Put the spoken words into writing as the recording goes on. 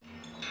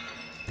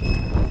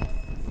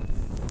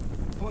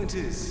point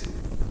is,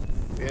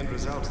 the end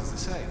result is the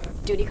same.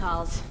 Duty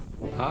calls.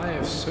 I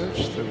have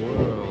searched the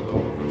world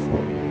over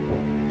for you.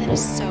 That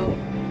is so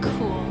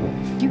cool.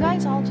 You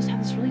guys all just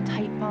have this really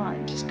tight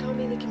bond. Just call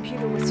me the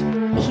computer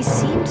whisperer. He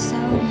seemed so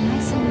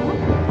nice and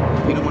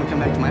normal. You don't want to come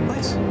back to my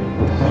place?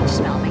 The bleach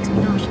smell makes me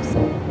nauseous.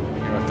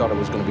 I thought it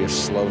was going to be a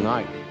slow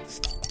night. It's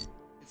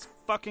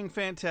fucking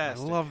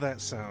fantastic. I love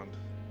that sound.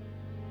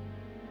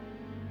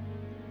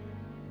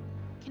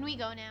 Can we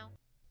go now?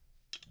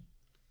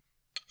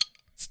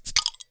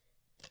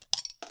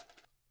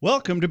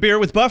 Welcome to Beer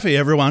with Buffy,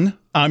 everyone.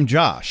 I'm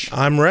Josh.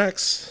 I'm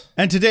Rex.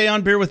 And today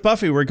on Beer with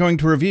Buffy, we're going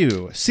to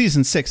review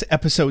Season 6,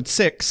 Episode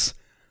 6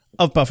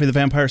 of Buffy the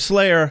Vampire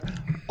Slayer,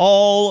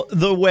 All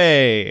the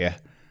Way.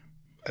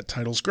 That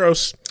title's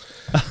gross.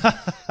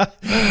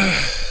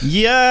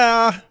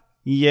 Yeah.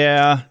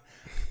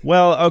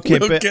 Well, okay,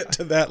 we'll but get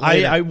to that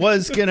later. I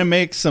was going to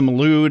make some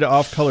lewd,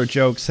 off-color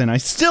jokes, and I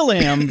still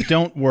am,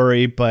 don't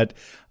worry, but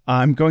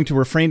I'm going to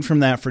refrain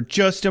from that for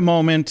just a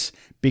moment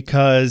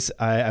because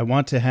I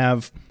want to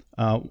have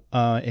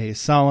a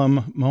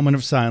solemn moment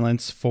of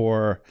silence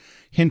for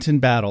Hinton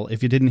Battle.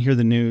 If you didn't hear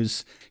the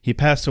news, he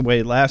passed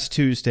away last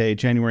Tuesday,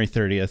 January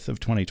 30th of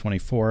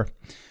 2024.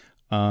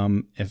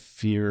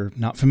 If you're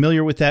not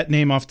familiar with that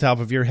name off the top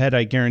of your head,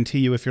 I guarantee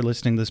you if you're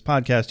listening to this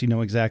podcast, you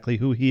know exactly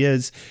who he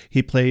is.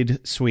 He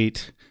played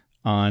Sweet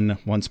on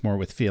Once More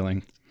with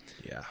Feeling.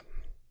 Yeah.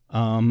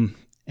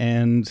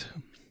 And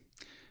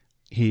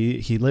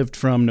he lived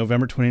from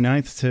November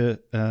 29th to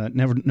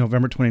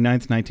November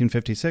 29th,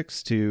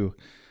 1956 to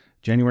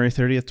January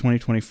 30th,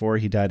 2024.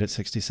 He died at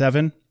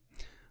 67.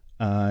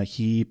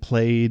 He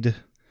played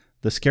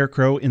the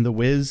Scarecrow in The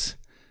Wiz.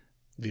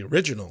 The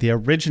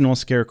original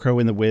Scarecrow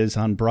in The Wiz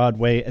on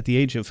Broadway at the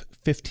age of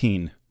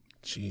 15.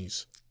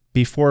 Jeez.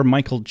 Before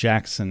Michael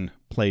Jackson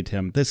played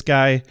him. This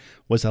guy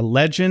was a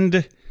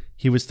legend.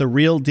 He was the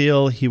real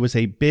deal. He was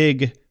a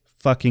big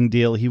fucking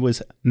deal. He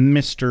was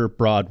Mr.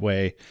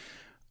 Broadway.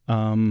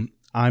 I'm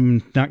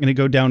not going to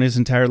go down his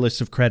entire list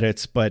of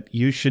credits, but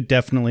you should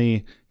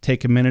definitely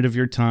take a minute of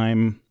your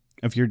time,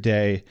 of your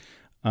day,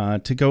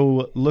 to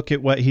go look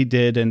at what he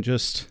did and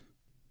just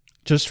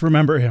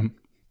remember him.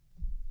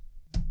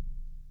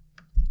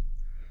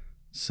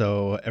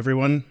 So,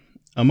 everyone,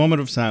 a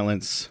moment of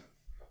silence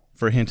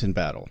for Hinton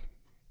Battle.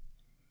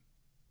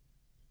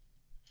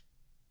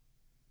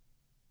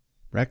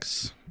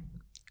 Rex,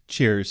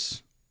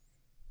 cheers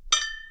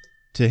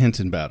to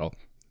Hinton Battle.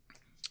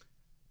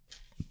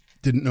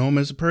 Didn't know him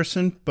as a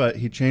person, but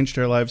he changed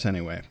our lives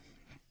anyway.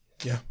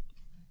 Yeah.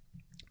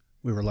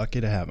 We were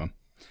lucky to have him.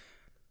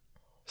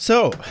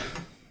 So,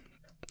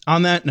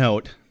 on that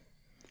note,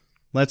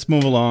 let's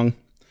move along.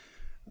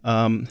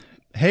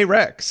 Hey,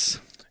 Rex.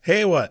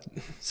 Hey, what?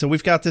 So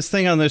we've got this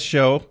thing on this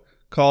show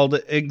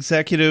called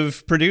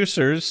executive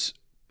producers,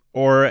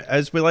 or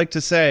as we like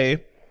to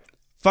say,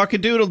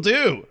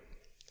 fuck-a-doodle-doo.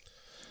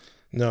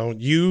 No,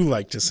 you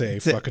like to say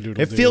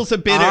fuck-a-doodle-doo. It feels a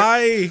bit...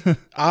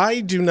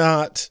 I do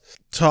not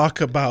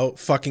talk about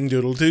fucking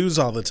doodle-doos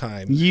all the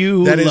time.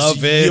 That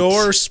love it.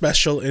 Your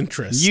special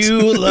interest.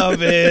 You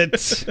love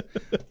it.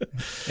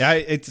 Yeah,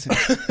 it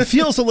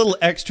feels a little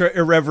extra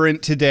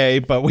irreverent today,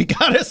 but we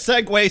got to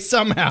segue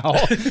somehow.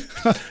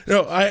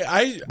 No,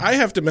 I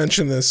have to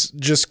mention this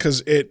just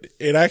because it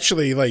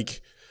actually like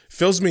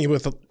fills me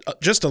with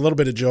just a little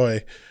bit of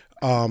joy.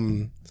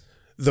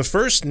 The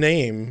first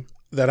name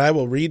that I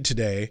will read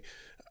today,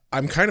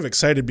 I'm kind of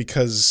excited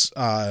because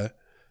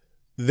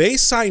they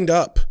signed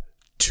up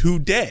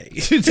today.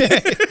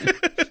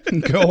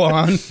 Go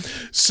on.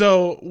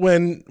 So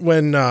when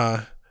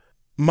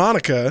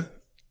Monica,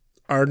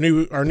 our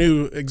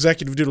new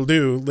executive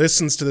doodle-doo,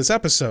 listens to this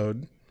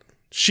episode,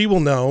 she will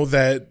know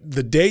that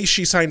the day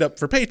she signed up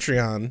for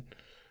Patreon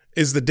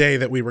is the day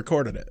that we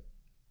recorded it.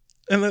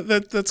 And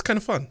that's kind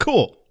of fun.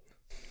 Cool.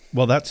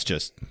 Well, that's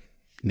just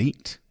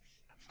neat.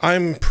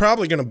 I'm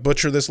probably going to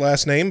butcher this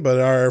last name, but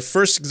our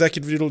first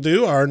executive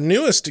doodle-doo, our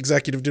newest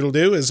executive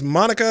doodle-doo is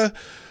Monica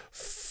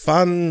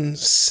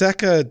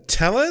Fonseca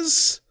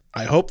Tellez.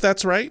 I hope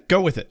that's right.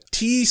 Go with it.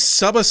 T.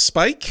 Subba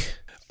Spike.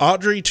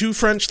 Audrey, two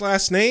French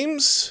last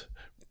names.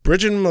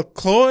 Bridget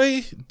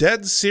McCloy.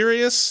 Dead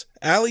Serious.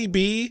 Allie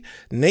B.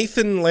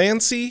 Nathan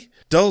Lancy.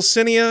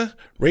 Dulcinea.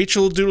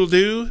 Rachel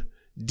Doodle-Doo.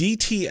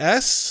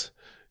 DTS.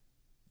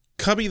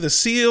 Cubby the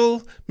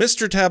Seal,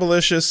 Mr.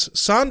 Tabalicious,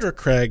 Sandra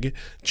Craig,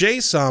 Jay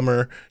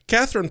Sommer,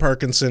 Catherine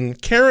Parkinson,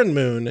 Karen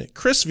Moon,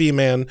 Chris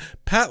V-Man,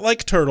 Pat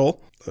Like Turtle.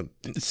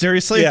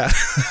 Seriously? Yeah.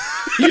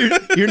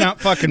 You're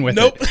not fucking with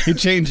Nope. it. You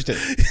changed it.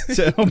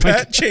 So,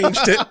 Pat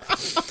changed it.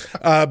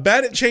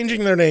 Bad at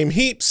changing their name.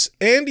 Heaps,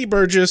 Andy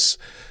Burgess,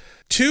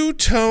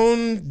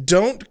 Two-Tone,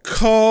 Don't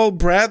Call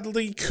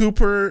Bradley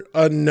Cooper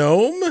a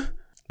Gnome.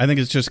 I think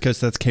it's just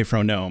because that's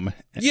K-Fro Gnome.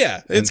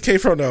 Yeah, it's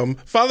K-Fro Gnome.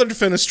 Father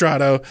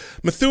Defenestrado,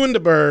 Methuen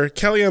DeBurr,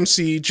 Kelly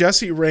MC,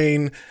 Jesse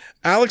Rain,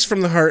 Alex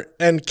from the Heart,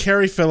 and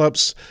Carrie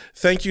Phillips.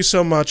 Thank you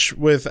so much.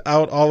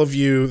 Without all of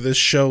you, this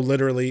show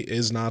literally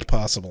is not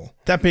possible.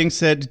 That being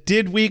said,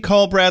 did we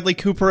call Bradley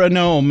Cooper a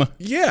gnome?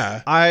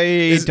 Yeah.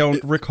 I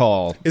don't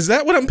recall. Is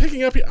that what I'm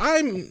picking up here?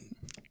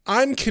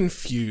 I'm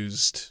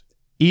confused.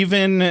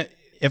 Even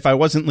if I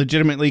wasn't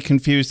legitimately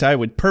confused, I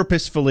would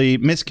purposefully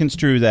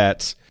misconstrue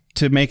that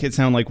to make it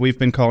sound like we've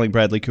been calling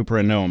Bradley Cooper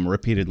a gnome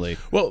repeatedly.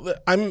 Well,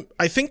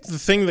 I think the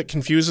thing that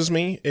confuses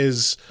me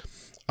is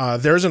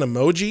there's an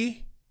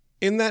emoji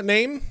in that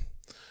name.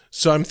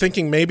 So I'm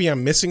thinking maybe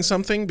I'm missing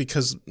something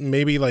because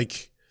maybe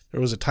like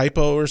there was a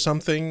typo or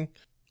something.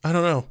 I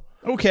don't know.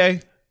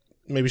 Okay.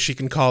 Maybe she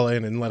can call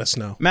in and let us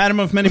know.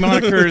 Madam of Many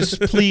Monikers,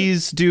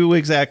 please do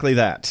exactly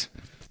that.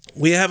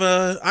 We have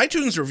a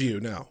iTunes review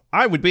now.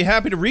 I would be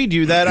happy to read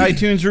you that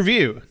iTunes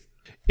review.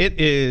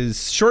 It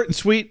is short and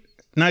sweet,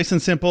 nice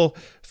and simple.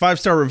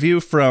 5-star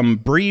review from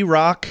Bree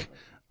Rock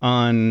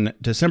on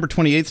December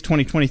 28th,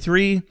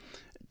 2023,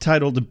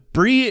 titled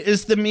Bree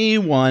is the Me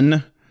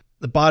One.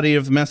 The body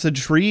of the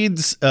message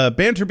reads,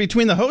 banter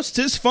between the hosts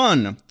is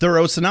fun.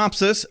 Thorough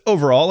synopsis,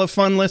 overall a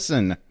fun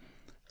listen.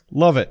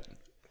 Love it.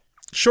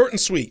 Short and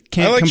sweet.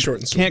 I like short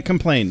and sweet. Can't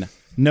complain.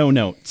 No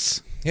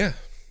notes. Yeah.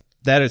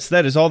 That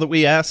is all that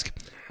we ask.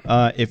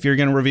 If you're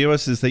going to review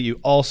us, is that you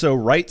also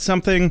write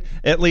something,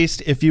 at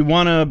least if you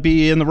want to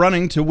be in the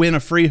running to win a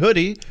free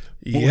hoodie.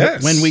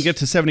 Yes. When we get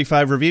to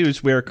 75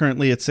 reviews, we are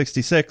currently at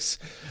 66.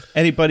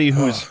 Anybody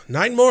who's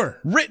 9 more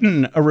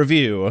written a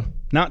review,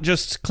 not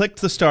just clicked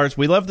the stars.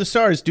 We love the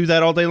stars. Do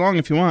that all day long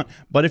if you want.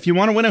 But if you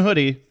want to win a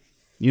hoodie,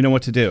 you know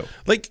what to do.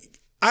 Like,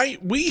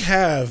 we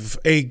have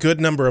a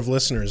good number of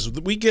listeners.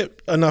 We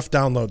get enough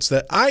downloads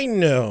that I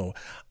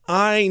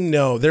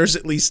know there's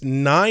at least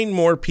 9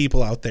 more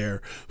people out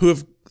there who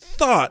have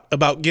thought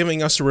about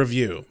giving us a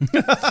review.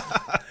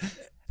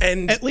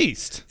 And at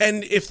least.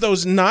 And if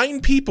those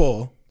 9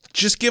 people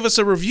just give us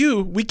a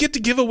review, we get to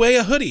give away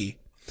a hoodie.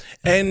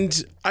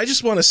 And I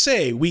just want to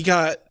say, we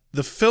got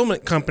the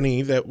filament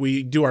company that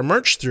we do our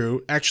merch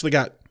through actually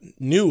got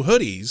new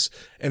hoodies,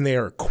 and they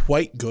are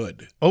quite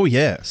good. Oh,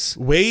 yes.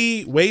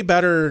 Way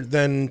better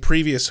than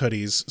previous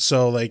hoodies.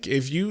 So, like,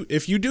 if you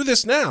do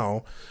this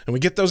now, and we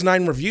get those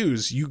 9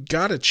 reviews, you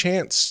got a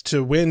chance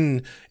to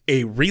win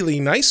a really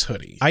nice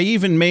hoodie. I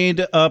even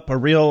made up a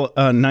real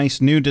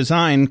nice new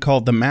design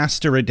called the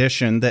Master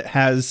Edition that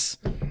has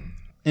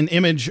an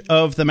image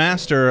of the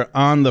Master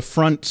on the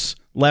front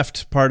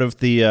left part of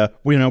the,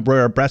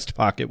 where our breast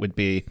pocket would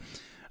be.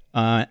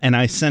 And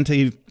I sent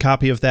a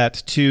copy of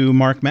that to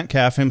Mark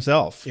Metcalf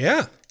himself.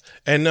 Yeah.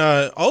 And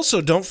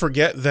also don't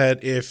forget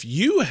that if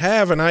you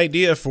have an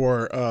idea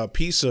for a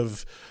piece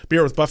of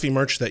Beer with Buffy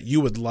merch that you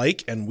would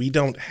like and we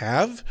don't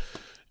have,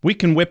 we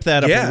can whip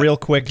that up real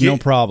quick, no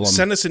problem.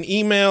 Send us an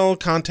email,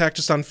 contact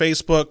us on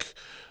Facebook.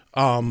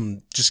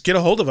 Just get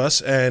a hold of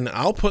us and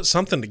I'll put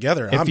something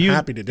together. I'm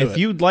happy to do it. If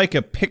you'd like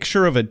a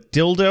picture of a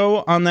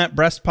dildo on that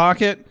breast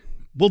pocket,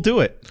 we'll do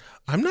it.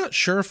 I'm not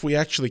sure if we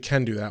actually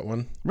can do that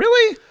one.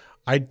 Really?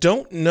 I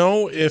don't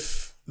know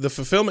if the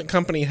fulfillment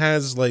company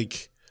has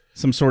like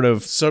some sort of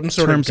terms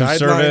of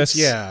service.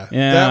 Yeah.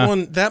 Yeah.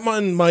 That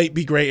one might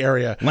be gray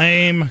area.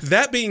 Lame.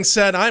 That being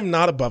said, I'm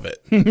not above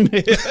it.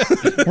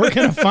 We're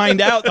going to find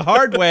out the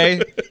hard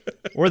way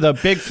or the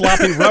big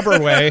floppy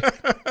rubber way.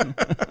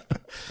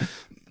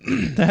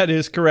 That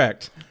is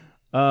correct.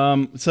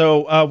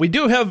 So we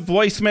do have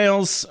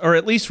voicemails, or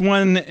at least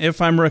one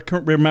if I'm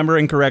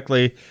remembering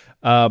correctly,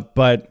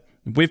 but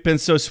we've been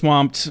so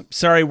swamped.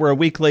 Sorry, we're a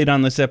week late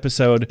on this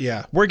episode.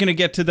 Yeah. We're going to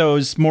get to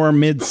those more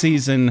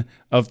mid-season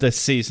of this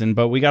season,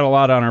 but we got a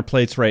lot on our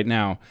plates right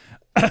now.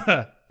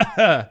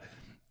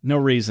 No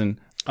reason.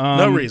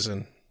 No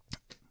reason.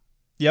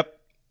 Yep.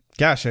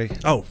 Gosh, I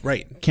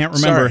right. Can't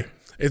remember.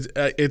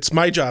 Sorry. It's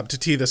my job to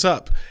tee this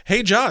up.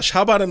 Hey, Josh,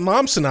 how about a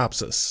mom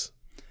synopsis?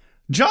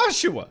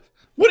 Joshua!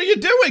 What are you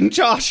doing,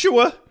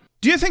 Joshua?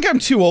 Do you think I'm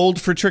too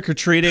old for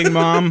trick-or-treating,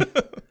 Mom?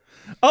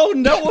 Oh,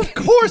 no, of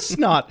course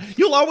not.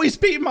 You'll always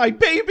be my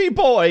baby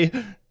boy.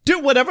 Do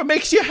whatever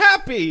makes you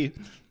happy.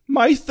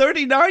 My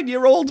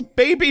 39-year-old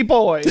baby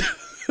boy.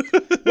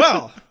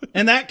 Well,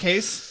 in that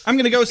case, I'm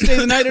going to go stay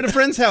the night at a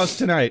friend's house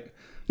tonight.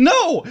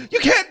 No, you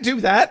can't do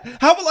that.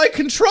 How will I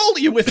control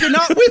you if you're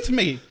not with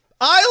me?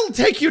 I'll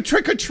take you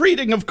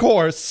trick-or-treating, of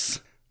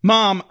course.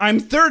 Mom, I'm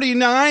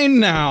 39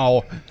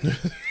 now.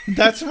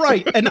 That's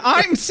right, and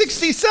I'm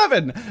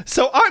 67,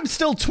 so I'm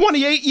still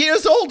 28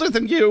 years older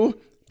than you.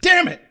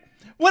 Damn it.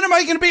 When am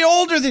I going to be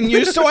older than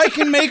you so I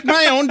can make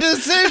my own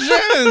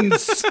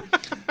decisions?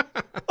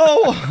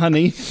 Oh,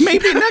 honey,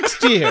 maybe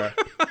next year.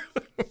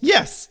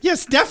 Yes,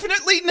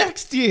 definitely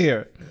next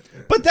year.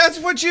 But that's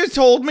what you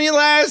told me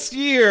last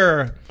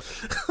year.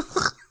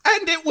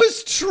 And it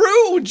was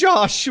true,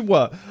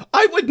 Joshua.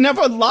 I would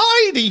never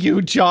lie to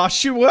you,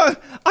 Joshua.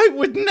 I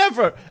would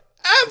never,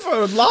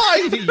 ever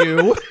lie to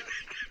you.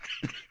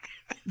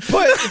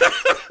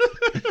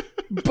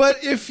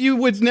 But if you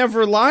would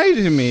never lie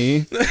to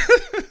me,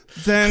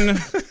 then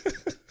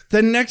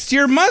next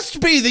year must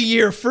be the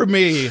year for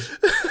me.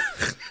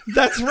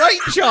 That's right,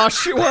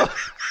 Joshua.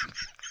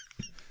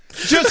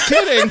 Just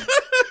kidding.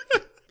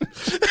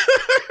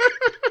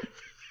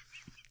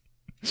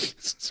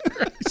 Jesus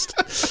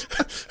Christ.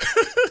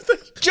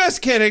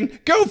 Just kidding.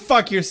 Go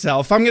fuck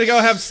yourself. I'm going to go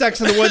have sex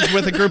in the woods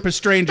with a group of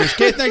strangers.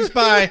 Okay, thanks,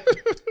 bye.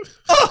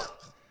 Oh,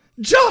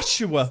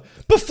 Joshua,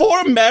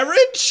 before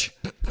marriage?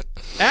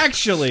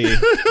 Actually,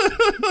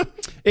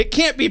 it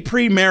can't be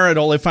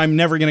premarital if I'm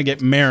never going to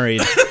get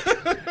married.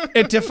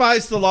 It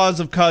defies the laws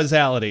of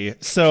causality.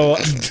 So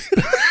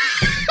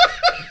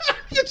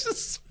you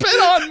just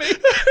spit on me.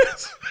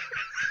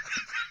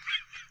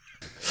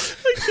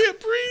 I can't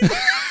breathe.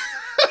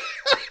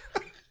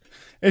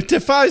 It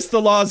defies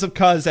the laws of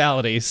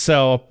causality.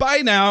 So by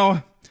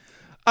now,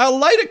 I'll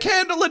light a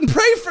candle and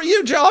pray for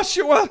you,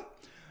 Joshua.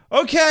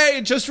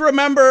 Okay, just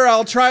remember,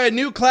 I'll try a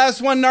new class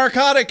 1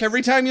 narcotic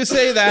every time you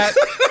say that.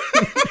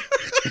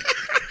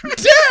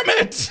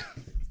 Damn it!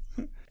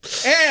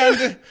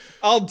 And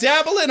I'll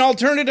dabble in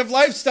alternative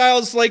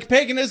lifestyles like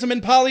paganism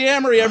and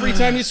polyamory every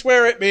time you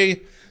swear at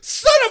me.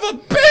 Son of a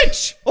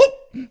bitch! Oh.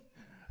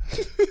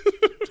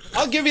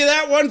 I'll give you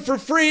that one for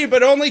free,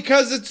 but only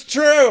because it's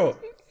true.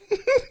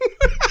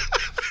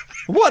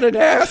 What an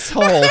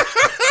asshole.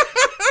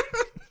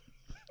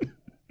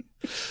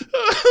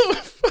 Oh,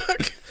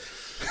 fuck.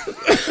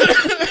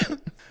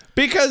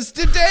 Because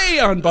today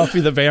on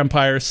Buffy the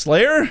Vampire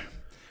Slayer,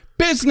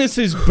 business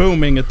is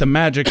booming at the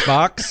Magic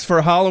Box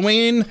for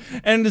Halloween,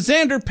 and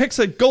Xander picks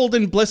a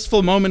golden,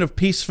 blissful moment of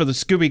peace for the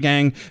Scooby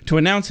Gang to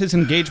announce his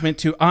engagement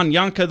to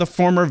Anyanka, the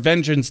former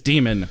vengeance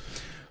demon.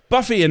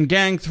 Buffy and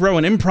gang throw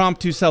an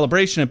impromptu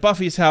celebration at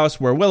Buffy's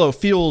house where Willow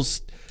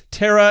fuels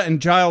Tara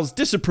and Giles'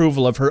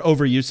 disapproval of her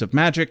overuse of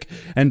magic,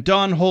 and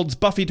Dawn holds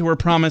Buffy to her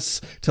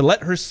promise to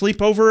let her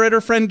sleep over at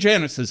her friend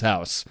Janice's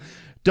house.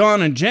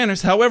 Dawn and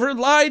Janice, however,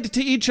 lied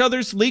to each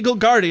other's legal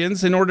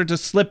guardians in order to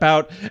slip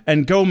out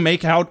and go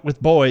make out with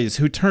boys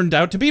who turned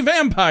out to be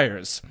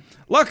vampires.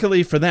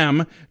 Luckily for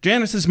them,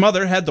 Janice's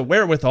mother had the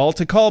wherewithal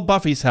to call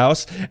Buffy's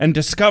house and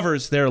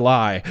discovers their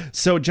lie.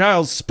 So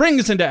Giles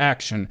springs into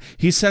action.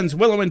 He sends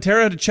Willow and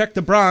Tara to check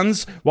the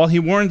bronze while he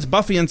warns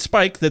Buffy and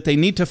Spike that they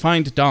need to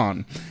find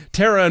Dawn.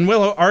 Tara and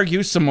Willow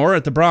argue some more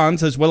at the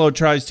bronze as Willow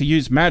tries to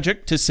use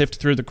magic to sift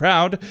through the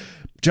crowd.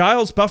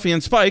 Giles, Buffy,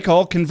 and Spike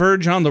all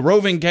converge on the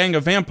roving gang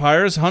of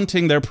vampires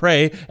hunting their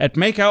prey at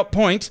Makeout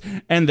Point,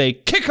 and they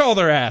kick all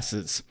their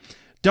asses.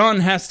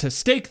 Dawn has to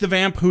stake the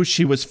vamp who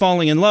she was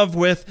falling in love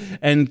with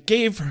and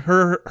gave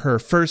her her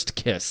first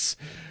kiss.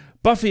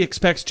 Buffy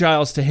expects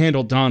Giles to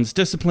handle Dawn's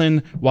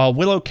discipline, while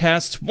Willow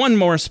casts one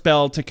more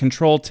spell to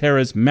control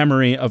Tara's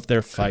memory of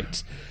their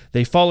fight.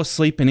 They fall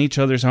asleep in each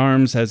other's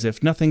arms as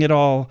if nothing at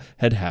all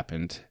had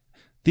happened.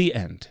 The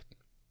end.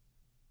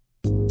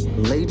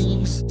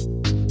 Ladies,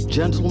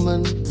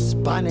 gentlemen,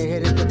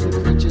 spiny-headed looking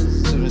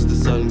creatures. Soon as the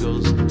sun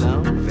goes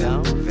down,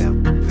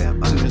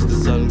 soon as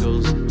the sun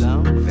goes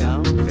down,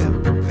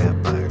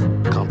 vampire.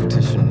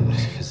 Competition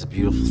is a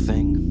beautiful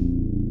thing.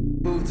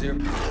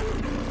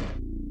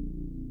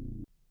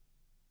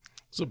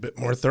 It's a bit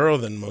more thorough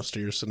than most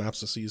of your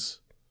synopsises.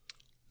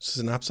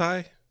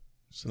 Synopsises?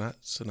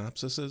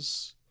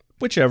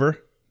 Whichever.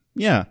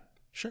 Yeah.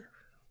 Sure.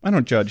 I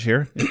don't judge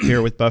here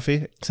with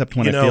Buffy, except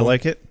when I feel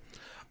like it.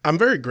 I'm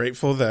very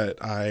grateful that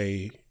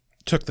I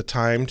took the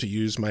time to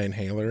use my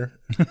inhaler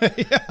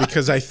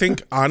because I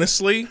think,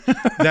 honestly,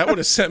 that would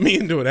have sent me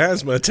into an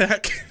asthma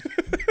attack.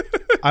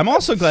 I'm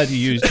also glad you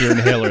used your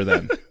inhaler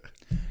then.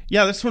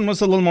 Yeah, this one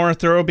was a little more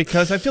thorough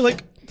because I feel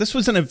like this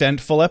was an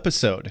eventful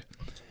episode.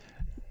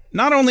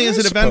 Not only is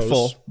it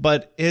eventful,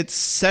 but it's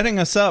setting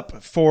us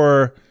up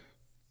for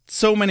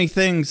so many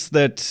things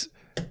that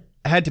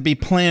had to be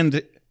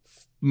planned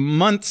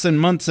months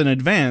and months in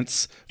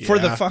advance for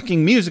the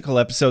fucking musical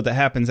episode that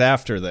happens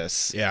after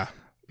this. Yeah.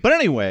 But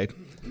anyway,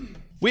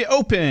 we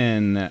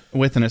open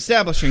with an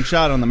establishing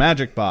shot on the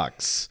Magic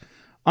Box.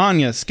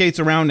 Anya skates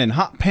around in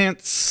hot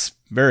pants,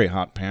 very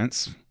hot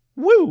pants,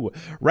 woo,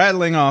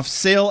 rattling off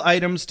sale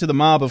items to the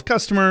mob of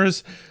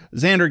customers.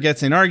 Xander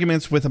gets in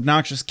arguments with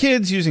obnoxious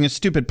kids using a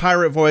stupid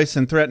pirate voice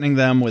and threatening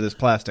them with his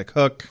plastic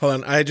hook.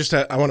 Hold on, I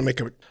want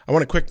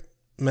to quick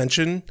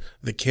mention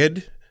the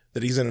kid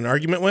that he's in an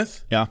argument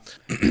with. Yeah.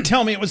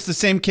 Tell me it was the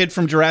same kid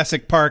from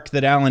Jurassic Park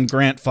that Alan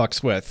Grant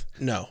fucks with.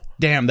 No.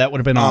 Damn, that would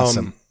have been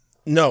awesome.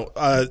 No.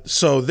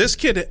 So this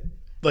kid,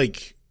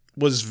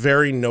 was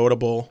very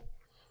notable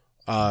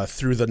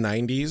through the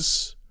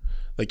 90s.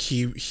 Like,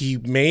 he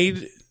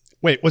made...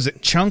 Wait, was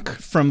it Chunk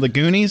from the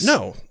Goonies?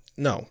 No.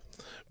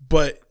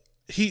 But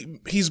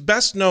he's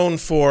best known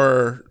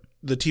for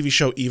the TV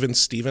show Even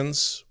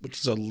Stevens,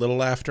 which is a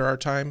little after our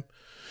time.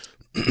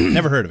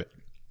 Never heard of it.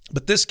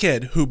 But this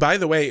kid, who, by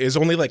the way, is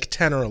only like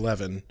 10 or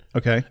 11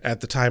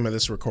 at the time of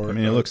this recording.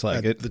 I mean, it looks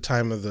like at the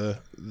time of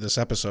this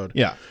episode.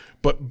 Yeah.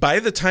 But by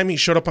the time he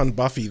showed up on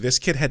Buffy, this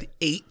kid had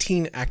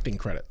 18 acting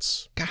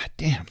credits. God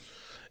damn.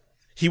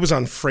 He was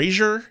on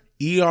Frasier,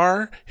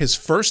 ER. His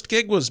first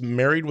gig was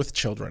Married with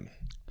Children.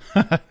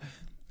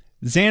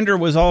 Xander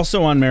was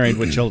also on Married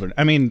with Children.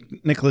 I mean,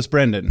 Nicholas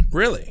Brendan.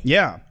 Really?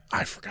 Yeah.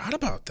 I forgot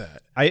about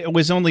that. It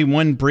was only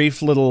one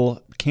brief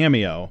little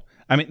cameo.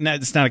 I mean,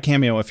 it's not a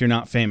cameo if you're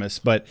not famous,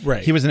 but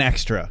he was an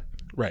extra.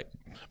 Right.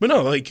 But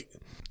no, like,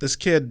 this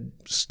kid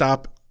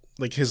stopped,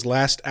 like, his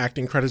last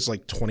acting credits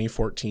like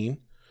 2014.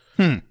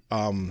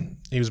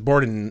 He was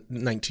born in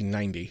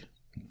 1990.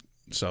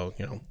 So,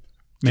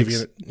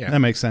 that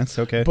makes sense.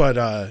 Okay.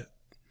 But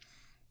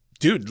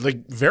dude,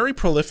 like very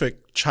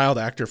prolific child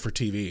actor for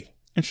TV.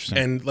 Interesting.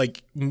 And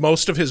like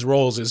most of his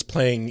roles is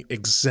playing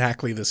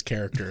exactly this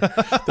character,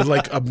 the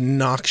like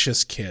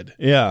obnoxious kid.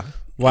 Yeah.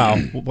 Wow.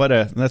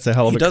 That's a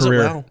hell of a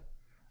career.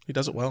 He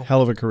does it well.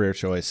 Hell of a career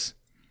choice.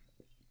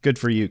 Good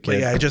for you, kid. But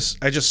yeah,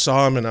 I just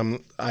saw him,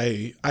 and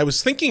I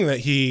was thinking that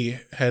he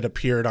had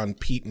appeared on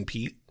Pete and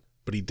Pete,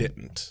 but he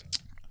didn't.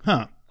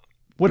 Huh.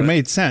 Would have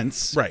made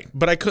sense. Right.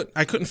 But I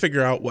couldn't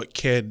figure out what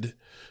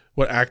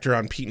actor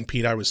on Pete and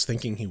Pete I was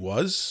thinking he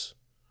was.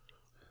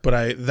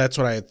 But that's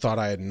what I had thought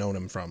I had known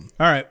him from.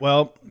 All right.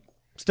 Well,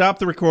 stop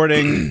the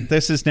recording.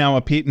 This is now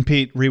a Pete and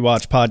Pete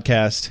rewatch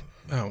podcast.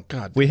 Oh,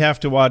 God. We have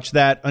to watch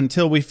that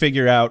until we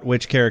figure out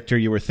which character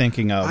you were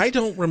thinking of. I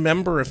don't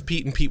remember if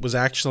Pete and Pete was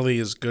actually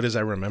as good as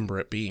I remember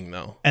it being,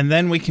 though. And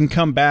then we can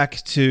come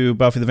back to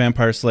Buffy the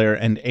Vampire Slayer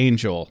and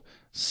Angel.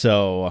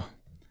 So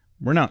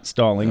we're not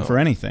stalling for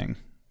anything.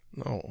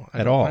 No.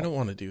 At all. I don't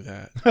want to do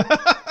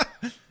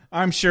that.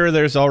 I'm sure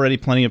there's already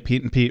plenty of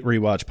Pete and Pete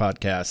rewatch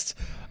podcasts.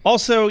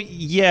 Also,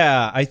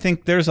 yeah, I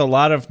think there's a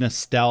lot of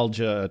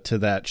nostalgia to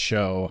that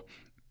show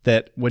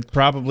that would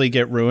probably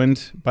get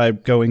ruined by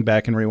going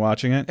back and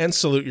rewatching it. And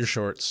Salute Your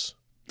Shorts.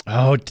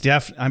 Oh,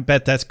 I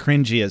bet that's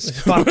cringy as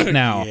fuck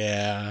now.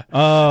 Yeah.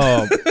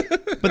 Oh,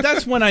 but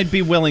that's one I'd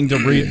be willing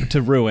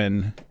to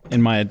ruin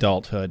in my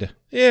adulthood.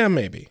 Yeah,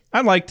 maybe. I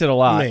liked it a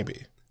lot.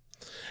 Maybe.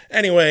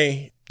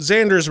 Anyway,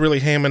 Xander's really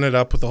hamming it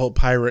up with the whole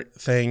pirate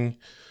thing.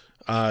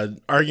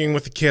 Arguing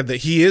with the kid that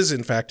he is,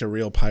 in fact, a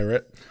real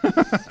pirate.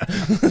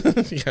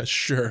 Yeah,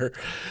 sure.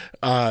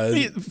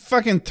 He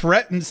fucking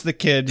threatens the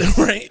kid.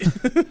 Right.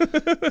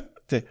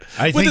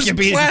 With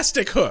his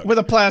plastic hook. With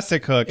a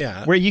plastic hook.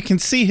 Yeah. Where you can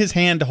see his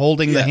hand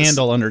holding the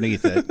handle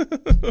underneath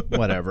it.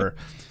 Whatever.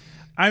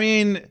 I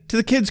mean, to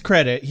the kid's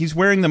credit, he's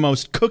wearing the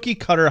most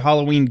cookie-cutter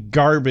Halloween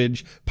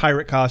garbage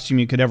pirate costume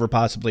you could ever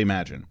possibly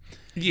imagine.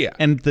 Yeah.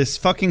 And this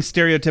fucking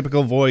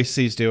stereotypical voice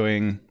he's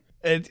doing...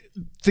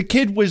 the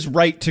kid was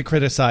right to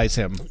criticize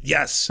him.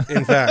 Yes,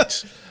 in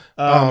fact.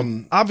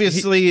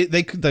 Obviously,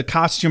 the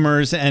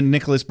costumers and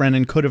Nicholas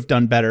Brennan could have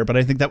done better, but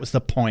I think that was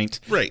the point.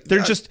 Right.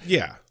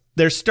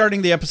 They're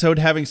starting the episode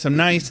having some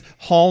nice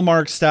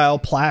Hallmark-style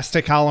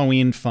plastic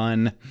Halloween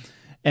fun,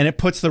 and it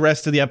puts the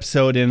rest of the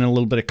episode in a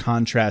little bit of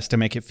contrast to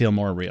make it feel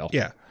more real.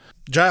 Yeah.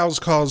 Giles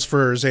calls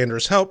for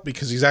Xander's help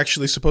because he's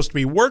actually supposed to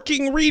be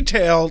working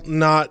retail,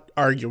 not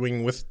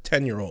arguing with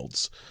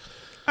 10-year-olds.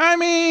 I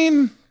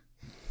mean...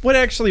 What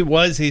actually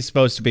was he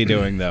supposed to be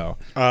doing, though?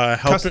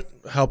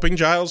 Helping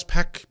Giles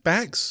pack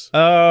bags.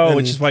 Oh,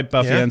 which is why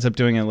Buffy ends up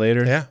doing it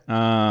later?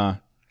 Yeah.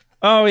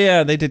 Oh,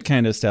 yeah, they did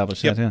kind of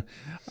establish that. Yeah.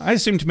 I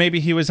assumed maybe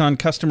he was on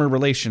customer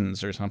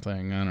relations or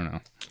something. I don't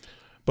know.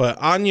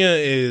 But Anya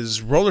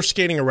is roller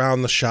skating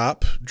around the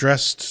shop,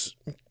 dressed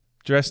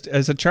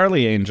as a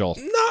Charlie Angel.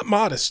 Not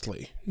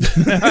modestly.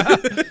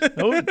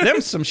 Oh, them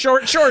some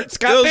short shorts.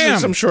 Goddamn. Those are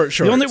some short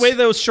shorts. The only way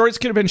those shorts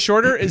could have been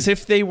shorter is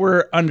if they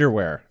were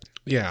underwear.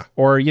 Yeah.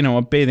 Or,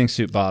 a bathing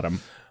suit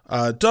bottom.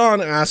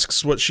 Dawn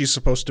asks what she's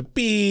supposed to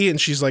be, and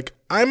she's like,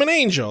 I'm an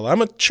angel.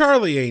 I'm a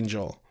Charlie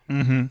Angel.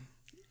 Mm-hmm.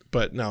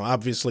 But no,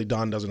 obviously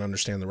Dawn doesn't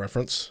understand the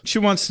reference. She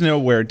wants to know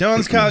where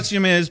Dawn's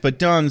costume is, but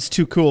Dawn's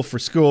too cool for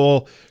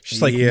school.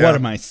 She's like, what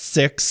am I,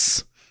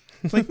 6?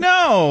 It's like,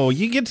 no,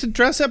 you get to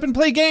dress up and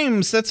play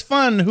games. That's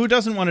fun. Who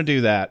doesn't want to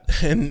do that?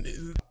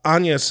 And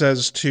Anya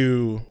says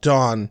to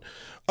Dawn,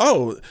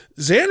 oh,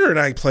 Xander and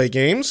I play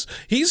games.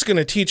 He's going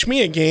to teach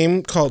me a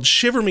game called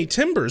Shiver Me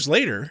Timbers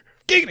later.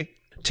 Giggity.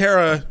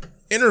 Tara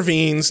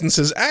intervenes and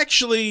says,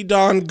 actually,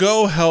 Dawn,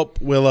 go help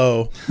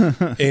Willow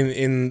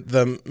in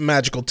the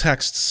magical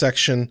text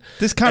section.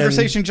 This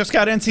conversation just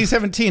got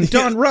NC-17.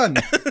 Dawn, run.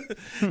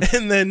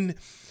 And then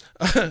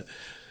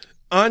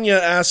Anya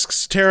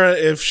asks Tara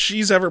if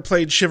she's ever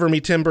played Shiver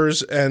Me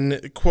Timbers,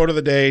 and quote of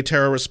the day,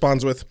 Tara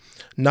responds with,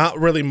 not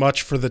really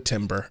much for the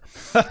timber.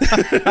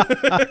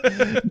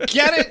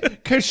 Get it?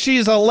 Because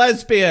she's a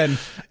lesbian.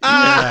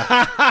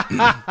 Yeah.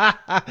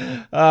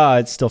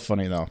 It's still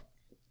funny, though.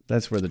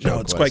 That's where the joke was.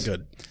 No, it's quite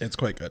good. It's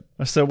quite good.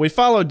 So we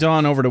follow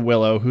Dawn over to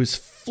Willow, who's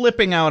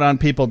flipping out on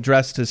people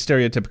dressed as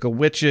stereotypical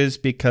witches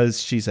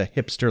because she's a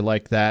hipster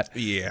like that.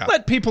 Yeah.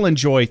 Let people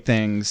enjoy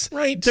things.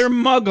 Right. They're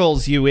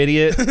muggles, you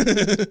idiot.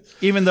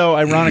 Even though,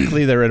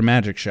 ironically, they're at a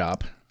magic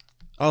shop.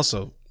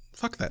 Also,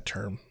 fuck that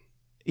term.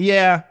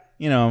 Yeah.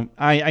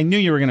 I knew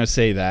you were going to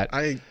say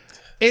that.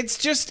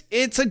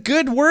 It's a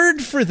good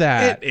word for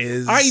that. It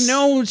is. I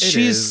know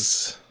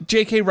she's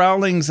J.K.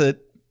 Rowling's a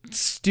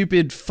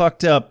stupid,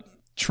 fucked up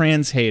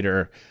trans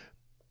hater,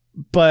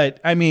 but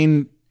I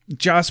mean,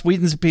 Joss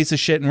Whedon's a piece of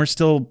shit, and we're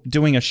still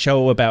doing a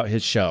show about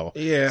his show.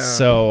 Yeah.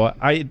 So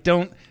I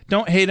don't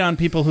hate on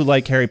people who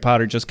like Harry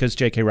Potter just because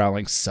J.K.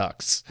 Rowling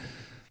sucks.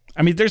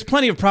 I mean, there's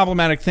plenty of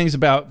problematic things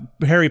about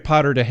Harry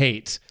Potter to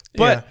hate,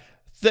 but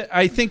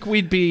I think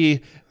we'd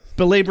be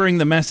belaboring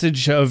the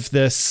message of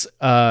this,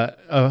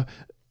 of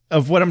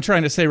what I'm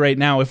trying to say right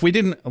now, if we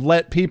didn't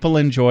let people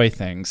enjoy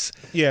things.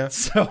 Yeah.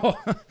 So,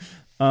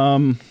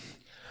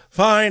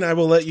 fine, I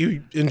will let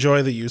you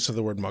enjoy the use of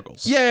the word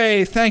muggles.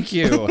 Yay, thank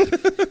you.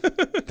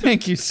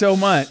 Thank you so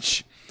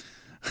much.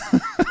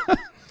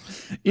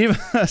 Even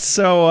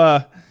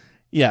so,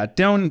 yeah,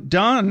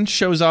 Dawn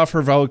shows off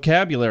her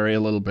vocabulary a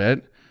little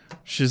bit.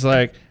 She's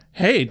like,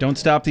 hey, don't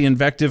stop the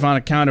invective on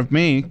account of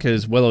me,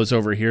 because Willow's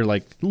over here,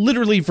 like,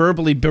 literally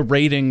verbally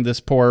berating this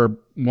poor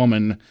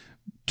woman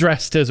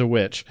dressed as a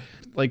witch.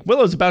 Like,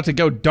 Willow's about to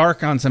go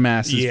dark on some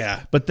asses.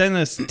 Yeah. But then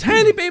this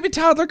tiny baby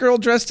toddler girl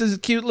dressed as a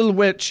cute little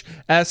witch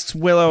asks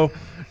Willow,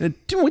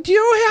 do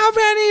you have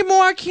any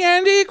more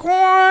candy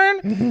corn?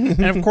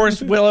 And, of course,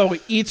 Willow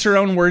eats her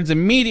own words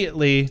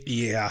immediately.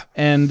 Yeah.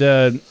 And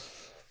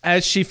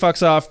as she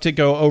fucks off to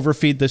go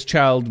overfeed this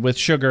child with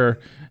sugar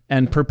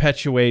and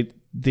perpetuate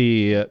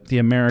the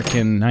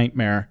American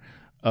nightmare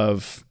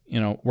of,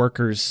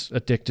 workers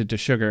addicted to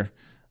sugar,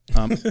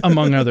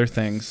 among other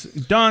things,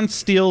 Dawn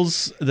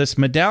steals this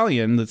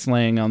medallion that's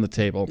laying on the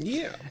table.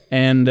 Yeah.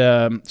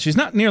 And she's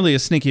not nearly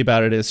as sneaky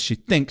about it as she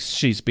thinks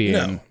she's being.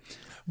 No.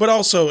 But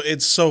also,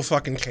 it's so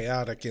fucking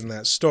chaotic in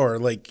that store.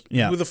 Like,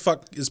 who the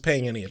fuck is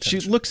paying any attention?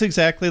 She looks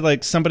exactly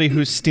like somebody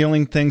who's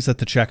stealing things at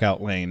the checkout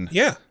lane.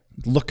 Yeah.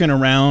 Looking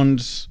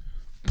around,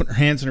 putting her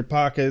hands in her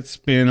pockets,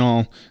 being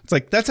all... It's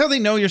like, that's how they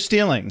know you're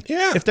stealing.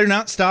 Yeah. If they're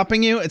not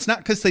stopping you, it's not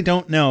because they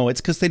don't know.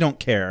 It's because they don't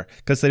care,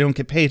 because they don't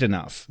get paid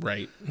enough.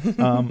 Right.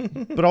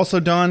 But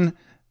also, Dawn,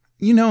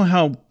 you know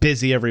how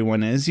busy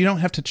everyone is. You don't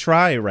have to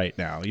try right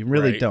now. You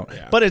really don't.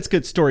 Yeah. But it's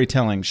good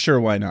storytelling. Sure,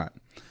 why not?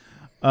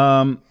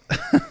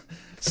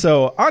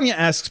 So Anya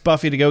asks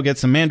Buffy to go get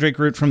some mandrake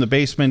root from the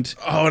basement.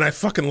 Oh, and I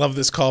fucking love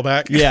this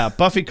callback. Yeah,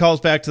 Buffy calls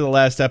back to the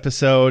last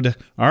episode.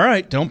 All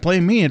right, don't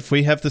blame me if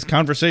we have this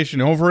conversation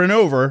over and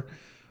over.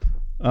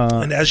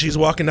 And as she's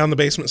walking down the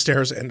basement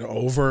stairs and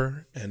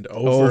over and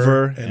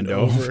over and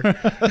over.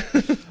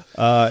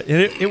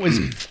 It was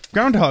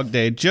Groundhog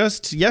Day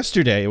just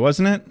yesterday,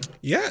 wasn't it?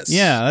 Yes.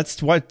 Yeah,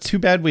 that's why. Too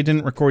bad we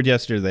didn't record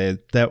yesterday.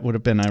 That would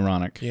have been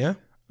ironic. Yeah.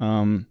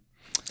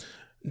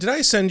 Did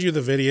I send you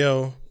the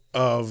video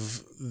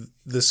of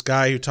this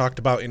guy who talked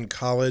about in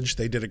college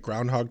they did a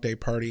Groundhog Day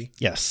party?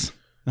 Yes.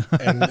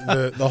 And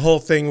the whole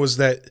thing was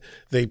that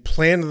they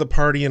planned the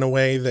party in a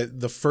way that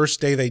the first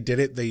day they did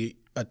it, they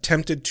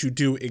attempted to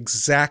do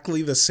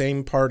exactly the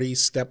same party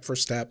step for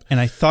step.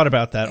 And I thought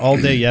about that all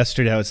day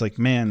yesterday. I was like,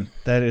 man,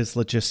 that is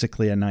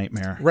logistically a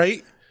nightmare.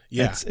 Right?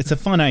 Yeah. It's a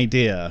fun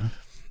idea.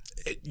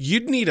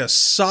 You'd need a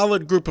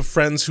solid group of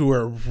friends who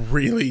are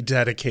really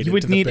dedicated You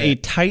would to the need bit. a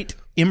tight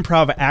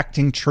improv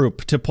acting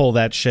troupe to pull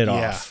that shit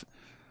off.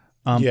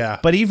 Yeah.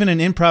 But even an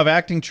improv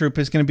acting troupe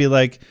is going to be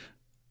like,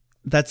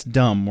 that's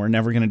dumb. We're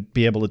never going to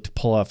be able to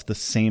pull off the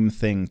same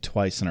thing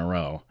twice in a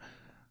row.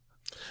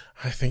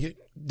 I think it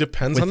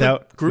depends on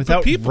the group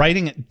of people. Without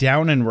writing it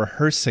down and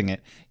rehearsing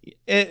it.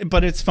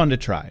 But it's fun to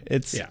try.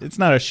 It's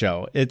not a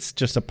show. It's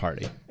just a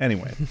party.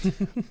 Anyway,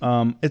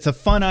 it's a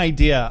fun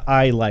idea.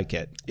 I like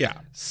it. Yeah.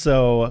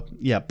 So,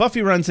 yeah,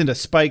 Buffy runs into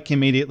Spike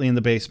immediately in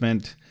the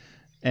basement.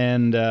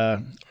 And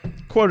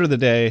quote of the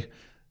day,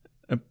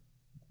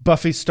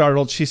 Buffy's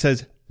startled. She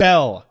says,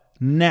 "Bell,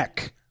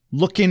 neck,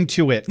 look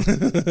into it."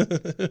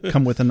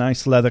 Come with a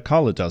nice leather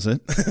collar, does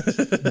it?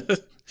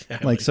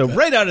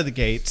 Right out of the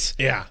gates.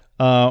 Yeah.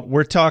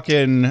 We're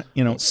talking,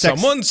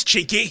 someone's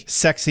cheeky.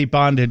 Sexy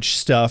bondage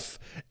stuff,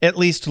 at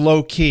least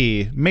low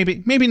key.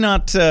 Maybe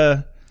not.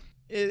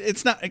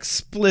 It's not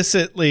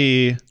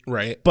explicitly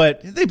right,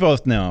 but they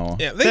both know.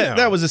 Yeah, they know.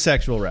 That was a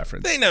sexual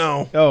reference. They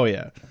know. Oh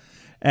yeah.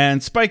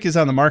 And Spike is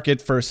on the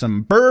market for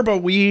some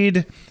BwB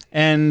weed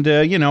and,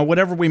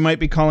 whatever we might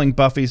be calling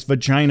Buffy's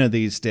vagina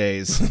these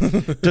days.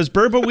 Does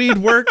BwB weed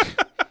work?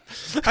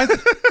 I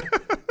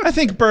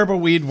think BwB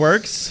weed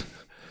works.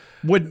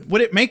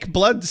 Would it make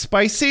blood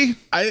spicy?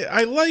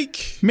 I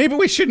like... Maybe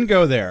we shouldn't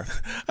go there.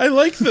 I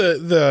like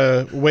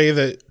the way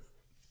that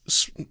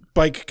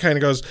Spike kind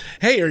of goes,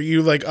 hey, are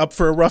you like up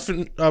for a rough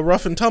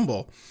and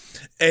tumble?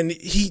 And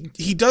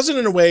he does it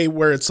in a way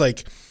where it's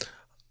like,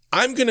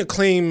 I'm going to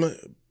claim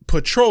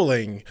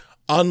patrolling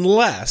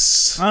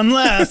unless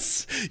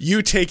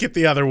you take it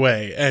the other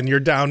way and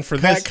you're down for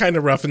that kind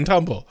of rough and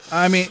tumble.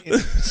 I mean,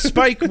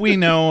 Spike, we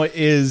know,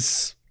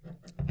 is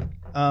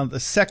the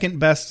second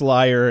best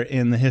liar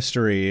in the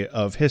history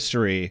of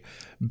history,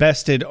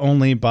 bested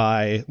only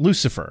by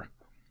Lucifer.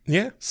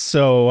 Yeah.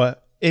 So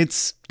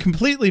it's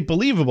completely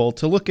believable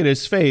to look at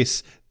his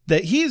face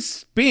that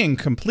he's being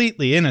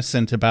completely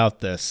innocent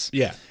about this.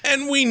 Yeah.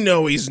 And we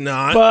know he's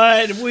not.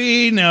 But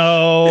we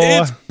know.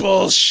 It's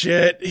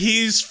bullshit.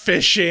 He's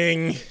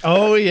fishing.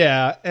 Oh,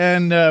 yeah.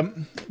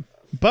 And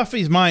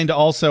Buffy's mind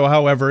also,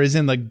 however, is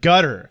in the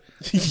gutter.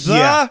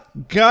 Yeah. The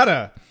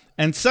gutter.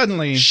 And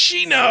suddenly...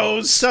 she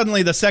knows.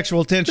 Suddenly the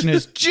sexual tension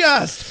is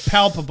just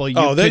palpable.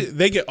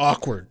 They get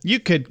awkward. You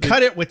could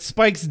cut it with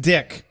Spike's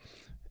dick,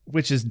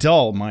 which is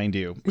dull, mind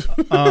you,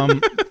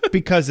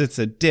 because it's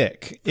a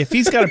dick. If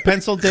he's got a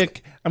pencil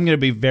dick, I'm going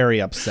to be very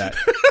upset.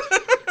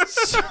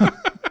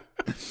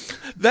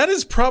 That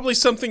is probably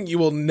something you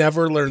will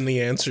never learn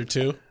the answer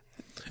to.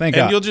 Thank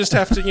God. And you'll just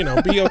have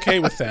to, be okay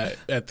with that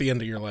at the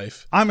end of your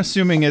life. I'm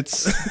assuming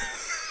it's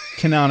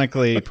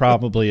canonically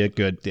probably a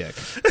good dick.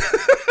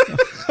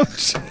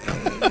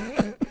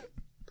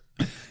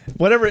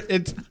 Whatever,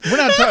 we're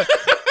not talking...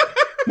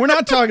 We're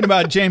not talking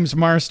about James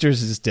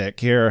Marsters' dick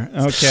here.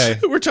 Okay.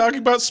 We're talking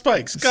about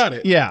Spike's. Got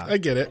it. Yeah. I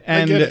get it.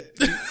 And I get it.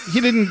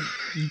 he didn't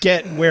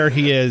get where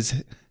he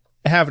is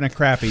having a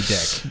crappy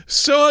dick.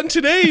 So on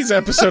today's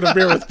episode of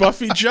Beer with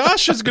Buffy,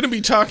 Josh is going to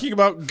be talking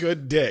about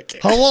good dick.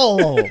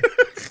 Hello.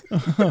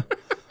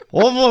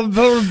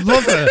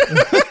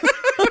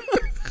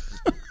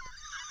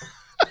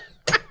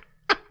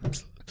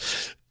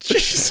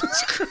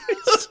 Jesus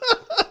Christ.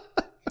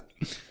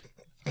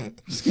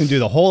 Just going to do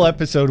the whole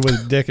episode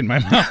with a dick in my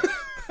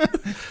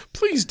mouth.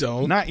 Please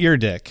don't. Not your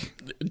dick.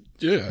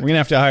 Yeah. We're going to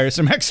have to hire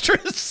some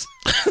extras.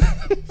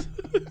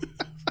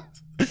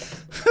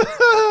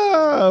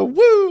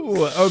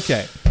 Woo.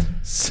 Okay.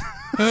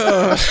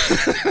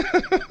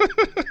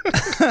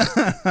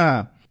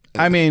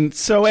 I mean,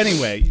 so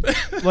anyway,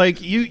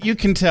 like you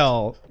can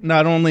tell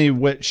not only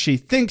what she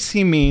thinks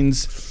he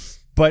means,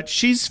 but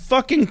she's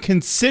fucking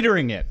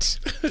considering it.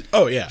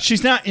 Oh, yeah.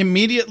 She's not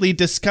immediately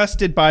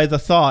disgusted by the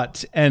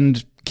thought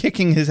and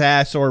kicking his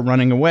ass or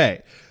running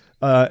away.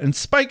 And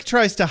Spike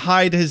tries to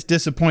hide his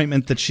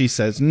disappointment that she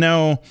says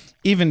no,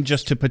 even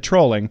just to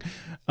patrolling.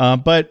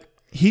 But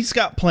he's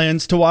got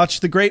plans to watch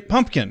The Great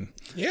Pumpkin.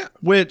 Yeah.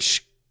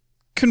 Which,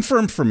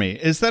 confirmed for me,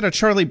 is that a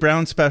Charlie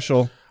Brown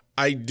special?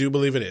 I do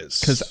believe it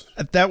is. Because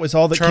that was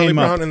all that Charlie came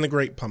Brown up. and the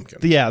Great Pumpkin.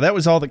 Yeah, that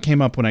was all that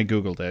came up when I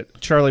Googled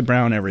it. Charlie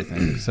Brown,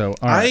 everything. So,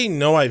 all right. I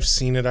know I've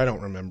seen it. I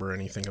don't remember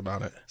anything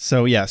about it.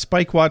 So, yeah,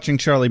 Spike watching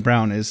Charlie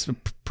Brown is a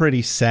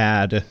pretty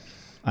sad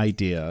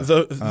idea.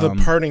 The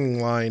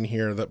parting line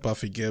here that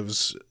Buffy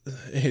gives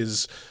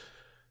is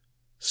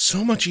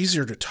so much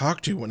easier to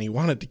talk to when he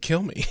wanted to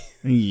kill me.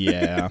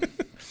 Yeah.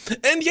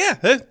 And yeah,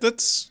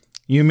 that's...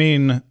 You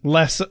mean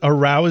less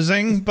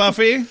arousing,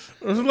 Buffy?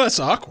 less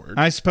awkward.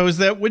 I suppose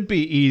that would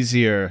be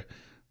easier,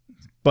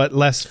 but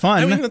less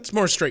fun. I mean, that's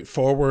more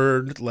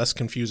straightforward, less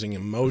confusing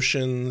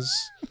emotions.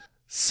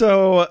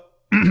 So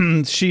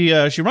she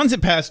runs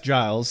it past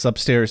Giles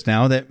upstairs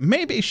now that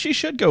maybe she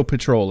should go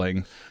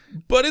patrolling.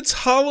 But it's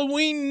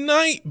Halloween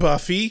night,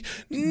 Buffy.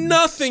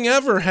 Nothing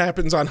ever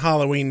happens on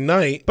Halloween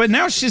night. But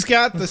now she's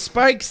got the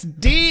Spike's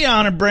D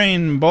on her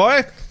brain,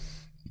 boy.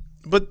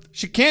 But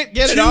she can't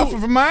get it off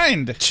of her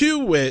mind.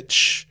 To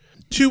which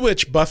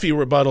Buffy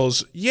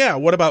rebuttals, yeah,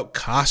 what about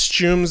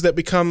costumes that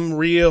become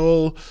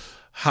real?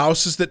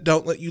 Houses that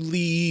don't let you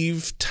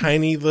leave?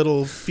 Tiny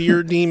little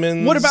fear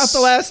demons? What about the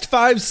last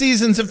 5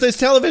 seasons of this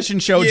television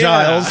show,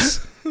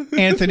 Giles?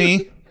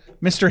 Anthony?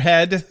 Mr.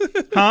 Head?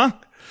 Huh?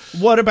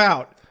 What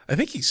about? I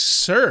think he's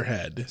Sir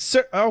Head.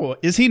 Sir? Oh,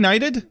 is he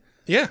knighted?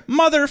 Yeah.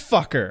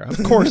 Motherfucker.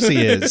 Of course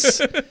he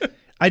is.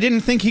 I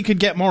didn't think he could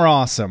get more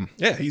awesome.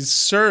 Yeah, he's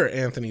Sir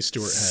Anthony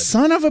Stewart Head.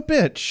 Son of a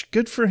bitch.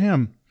 Good for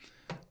him.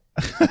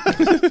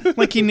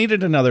 Like he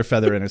needed another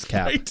feather in his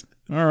cap. Right.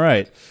 All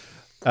right.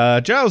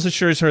 Giles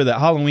assures her that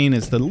Halloween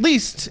is the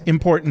least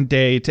important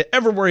day to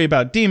ever worry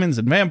about demons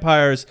and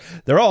vampires.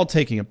 They're all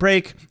taking a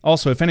break.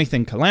 Also, if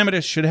anything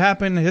calamitous should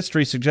happen,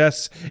 history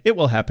suggests it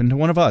will happen to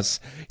one of us.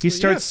 He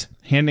starts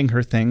handing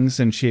her things,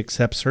 and she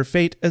accepts her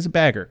fate as a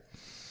bagger.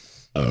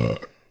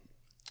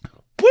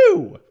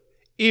 Woo!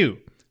 Ew.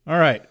 All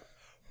right.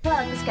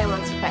 Well, if this guy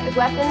wants to fight with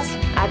weapons,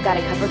 I've got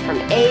it covered from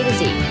A to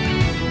Z.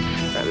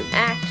 From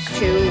axe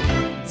to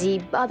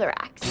the other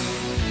axe.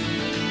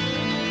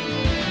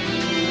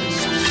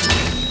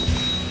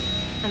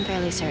 I'm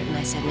fairly certain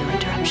I said no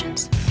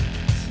interruptions.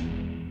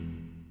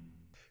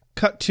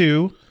 Cut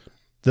to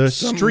the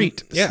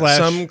street. Yeah,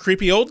 some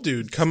creepy old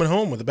dude coming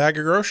home with a bag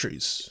of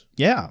groceries.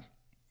 Yeah.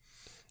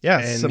 Yeah.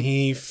 And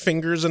he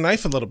fingers a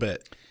knife a little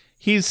bit.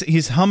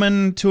 He's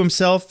humming to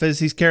himself as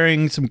he's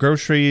carrying some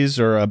groceries,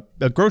 or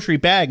a grocery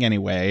bag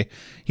anyway.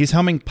 He's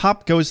humming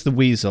Pop Goes the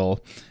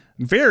Weasel,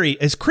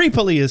 as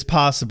creepily as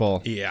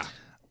possible. Yeah.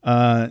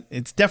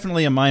 It's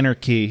definitely a minor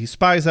key. He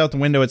spies out the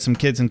window at some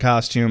kids in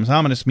costumes.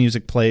 Ominous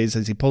music plays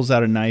as he pulls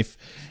out a knife,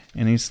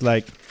 and he's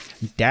like,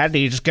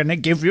 Daddy's gonna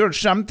give you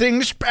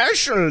something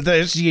special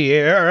this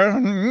year.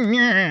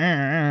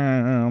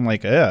 I'm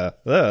like,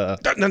 Dun,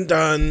 dun,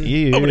 dun.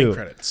 Ew. Opening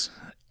credits.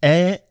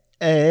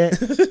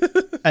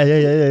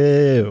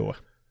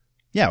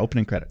 Yeah,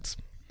 opening credits.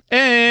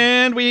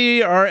 And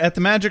we are at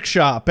the magic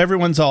shop.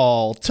 Everyone's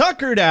all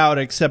tuckered out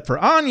except for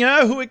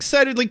Anya, who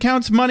excitedly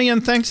counts money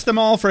and thanks them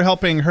all for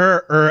helping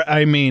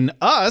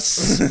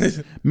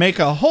us, make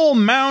a whole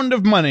mound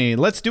of money.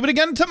 Let's do it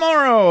again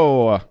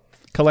tomorrow.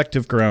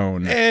 Collective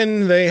groan.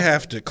 And they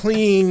have to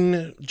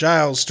clean.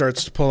 Giles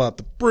starts to pull out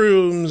the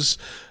brooms.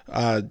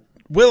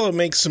 Willow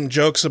makes some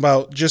jokes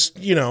about just,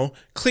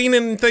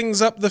 cleaning things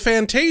up the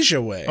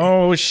Fantasia way.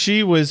 Oh,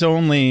 she was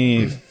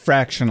only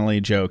fractionally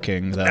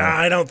joking, though.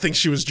 I don't think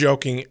she was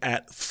joking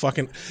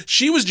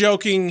She was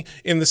joking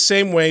in the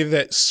same way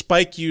that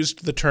Spike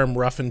used the term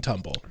rough and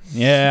tumble.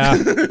 Yeah.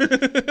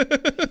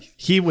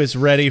 He was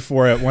ready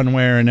for it one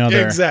way or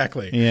another.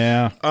 Exactly.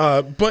 Yeah.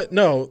 But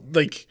no,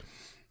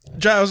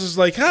 Giles is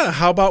like,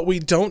 how about we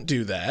don't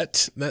do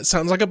that? That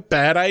sounds like a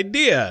bad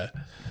idea.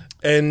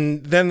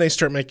 And then they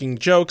start making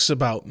jokes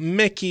about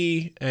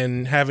Mickey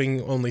and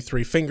having only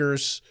 3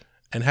 fingers.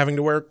 and having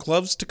to wear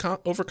gloves to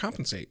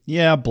overcompensate.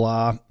 Yeah,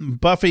 blah.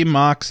 Buffy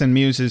mocks and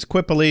muses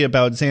quippily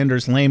about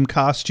Xander's lame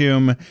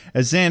costume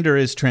as Xander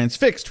is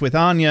transfixed with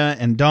Anya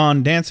and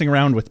Dawn dancing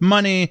around with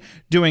money,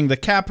 doing the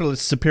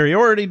capitalist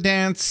superiority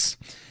dance.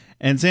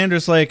 And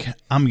Xander's like,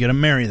 I'm going to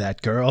marry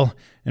that girl.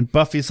 And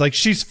Buffy's like,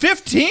 she's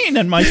 15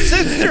 and my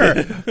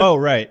sister. Oh,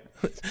 right.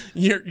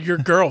 Your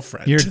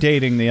girlfriend. You're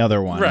dating the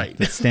other one. Right.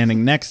 That's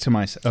standing next to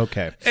my...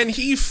 Okay. And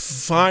he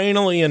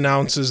finally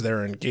announces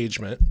their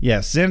engagement.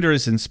 Yes, Xander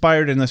is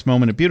inspired in this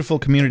moment of beautiful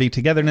community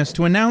togetherness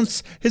to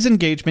announce his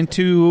engagement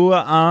to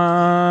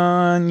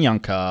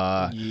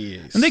Anyanka.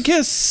 Yes. And they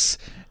kiss.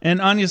 And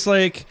Anya's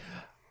like,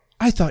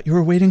 I thought you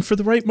were waiting for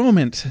the right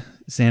moment.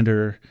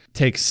 Xander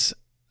takes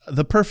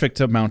the perfect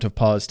amount of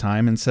pause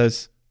time and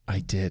says, I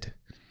did.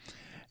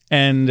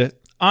 And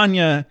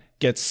Anya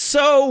gets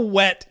so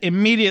wet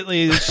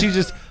immediately that she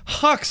just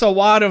hucks a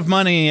wad of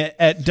money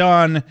at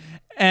Dawn.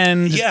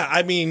 And yeah,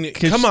 I mean,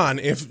 come on.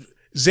 If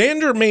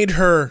Xander made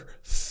her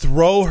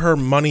throw her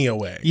money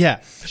away.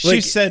 Yeah.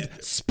 She said,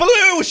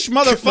 sploosh,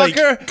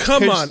 motherfucker. Like,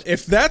 come on.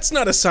 If that's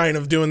not a sign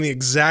of doing the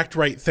exact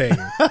right thing,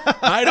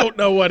 I don't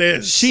know what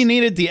is. She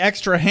needed the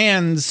extra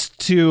hands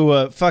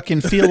to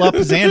fucking feel up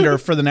Xander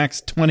for the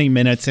next 20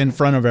 minutes in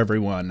front of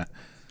everyone.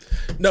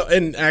 No,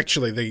 and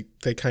actually, they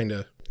kind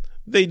of...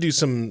 They do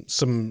some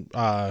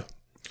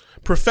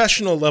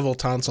professional level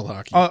tonsil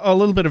hockey. A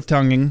little bit of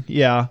tonguing,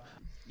 yeah.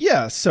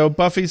 Yeah, so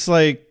Buffy's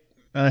like,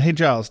 hey,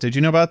 Giles, did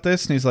you know about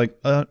this? And he's like,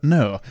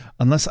 no,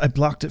 unless I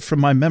blocked it from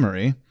my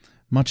memory,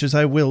 much as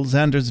I will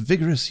Xander's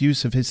vigorous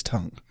use of his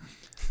tongue.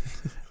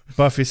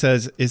 Buffy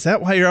says, is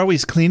that why you're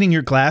always cleaning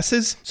your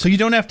glasses? So you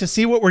don't have to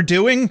see what we're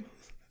doing?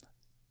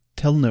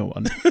 Tell no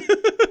one.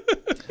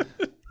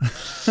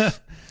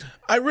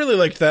 I really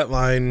liked that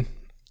line.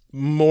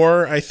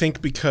 More, I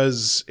think,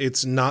 because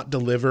it's not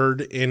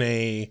delivered in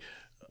a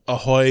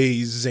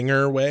ahoy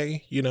zinger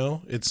way, you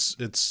know? It's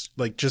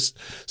like just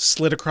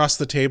slid across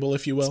the table,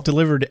 if you will. It's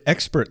delivered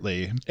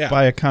expertly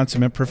by a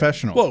consummate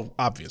professional. Well,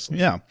 obviously.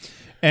 Yeah.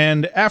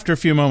 And after a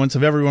few moments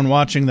of everyone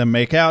watching them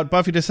make out,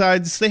 Buffy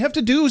decides they have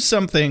to do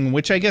something,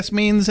 which I guess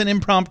means an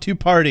impromptu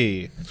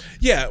party.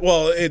 Yeah,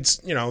 well, it's,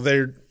 you know,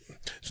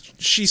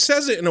 she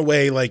says it in a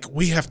way like,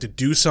 we have to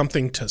do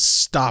something to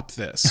stop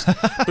this.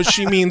 But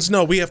she means,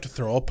 no, we have to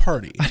throw a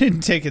party. I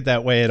didn't take it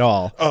that way at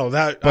all. Oh,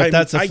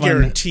 I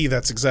guarantee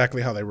that's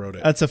exactly how they wrote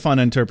it. That's a fun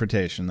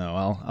interpretation,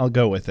 though. I'll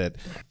go with it.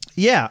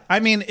 Yeah, I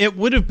mean, it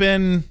would have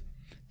been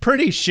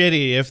pretty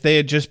shitty if they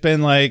had just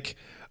been like,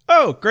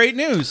 oh, great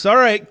news. All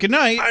right, good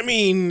night. I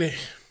mean,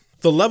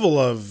 the level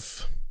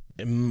of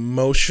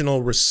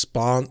emotional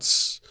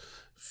response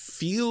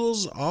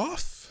feels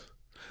off.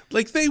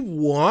 Like, they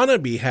want to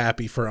be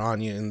happy for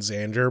Anya and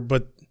Xander,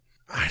 but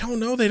I don't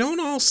know. They don't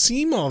all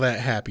seem all that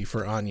happy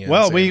for Anya and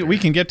Xander. We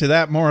can get to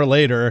that more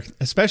later,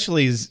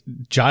 especially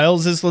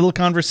Giles' little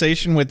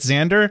conversation with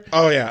Xander.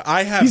 Oh, yeah.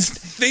 I have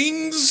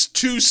things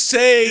to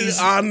say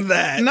on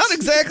that. Not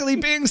exactly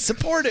being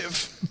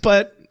supportive,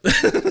 but...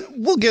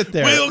 we'll get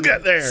there. We'll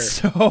get there.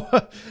 So,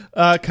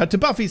 cut to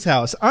Buffy's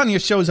house. Anya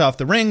shows off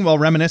the ring while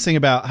reminiscing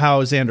about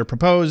how Xander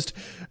proposed.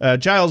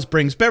 Giles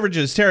brings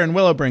beverages. Tara and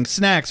Willow bring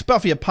snacks.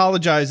 Buffy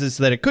apologizes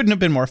that it couldn't have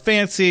been more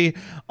fancy.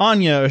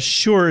 Anya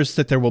assures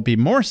that there will be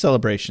more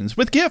celebrations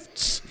with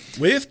gifts.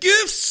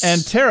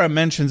 And Tara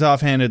mentions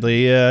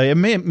offhandedly,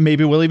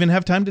 maybe we'll even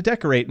have time to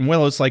decorate. And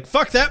Willow's like,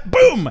 fuck that.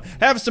 Boom.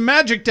 Have some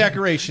magic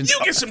decorations. You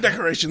get some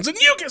decorations and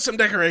you get some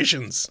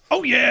decorations.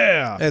 Oh,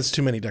 yeah. That's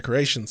too many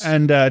decorations.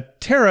 And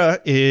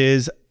Tara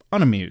is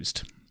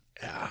unamused.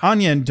 Yeah.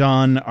 Anya and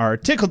Dawn are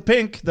tickled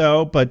pink,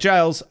 though, but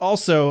Giles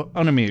also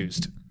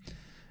unamused.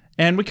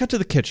 And we cut to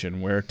the kitchen,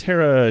 where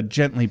Tara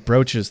gently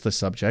broaches the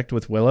subject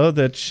with Willow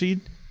that she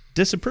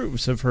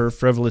disapproves of her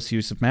frivolous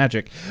use of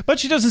magic. But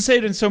she doesn't say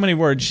it in so many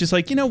words. She's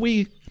like,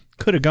 we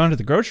could have gone to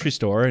the grocery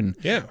store and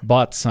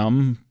bought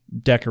some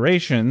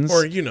decorations.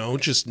 Or,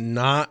 just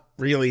not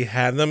really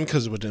had them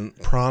because it was an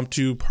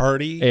impromptu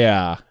party.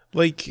 Yeah.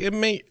 Like, it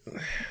may...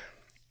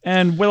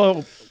 And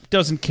Willow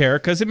doesn't care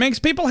because it makes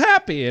people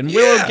happy. And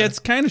Willow gets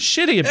kind of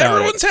shitty about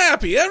Everyone's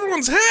happy.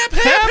 Everyone's happy.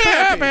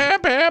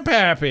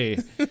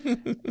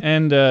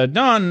 And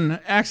Dawn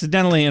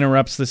accidentally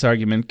interrupts this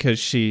argument because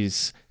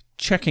she's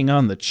checking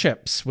on the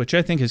chips, which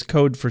I think is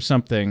code for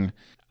something,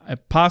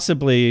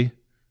 possibly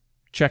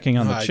checking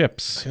on the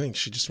chips. I think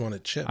she just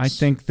wanted chips. I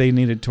think they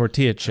needed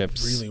tortilla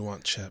chips. I really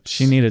want chips.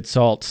 She needed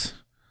salt.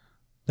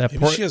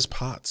 Maybe she has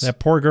POTS. That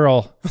poor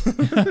girl.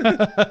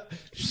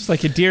 She's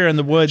like a deer in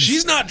the woods.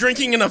 She's not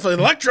drinking enough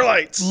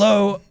electrolytes.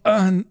 Low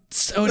on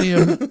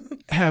sodium.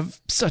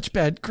 Have such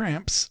bad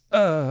cramps.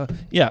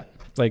 Yeah,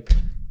 like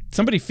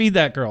somebody feed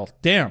that girl.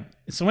 Damn.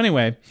 So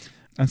anyway,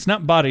 it's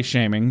not body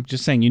shaming.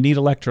 Just saying you need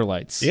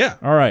electrolytes. Yeah.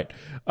 All right.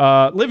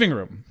 Living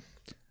room.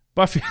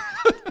 Buffy.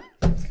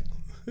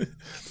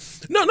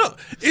 No.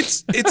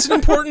 It's an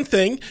important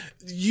thing.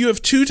 You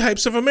have two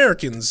types of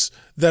Americans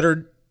that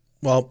are,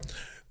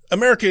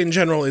 America in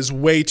general is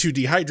way too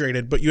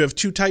dehydrated, but you have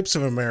two types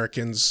of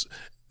Americans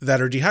that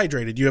are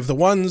dehydrated. You have the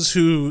ones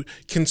who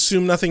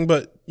consume nothing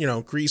but,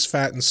 grease,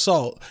 fat, and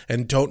salt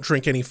and don't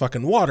drink any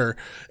fucking water,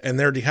 and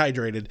they're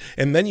dehydrated.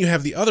 And then you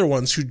have the other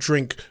ones who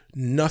drink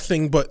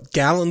nothing but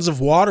gallons of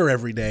water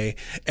every day,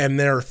 and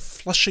they're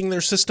flushing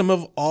their system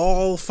of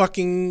all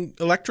fucking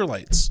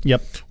electrolytes.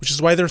 Yep. Which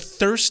is why they're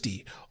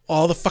thirsty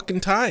all the fucking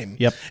time.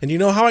 Yep. And you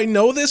know how I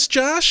know this,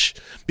 Josh?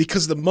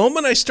 Because the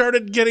moment I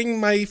started getting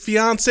my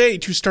fiance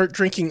to start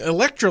drinking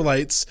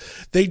electrolytes,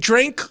 they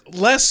drank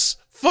less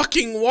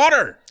fucking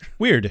water.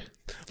 Weird.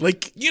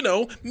 Like,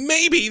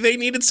 maybe they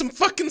needed some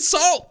fucking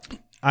salt.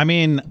 I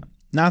mean,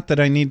 not that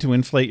I need to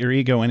inflate your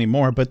ego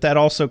anymore, but that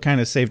also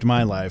kind of saved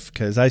my life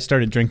because I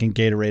started drinking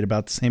Gatorade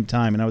about the same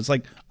time, and I was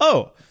like,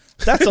 oh,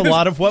 that's a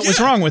lot of what was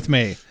wrong with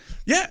me.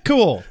 Yeah.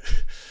 Cool.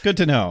 Good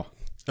to know.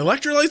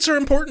 Electrolytes are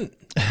important.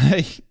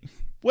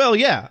 Well,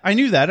 yeah, I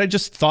knew that. I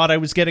just thought I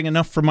was getting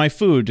enough for my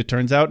food. It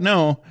turns out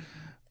no.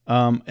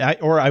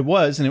 I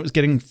was, and it was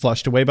getting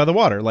flushed away by the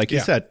water, like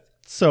you said.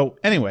 So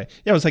anyway,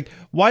 I was like,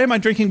 why am I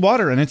drinking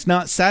water and it's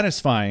not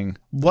satisfying?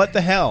 What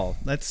the hell?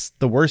 That's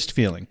the worst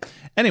feeling.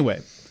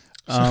 Anyway.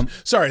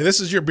 Sorry, this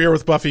is your Beer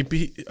with Buffy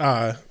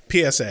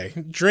PSA.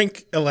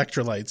 Drink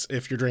electrolytes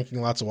if you're drinking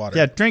lots of water.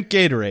 Yeah, drink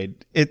Gatorade.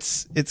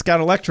 It's got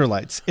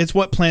electrolytes. It's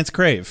what plants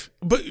crave.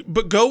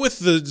 But go with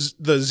the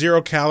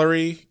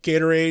 0-calorie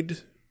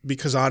Gatorade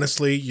because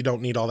honestly, you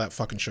don't need all that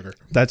fucking sugar.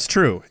 That's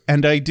true.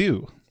 And I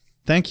do.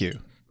 Thank you.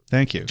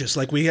 Just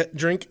like we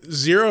drink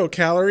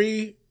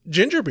 0-calorie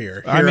ginger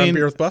beer here on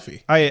Beer with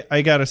Buffy.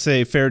 I gotta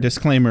say, fair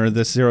disclaimer,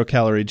 this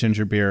 0-calorie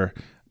ginger beer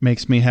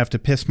makes me have to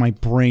piss my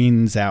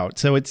brains out.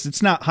 So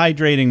it's not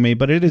hydrating me,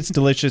 but it is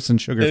delicious and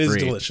sugar-free. It is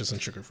delicious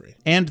and sugar-free.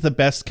 And the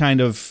best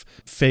kind of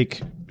fake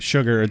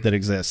sugar that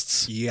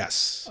exists.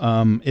 Yes.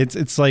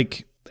 It's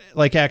like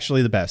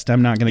actually the best.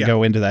 I'm not going to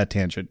go into that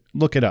tangent.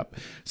 Look it up.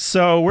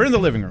 So we're in the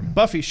living room.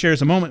 Buffy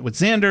shares a moment with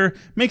Xander,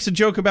 makes a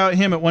joke about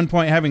him at one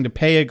point having to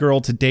pay a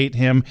girl to date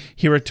him.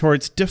 He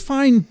retorts,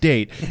 define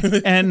date.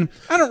 And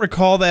I don't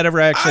recall that ever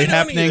actually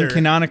happening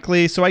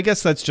canonically, so I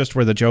guess that's just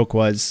where the joke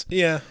was.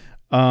 Yeah.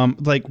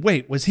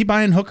 Wait, was he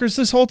buying hookers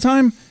this whole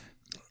time?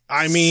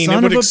 I mean,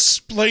 it would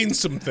explain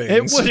some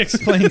things. It would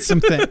explain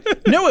some things.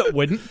 No, it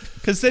wouldn't,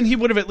 because then he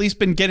would have at least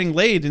been getting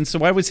laid, and so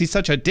why was he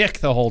such a dick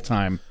the whole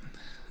time?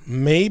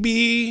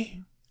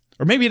 Maybe.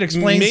 Or maybe it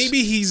explains...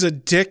 Maybe he's a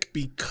dick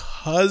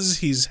because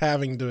he's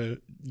having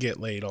to get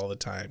laid all the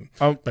time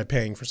by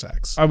paying for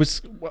sex. I was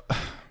going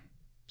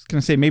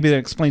to say, maybe that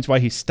explains why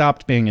he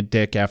stopped being a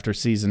dick after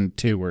season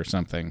 2 or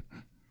something.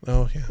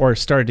 Oh, yeah. Or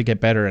started to get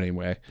better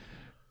anyway.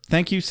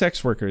 Thank you,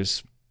 sex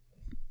workers.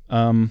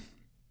 I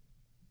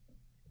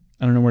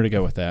don't know where to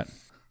go with that.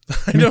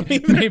 I don't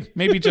either.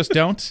 Maybe just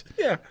don't.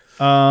 Yeah.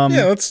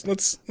 Let's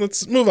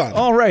move on.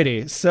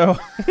 Alrighty. So,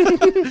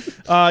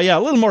 a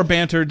little more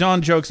banter.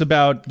 Dawn jokes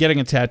about getting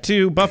a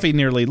tattoo. Buffy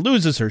nearly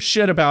loses her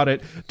shit about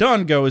it.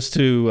 Dawn goes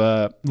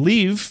to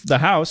leave the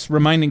house,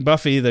 reminding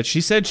Buffy that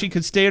she said she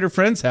could stay at her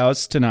friend's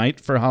house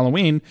tonight for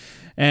Halloween.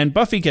 And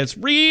Buffy gets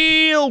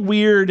real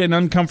weird and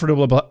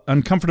uncomfortable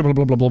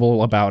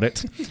about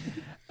it.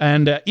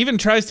 And even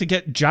tries to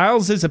get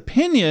Giles'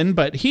 opinion,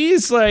 but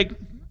he's like,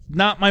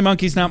 not my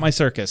monkeys, not my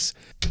circus.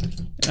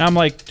 And I'm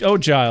like, oh,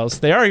 Giles,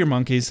 they are your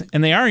monkeys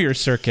and they are your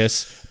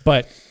circus,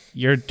 but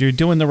you're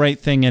doing the right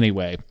thing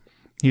anyway.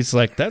 He's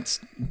like, that's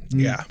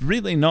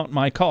really not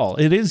my call.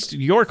 It is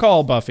your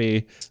call,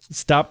 Buffy.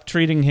 Stop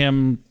treating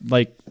him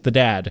like the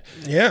dad.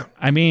 Yeah.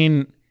 I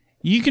mean,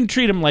 you can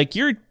treat him like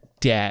your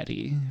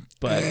daddy,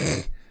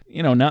 but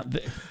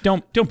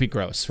don't be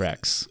gross,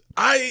 Rex.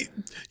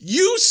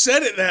 You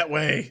said it that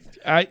way.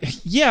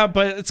 Yeah,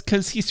 but it's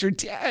because he's your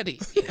daddy.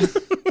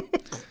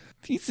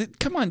 He said,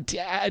 come on,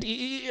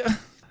 daddy.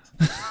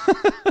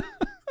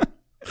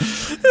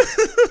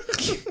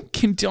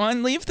 Can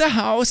Dawn leave the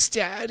house,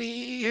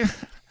 daddy?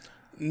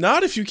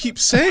 Not if you keep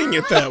saying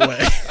it that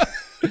way.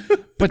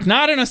 But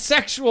not in a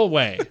sexual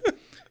way.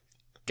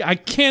 I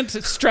can't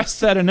stress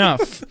that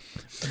enough.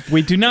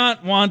 We do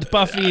not want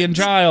Buffy and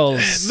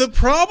Giles. The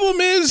problem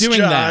is, doing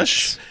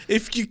Josh, that.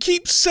 If you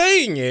keep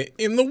saying it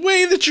in the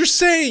way that you're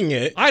saying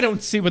it, I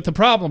don't see what the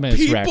problem is,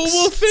 people Rex.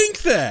 will think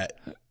that.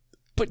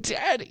 But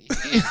daddy.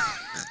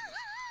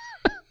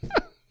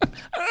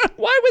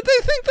 Why would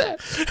they think that?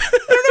 I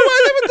don't know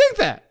why they would think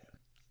that.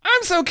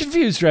 I'm so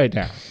confused right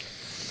now.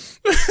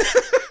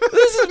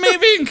 This is me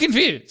being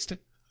confused.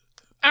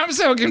 I'm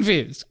so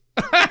confused.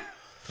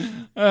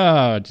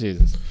 Oh,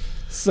 Jesus.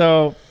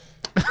 So...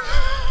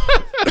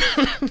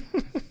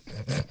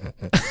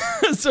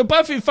 So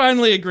Buffy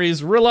finally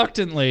agrees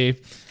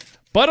reluctantly,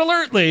 but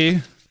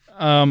alertly.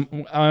 Now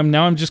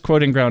I'm just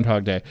quoting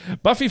Groundhog Day.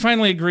 Buffy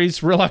finally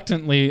agrees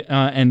reluctantly,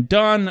 and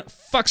Dawn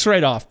fucks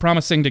right off,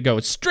 promising to go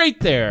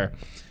straight there.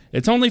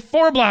 It's only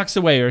 4 blocks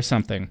away or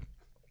something.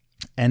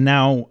 And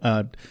now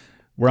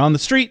we're on the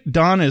street.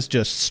 Dawn is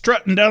just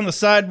strutting down the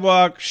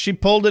sidewalk. She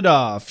pulled it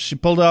off. She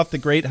pulled off the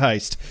great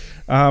heist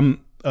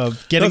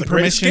of getting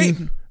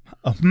permission.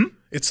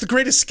 It's the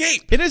Great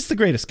Escape. It is the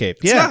Great Escape.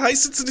 It's not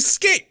heist, it's an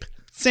escape.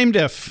 Same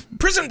diff.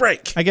 Prison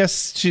break. I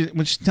guess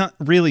she's not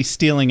really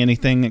stealing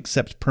anything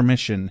except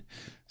permission.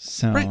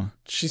 So Right.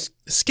 She's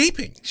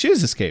escaping. she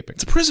is escaping.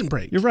 It's a prison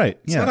break. You're right.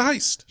 It's yeah. not a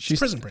heist. She's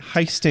It's a prison break.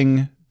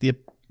 heisting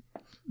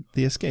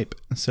the escape.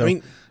 So I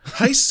mean,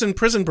 heists and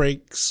prison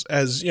breaks,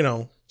 as you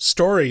know,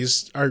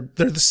 stories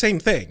they're the same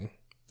thing.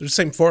 They're the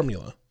same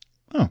formula.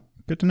 oh,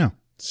 good to know.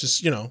 It's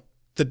just,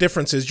 the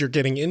difference is you're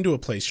getting into a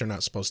place you're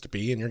not supposed to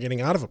be, and you're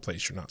getting out of a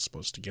place you're not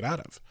supposed to get out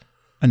of.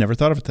 I never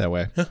thought of it that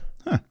way.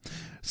 Huh.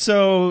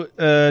 So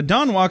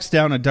Dawn walks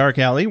down a dark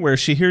alley where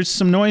she hears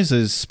some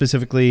noises,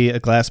 specifically a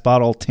glass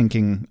bottle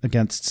tinking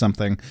against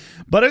something.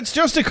 But it's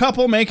just a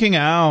couple making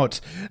out.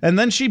 And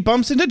then she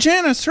bumps into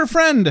Janice, her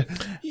friend.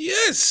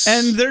 Yes!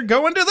 And they're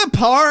going to the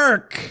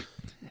park.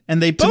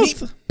 And they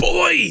both...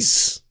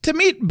 To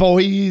meet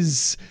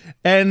boys!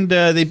 And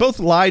they both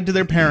lied to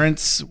their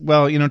parents,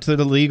 well, to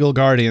the legal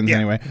guardians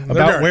anyway,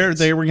 about where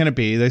they were going to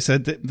be. They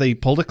said that they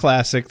pulled a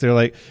classic. They're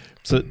like...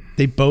 So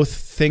they both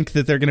think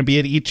that they're going to be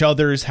at each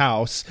other's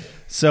house.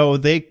 So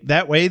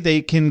that way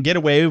they can get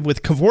away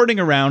with cavorting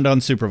around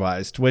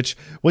unsupervised, which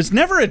was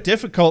never a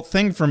difficult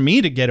thing for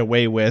me to get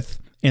away with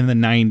in the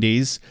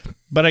 90s.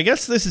 But I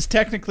guess this is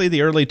technically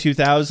the early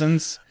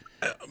 2000s.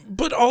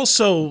 But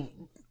also,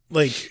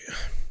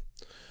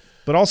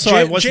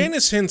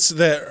 Janice hints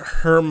that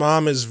her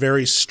mom is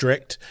very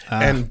strict,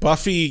 and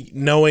Buffy,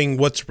 knowing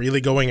what's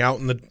really going out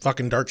in the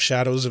fucking dark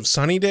shadows of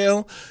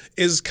Sunnydale,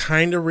 is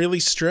kind of really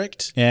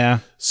strict. Yeah.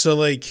 So,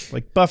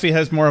 Buffy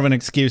has more of an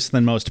excuse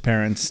than most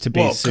parents to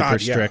be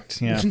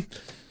strict. Yeah.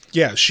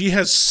 Yeah, she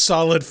has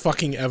solid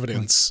fucking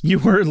evidence. You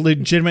were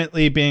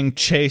legitimately being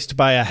chased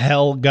by a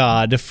hell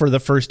god for the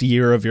first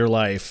year of your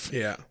life.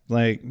 Yeah.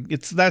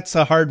 That's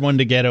a hard one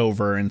to get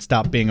over and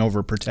stop being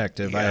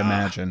overprotective, I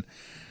imagine.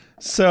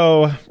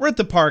 So we're at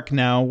the park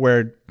now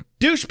where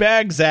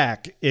douchebag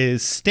Zach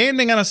is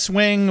standing on a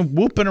swing,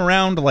 whooping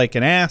around like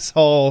an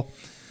asshole.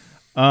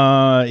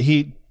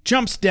 He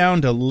jumps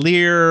down to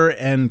leer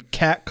and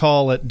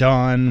catcall at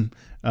Dawn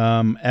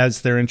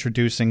as they're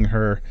introducing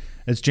her,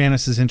 as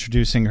Janice is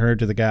introducing her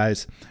to the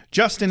guys.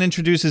 Justin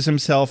introduces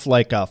himself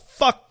like a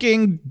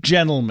fucking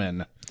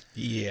gentleman.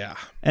 Yeah.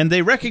 And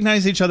they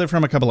recognize each other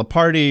from a couple of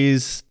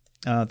parties.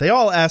 They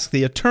all ask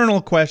the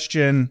eternal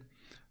question,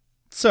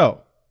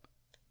 so...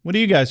 what do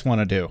you guys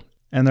want to do?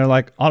 And they're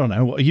like, I don't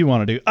know. What do you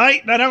want to do?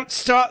 Now don't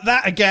start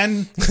that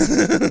again.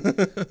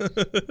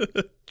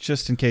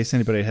 Just in case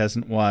anybody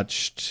hasn't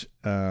watched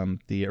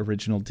the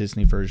original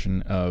Disney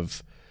version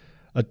of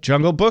A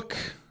Jungle Book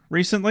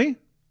recently.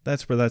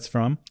 That's where that's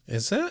from.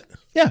 Is it?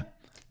 Yeah.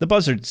 The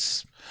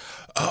buzzards.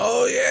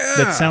 Oh,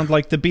 yeah. That sound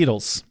like the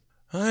Beatles.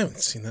 I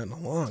haven't seen that in a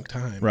long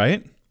time.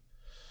 Right?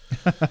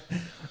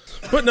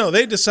 But no,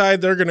 they decide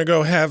they're going to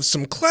go have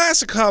some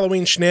classic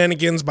Halloween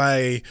shenanigans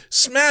by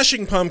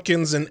smashing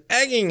pumpkins and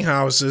egging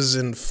houses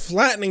and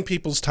flattening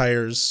people's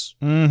tires.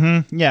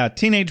 Mm-hmm. Yeah,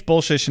 teenage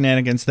bullshit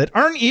shenanigans that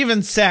aren't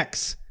even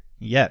sex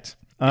yet.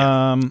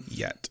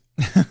 Yet.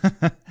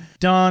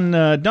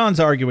 Dawn's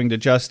arguing to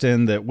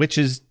Justin that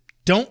witches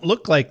don't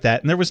look like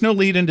that. And there was no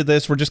lead into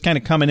this. We're just kind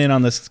of coming in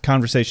on this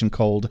conversation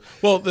cold.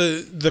 Well,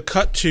 the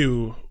cut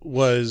to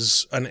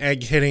was an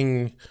egg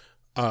hitting...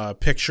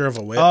 picture of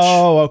a witch.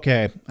 Oh,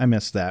 okay. I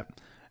missed that.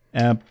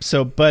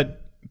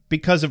 But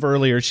because of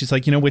earlier, she's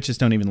like, witches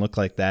don't even look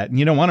like that. And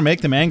you don't want to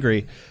make them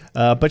angry.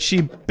 But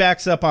she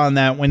backs up on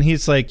that when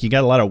he's like, you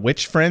got a lot of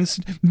witch friends?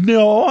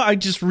 No, I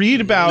just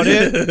read about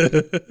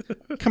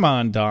it. Come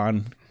on,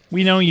 Dawn.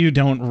 We know you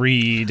don't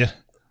read.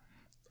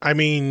 I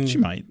mean... she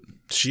might.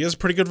 She has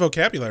pretty good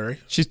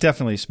vocabulary. She's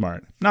definitely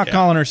smart. Not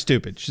calling her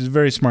stupid. She's a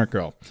very smart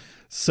girl.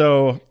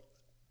 So...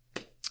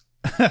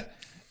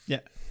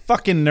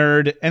 fucking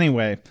nerd.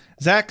 Anyway,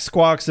 Zach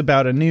squawks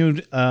about a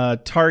new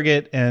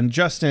target, and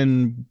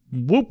Justin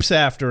whoops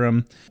after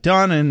him.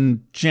 Dawn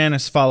and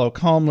Janice follow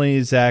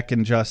calmly. Zach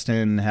and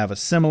Justin have a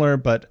similar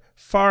but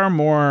far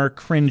more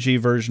cringy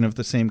version of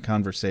the same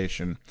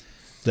conversation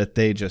that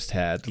they just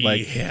had.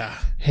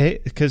 Hey,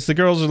 because the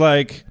girls are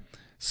like,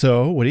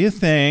 so what do you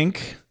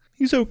think?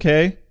 He's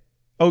okay.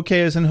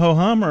 Okay as in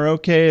ho-hum, or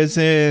okay as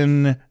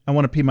in I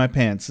want to pee my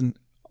pants? And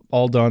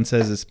all Dawn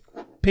says is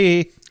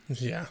pee.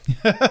 Yeah.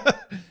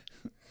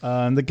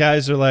 And the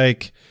guys are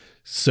like,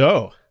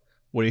 so,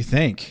 what do you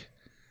think?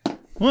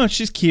 Well,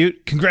 she's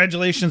cute.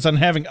 Congratulations on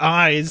having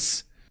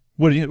eyes.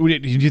 Do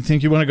you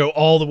think you want to go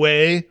all the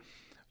way?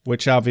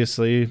 Which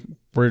obviously,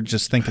 we're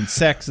just thinking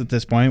sex at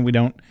this point. We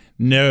don't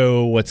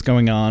know what's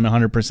going on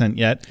 100%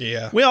 yet.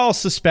 Yeah. We all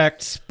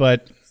suspect,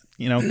 but,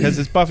 because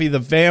it's Buffy the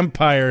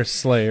Vampire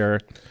Slayer.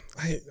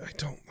 I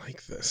don't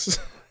like this.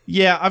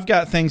 Yeah, I've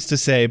got things to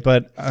say,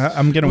 but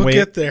I'm going to wait.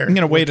 Get there. I'm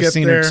going to wait a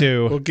scene or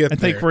two. We'll get I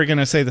think we're going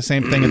to say the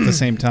same thing at the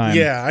same time.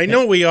 Yeah, I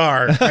know we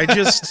are. I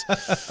just...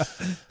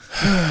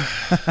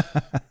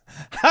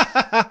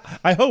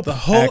 I hope the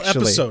whole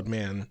episode,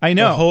 man. I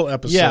know. The whole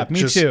episode. Yeah,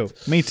 me too.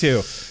 Me too.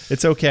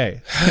 It's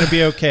okay. It's going to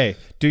be okay.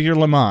 Do your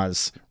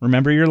Lamaze.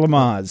 Remember your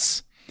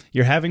Lamaze.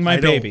 You're having my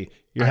baby.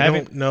 I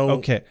don't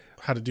know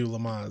how to do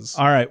Lamaze.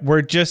 All right,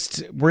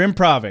 we're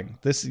improving.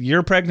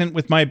 You're pregnant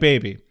with my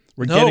baby.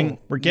 We're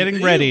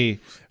getting ready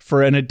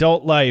for an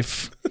adult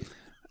life.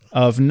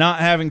 of not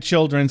having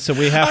children, so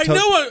we have to... I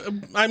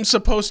know I'm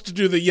supposed to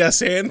do the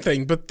yes and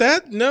thing, but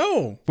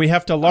no. We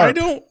have to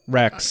LARP,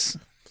 Rex.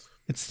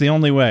 It's the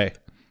only way.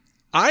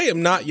 I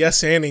am not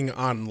yes-anding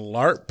on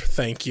LARP,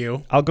 thank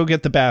you. I'll go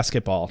get the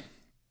basketball.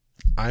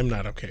 I'm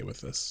not okay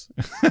with this.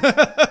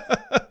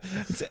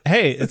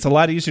 Hey, it's a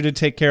lot easier to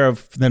take care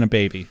of than a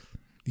baby.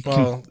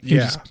 You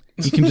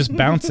can just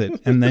bounce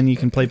it, and then you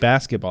can play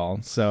basketball.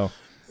 So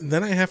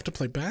then I have to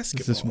play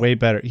basketball. This is way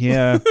better.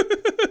 Yeah.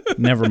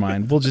 Never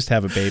mind. We'll just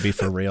have a baby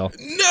for real.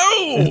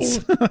 No!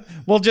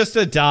 We'll just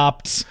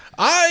adopt.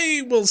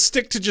 I will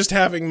stick to just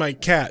having my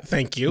cat,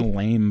 thank you.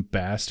 Lame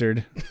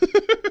bastard.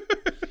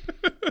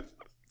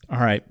 All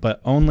right,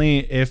 but only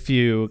if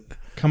you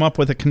come up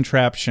with a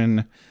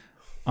contraption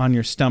on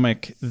your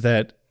stomach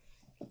that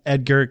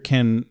Edgar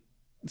can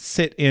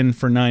sit in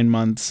for 9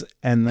 months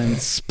and then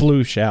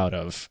sploosh out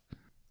of.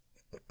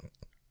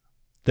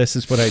 This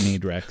is what I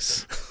need,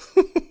 Rex.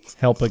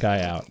 Help a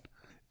guy out.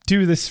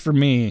 Do this for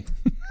me.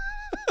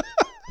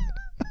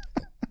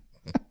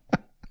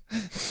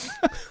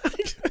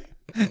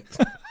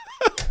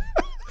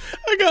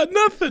 I got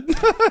nothing.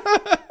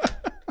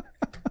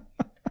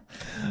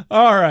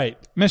 All right,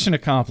 mission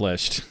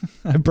accomplished.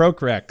 I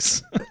broke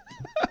Rex.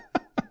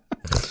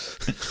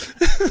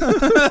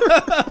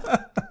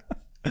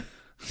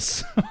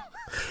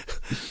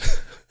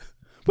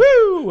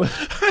 Woo!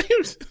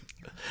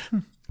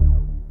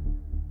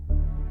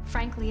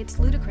 Frankly, it's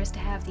ludicrous to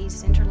have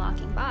these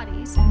interlocking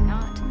bodies and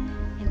not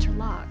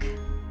interlock.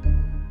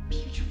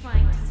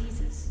 Putrefying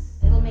diseases.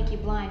 It'll make you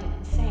blind and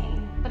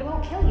insane, but it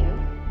won't kill you.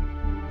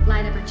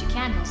 Light a bunch of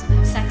candles and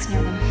have sex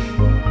near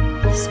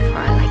them. So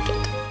far, I like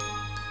it.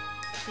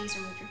 Please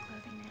remove your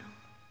clothing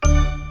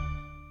now.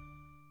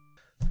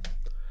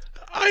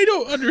 I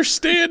don't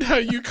understand how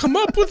you come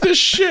up with this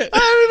shit.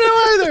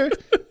 I don't know either.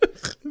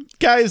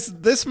 Guys,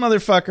 this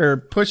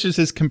motherfucker pushes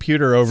his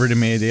computer over to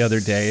me the other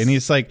day, and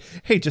he's like,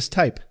 hey, just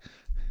type.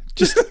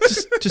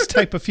 Just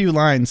type a few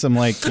lines. I'm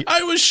like...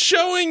 I was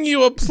showing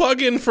you a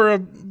plugin for a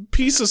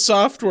piece of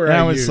software and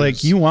I was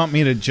like, you want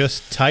me to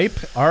just type?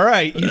 All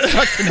right, you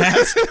fucking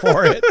asked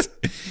for it.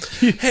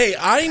 Hey,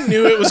 I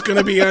knew it was going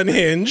to be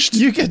unhinged.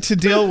 You get to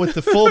deal with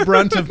the full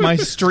brunt of my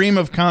stream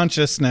of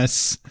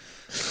consciousness.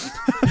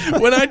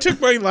 When I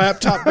took my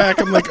laptop back,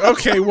 I'm like,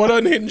 okay, what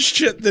unhinged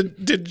shit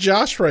did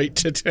Josh write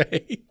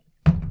today?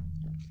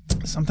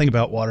 Something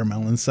about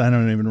watermelons. I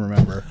don't even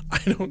remember. I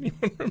don't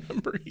even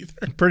remember either.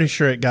 I'm pretty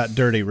sure it got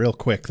dirty real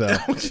quick, though.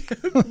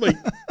 Like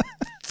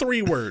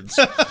 3 words.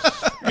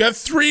 You got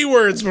 3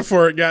 words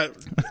before it got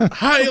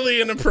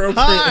highly inappropriate.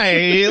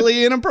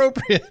 Highly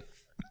inappropriate.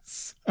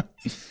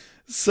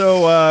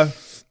 So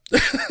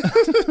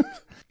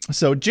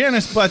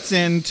Janice butts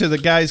into the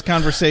guys'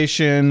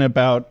 conversation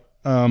about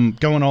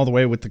going all the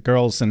way with the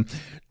girls, and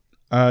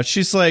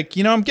she's like,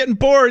 I'm getting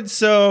bored,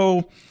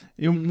 so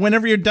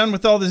whenever you're done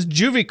with all this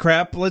juvie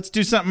crap, let's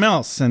do something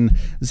else. And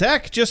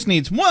Zach just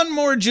needs one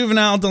more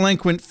juvenile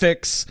delinquent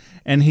fix,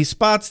 and he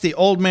spots the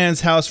old man's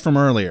house from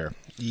earlier.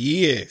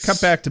 Yes. Cut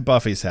back to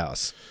Buffy's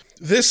house.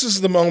 This is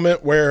the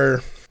moment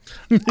where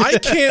I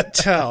can't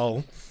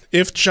tell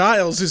if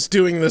Giles is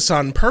doing this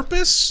on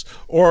purpose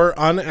or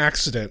on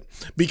accident,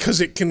 because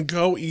it can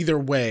go either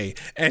way,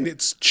 and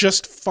it's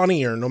just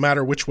funnier no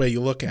matter which way you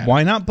look at it.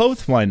 Why not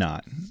both? Why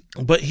not?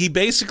 But he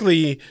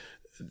basically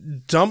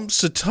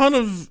dumps a ton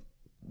of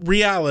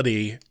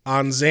reality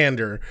on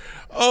Xander.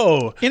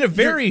 Oh, in a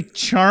very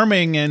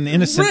charming and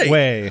innocent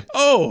way.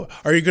 Oh,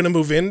 are you going to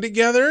move in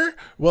together?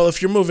 Well, if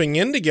you're moving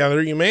in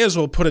together, you may as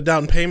well put a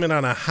down payment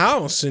on a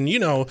house. And,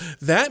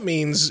 that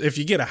means if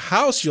you get a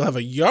house, you'll have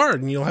a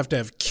yard and you'll have to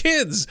have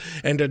kids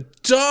and a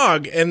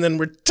dog and then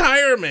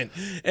retirement.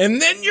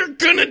 And then you're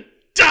going to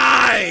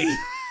die.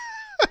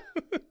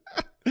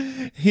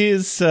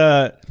 His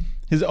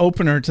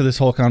opener to this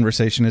whole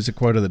conversation is a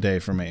quote of the day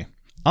for me.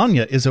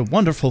 Anya is a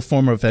wonderful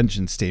form of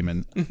vengeance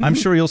demon. I'm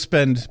sure you'll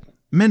spend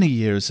many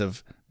years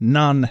of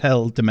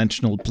non-hell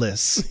dimensional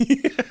bliss.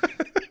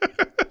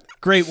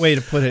 Great way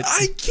to put it.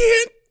 I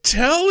can't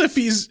tell if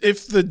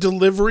the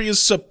delivery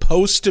is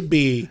supposed to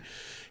be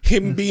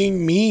him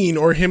being mean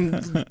or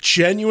him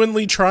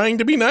genuinely trying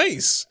to be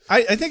nice.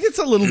 I think it's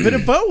a little bit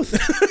of both.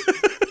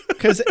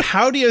 Because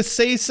how do you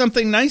say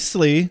something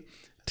nicely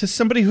to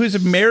somebody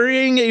who's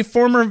marrying a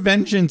former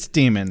vengeance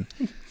demon?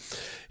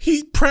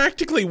 He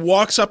practically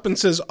walks up and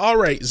says, all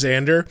right,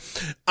 Xander,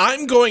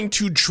 I'm going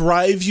to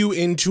drive you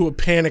into a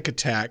panic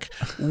attack,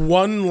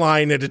 one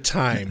line at a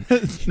time.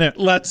 No.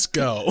 Let's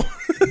go.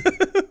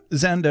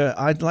 Xander,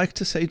 I'd like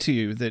to say to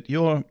you that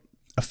you're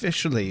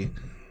officially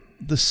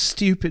the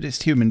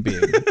stupidest human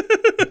being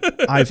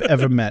I've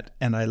ever met,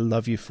 and I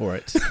love you for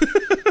it.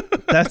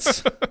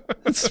 That's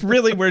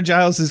really where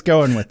Giles is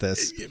going with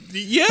this.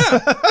 Yeah.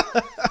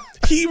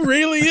 He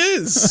really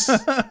is.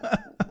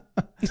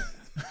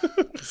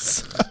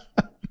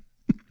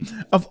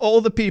 Of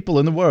all the people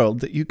in the world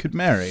that you could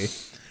marry,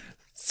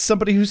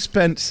 somebody who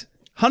spent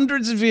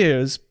hundreds of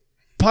years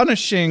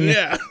punishing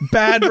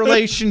bad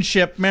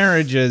relationship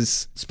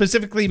marriages,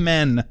 specifically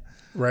men.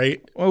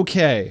 Right.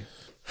 Okay.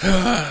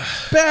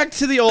 Back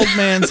to the old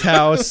man's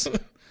house,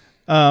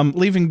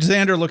 leaving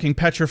Xander looking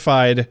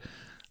petrified.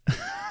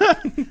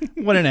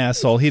 What an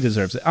asshole. He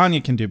deserves it.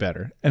 Anya can do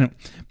better. And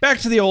back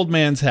to the old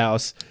man's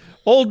house.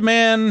 Old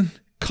man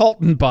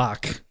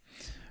Kaltenbach.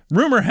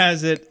 Rumor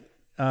has it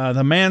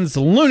the man's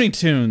Looney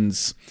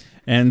Tunes.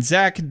 And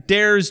Zach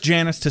dares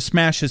Janice to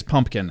smash his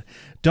pumpkin.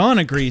 Dawn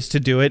agrees to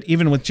do it,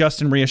 even with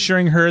Justin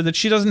reassuring her that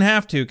she doesn't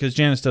have to because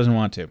Janice doesn't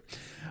want to.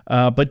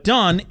 But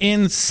Dawn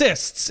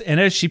insists, and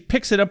as she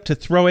picks it up to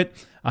throw it,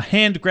 a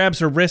hand grabs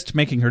her wrist,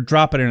 making her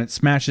drop it, and it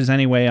smashes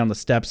anyway on the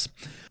steps.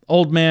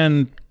 Old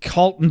man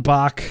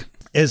Kaltenbach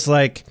is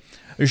like,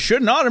 "You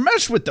should not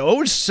mess with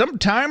those.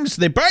 Sometimes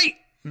they bite."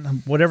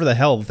 Whatever the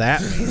hell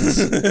that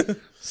means.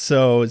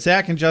 So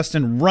Zach and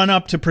Justin run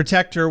up to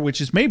protect her,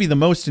 which is maybe the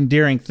most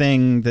endearing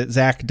thing that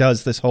Zach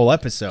does this whole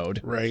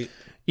episode. Right.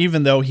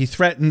 Even though he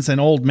threatens an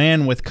old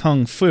man with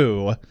kung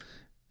fu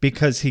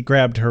because he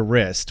grabbed her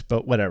wrist,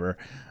 but whatever.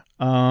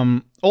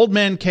 Old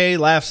man K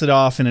laughs it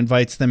off and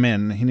invites them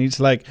in. And he's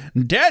like,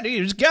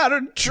 "Daddy's got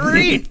a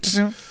treat."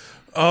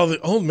 Oh,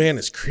 the old man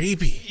is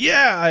creepy.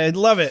 Yeah, I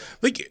love it.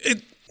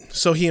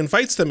 So he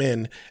invites them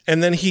in,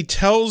 and then he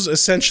tells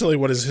essentially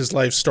what is his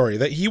life story,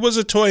 that he was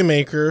a toy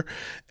maker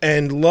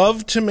and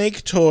loved to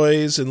make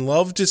toys and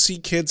loved to see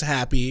kids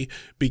happy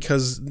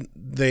because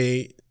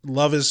they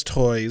love his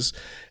toys.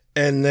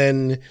 And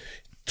then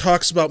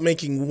talks about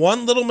making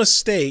one little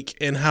mistake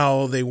and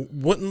how they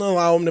wouldn't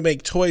allow him to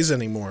make toys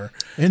anymore.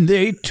 And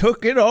they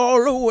took it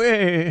all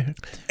away.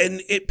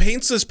 And it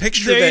paints this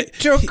picture they that...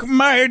 took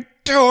my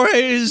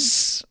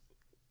toys.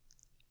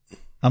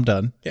 I'm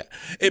done. Yeah.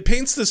 It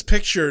paints this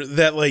picture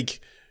that,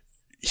 like,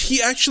 he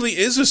actually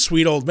is a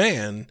sweet old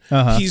man.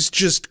 Uh-huh. He's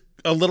just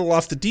a little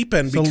off the deep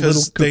end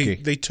because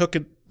they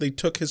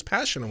took his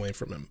passion away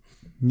from him.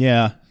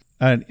 Yeah.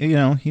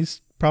 He's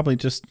probably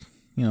just...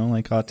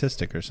 like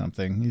autistic or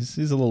something. He's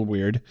a little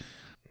weird,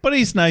 but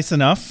he's nice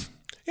enough.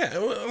 Yeah,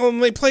 well,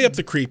 they play up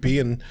the creepy,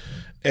 and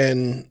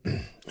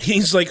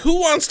he's like, "Who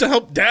wants to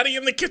help Daddy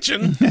in the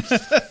kitchen?"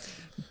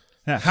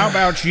 How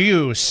about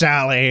you,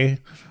 Sally?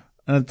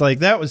 And it's like,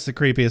 that was the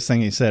creepiest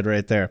thing he said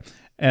right there.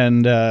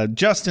 And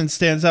Justin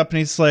stands up and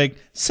he's like,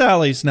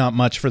 "Sally's not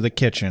much for the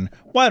kitchen.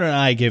 Why don't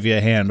I give you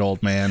a hand,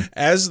 old man?"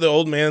 As the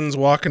old man's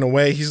walking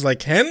away, he's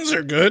like, "Hens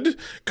are good.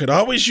 Could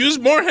always use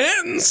more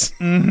hens."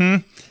 Mm-hmm.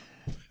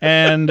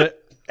 And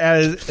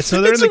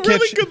so they're in the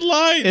kitchen. It's a really good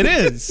line. It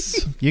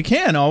is. You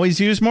can always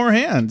use more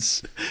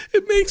hands.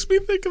 It makes me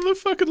think of the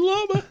fucking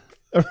llama.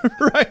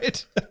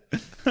 Right.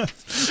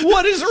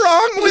 What is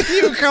wrong with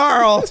you,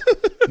 Carl?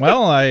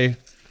 Well, I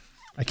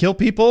kill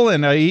people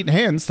and I eat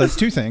hands. That's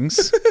two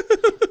things.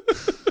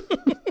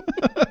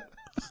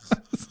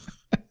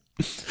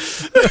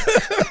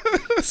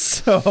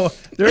 So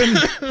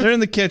they're in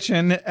the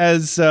kitchen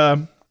as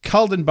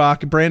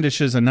Kaldenbach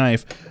brandishes a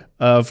knife.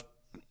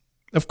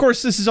 Of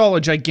course, this is all a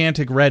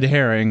gigantic red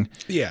herring.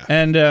 Yeah.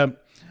 And,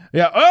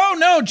 oh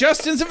no,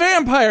 Justin's a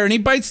vampire, and he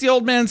bites the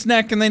old man's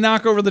neck, and they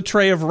knock over the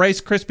tray of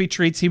Rice Krispie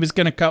treats he was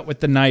going to cut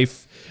with the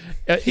knife.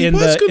 He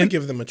was going to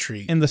give them a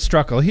treat. In the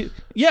struggle.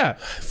 I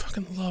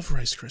fucking love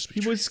Rice Krispie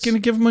treats. He was going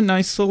to give them a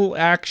nice little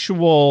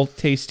actual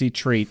tasty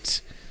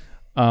treat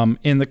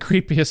in the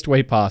creepiest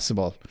way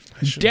way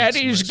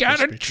Daddy's got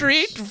a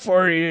treat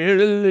for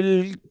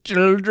you,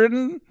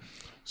 children.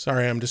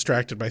 Sorry, I'm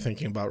distracted by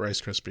thinking about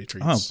Rice Krispie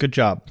treats. Oh, good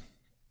job.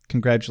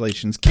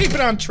 Congratulations. Keep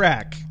it on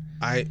track.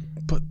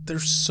 But they're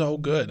so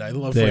good. I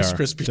love Rice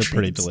Krispie treats. They're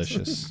pretty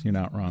delicious. You're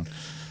not wrong.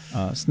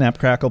 Snap,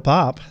 crackle,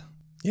 pop.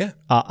 Yeah.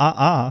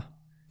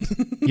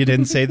 You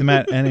didn't say them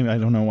anyway. I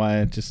don't know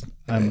why.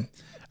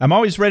 I'm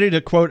always ready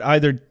to quote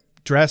either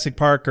Jurassic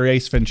Park or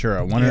Ace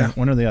Ventura, one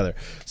or the other.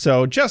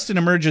 So Justin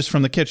emerges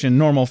from the kitchen,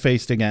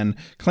 normal-faced again,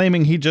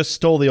 claiming he just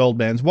stole the old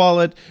man's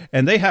wallet,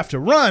 and they have to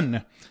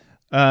run.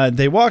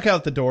 They walk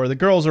out the door. The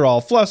girls are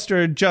all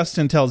flustered.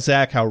 Justin tells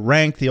Zach how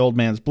rank the old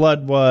man's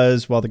blood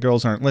was while the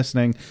girls aren't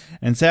listening.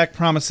 And Zach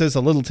promises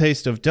a little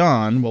taste of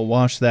Dawn will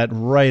wash that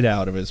right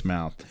out of his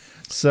mouth.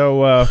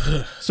 So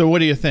what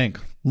do you think?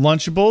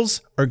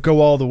 Lunchables or go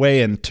all the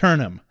way and turn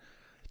them?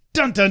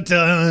 Dun, dun,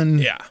 dun.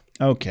 Yeah.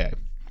 Okay.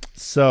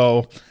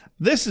 So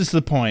this is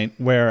the point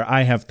where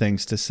I have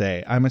things to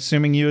say. I'm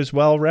assuming you as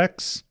well,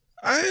 Rex?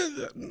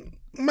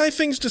 My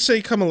things to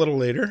say come a little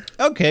later.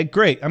 Okay,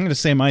 great. I'm going to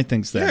say my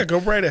things then. Yeah, go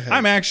right ahead.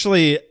 I'm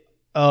actually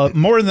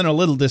more than a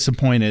little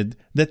disappointed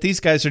that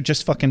these guys are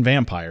just fucking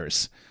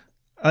vampires.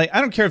 I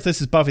don't care if this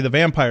is Buffy the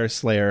Vampire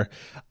Slayer.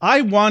 I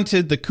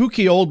wanted the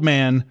kooky old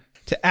man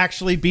to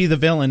actually be the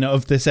villain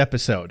of this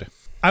episode.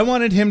 I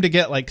wanted him to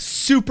get like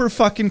super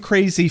fucking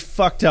crazy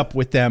fucked up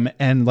with them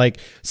and like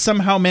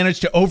somehow manage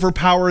to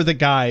overpower the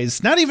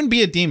guys. Not even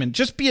be a demon,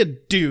 just be a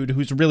dude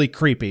who's really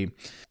creepy.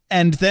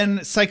 And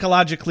then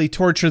psychologically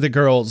torture the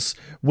girls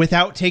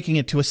without taking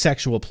it to a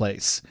sexual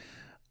place.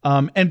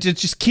 And to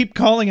just keep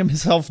calling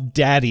himself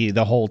daddy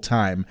the whole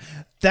time.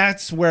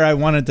 That's where I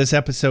wanted this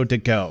episode to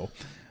go.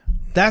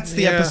 That's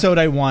the episode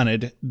I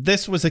wanted.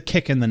 This was a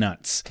kick in the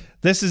nuts.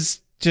 This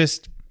is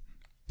just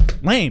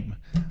lame.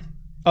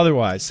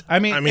 otherwise. I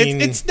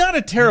mean it's not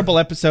a terrible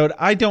episode.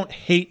 I don't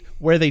hate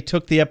where they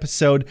took the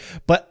episode,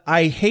 but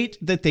I hate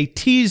that they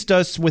teased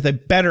us with a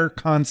better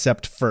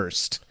concept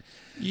first.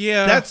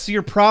 Yeah. That's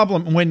your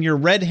problem. When your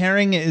red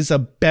herring is a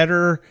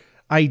better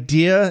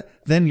idea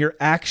than your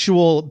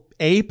actual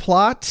A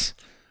plot,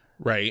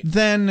 right,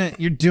 then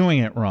you're doing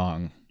it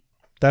wrong.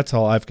 That's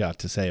all I've got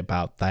to say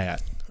about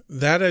that.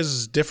 That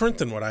is different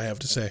than what I have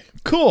to say.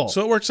 Cool.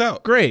 So it works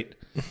out. Great.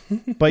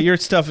 But your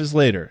stuff is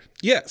later.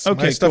 Yes,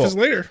 okay, my stuff cool. is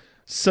later.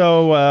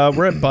 So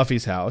we're at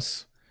Buffy's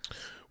house.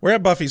 We're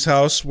at Buffy's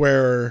house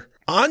where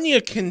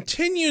Anya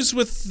continues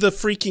with the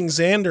freaking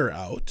Xander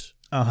out.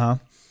 Uh-huh.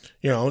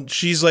 You know,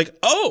 she's like,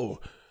 oh,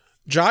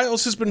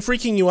 Giles has been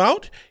freaking you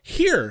out?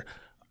 Here,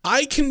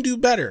 I can do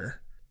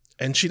better.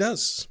 And she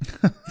does.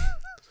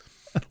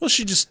 Well,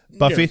 she just...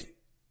 Buffy?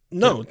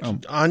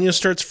 Anya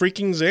starts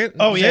freaking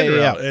Xander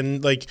yeah. out.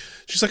 And, like,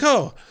 she's like,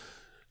 oh,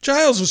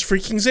 Giles was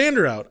freaking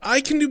Xander out.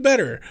 I can do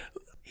better.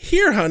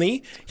 Here,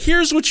 honey,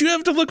 here's what you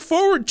have to look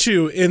forward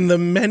to in the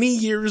many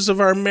years of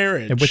our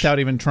marriage. And without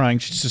even trying,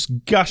 she's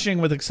just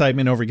gushing with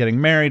excitement over getting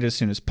married as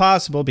soon as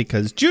possible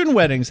because June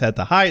weddings had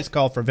the highest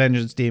call for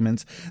vengeance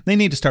demons. They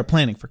need to start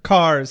planning for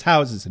cars,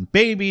 houses, and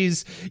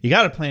babies. You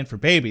got to plan for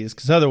babies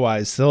because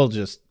otherwise they'll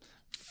just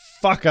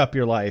fuck up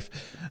your life.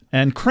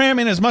 And cram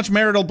in as much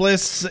marital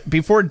bliss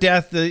before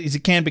death as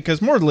you can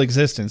because mortal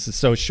existence is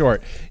so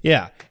short.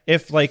 Yeah,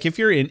 if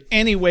you're in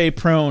any way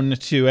prone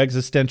to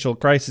existential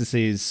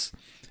crises,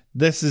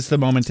 this is the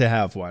moment to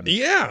have one.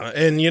 Yeah,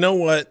 and you know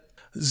what?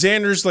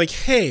 Xander's like,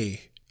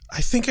 hey,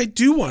 I think I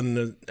do want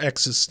an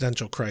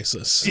existential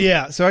crisis.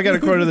 Yeah, so I got a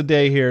quote of the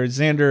day here.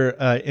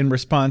 Xander, in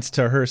response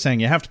to her saying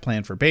you have to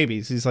plan for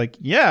babies, he's like,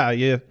 yeah,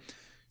 you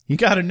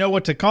got to know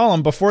what to call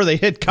them before they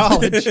hit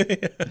college,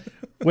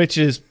 which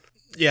is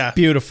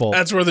beautiful.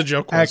 That's where the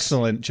joke was.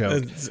 Excellent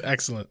joke. It's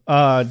excellent.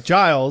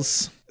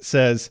 Giles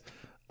says,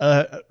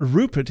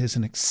 Rupert is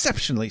an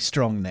exceptionally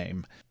strong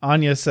name.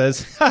 Anya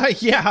says,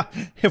 yeah,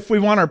 if we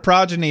want our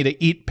progeny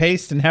to eat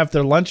paste and have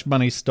their lunch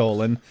money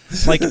stolen.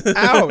 Like,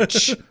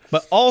 ouch.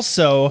 But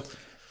also,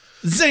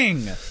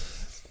 zing.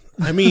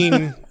 I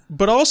mean,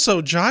 but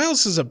also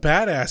Giles is a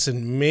badass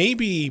and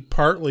maybe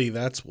partly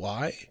that's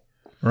why.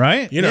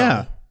 Right? You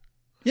know.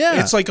 Yeah.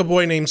 It's like A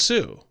Boy Named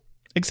Sue.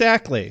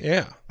 Exactly.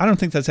 Yeah. I don't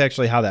think that's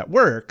actually how that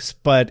works,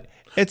 but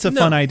it's a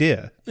fun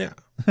idea. Yeah.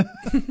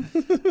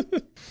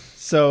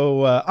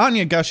 So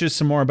Anya gushes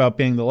some more about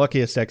being the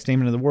luckiest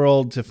ex-demon in the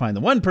world to find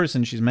the one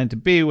person she's meant to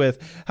be with.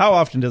 How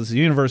often does the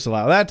universe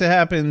allow that to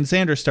happen?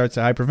 Xander starts to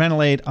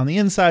hyperventilate on the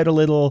inside a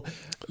little.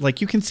 Like,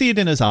 you can see it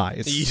in his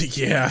eyes.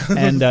 Yeah.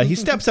 And he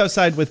steps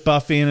outside with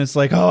Buffy and it's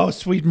like, oh,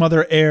 sweet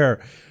mother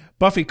air.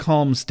 Buffy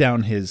calms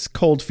down his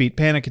cold feet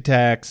panic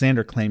attack.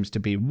 Xander claims to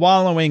be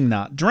wallowing,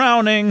 not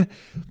drowning.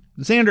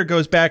 Xander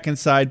goes back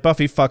inside.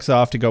 Buffy fucks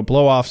off to go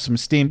blow off some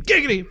steam.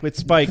 Giggity! With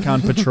Spike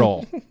on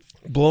patrol.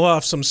 Blow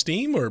off some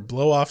steam or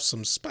blow off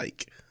some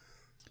Spike?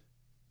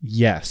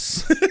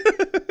 Yes.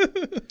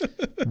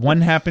 One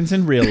happens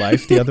in real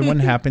life. The other one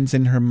happens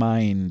in her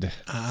mind.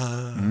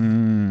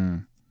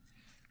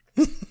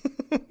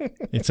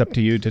 It's up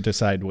to you to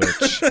decide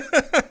which.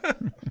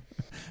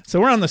 So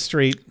we're on the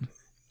street,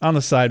 on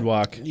the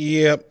sidewalk.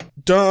 Yep.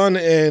 Dawn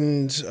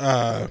and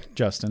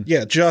Justin.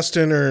 Yeah,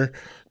 Justin are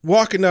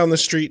walking down the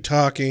street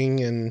talking,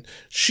 and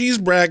she's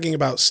bragging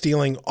about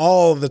stealing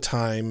all the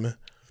time.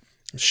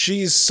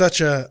 She's such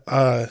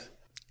a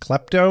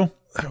klepto?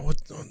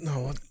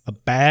 A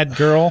bad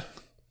girl?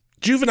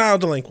 Juvenile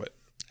delinquent.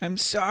 I'm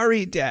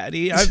sorry,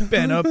 Daddy. I've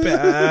been a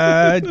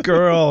bad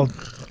girl.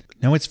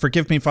 No, it's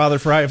forgive me, Father,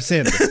 for I have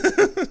sinned.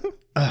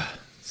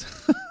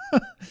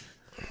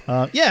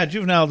 Yeah,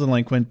 juvenile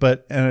delinquent,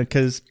 but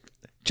because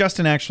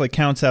Justin actually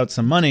counts out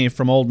some money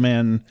from old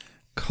man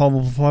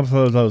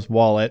Colville's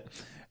wallet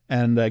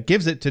and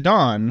gives it to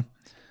Dawn.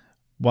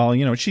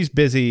 While, she's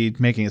busy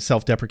making a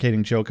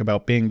self-deprecating joke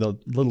about being the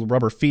little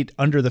rubber feet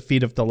under the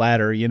feet of the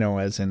ladder,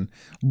 as in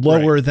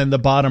lower than the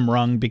bottom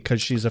rung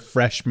because she's a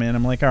freshman.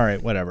 I'm like, all right,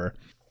 whatever.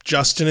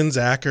 Justin and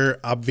Zach are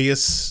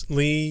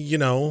obviously,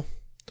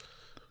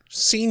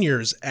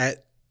 seniors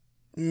at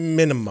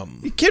minimum.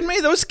 You kidding me?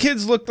 Those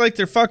kids look like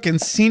they're fucking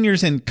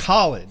seniors in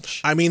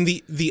college. I mean,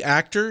 the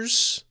actor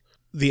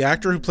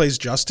who plays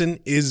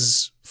Justin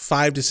is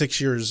 5 to 6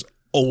 years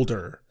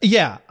older.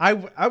 Yeah,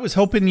 I was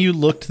hoping you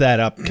looked that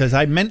up because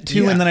I meant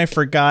to and then I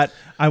forgot.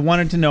 I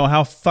wanted to know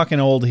how fucking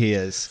old he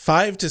is.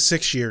 5 to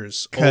 6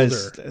 years older.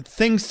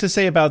 Things to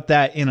say about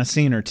that in a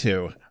scene or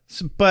two.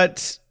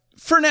 But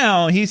for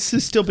now, he's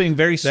still being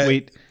very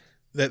sweet.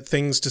 That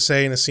things to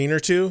say in a scene or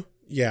two?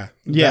 Yeah.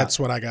 That's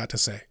what I got to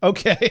say.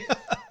 Okay.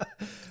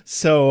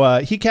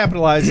 So he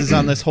capitalizes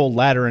on this whole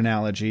ladder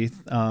analogy,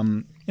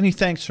 and he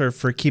thanks her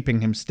for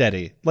keeping him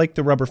steady, like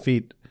the rubber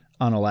feet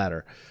on a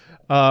ladder.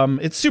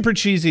 It's super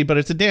cheesy, but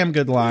it's a damn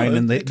good line,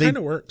 and it kind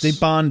of works. They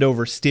bond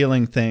over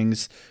stealing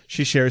things.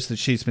 She shares that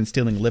she's been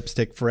stealing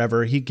lipstick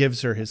forever. He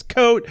gives her his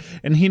coat,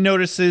 and he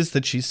notices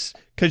that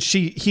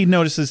he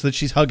notices that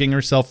she's hugging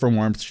herself for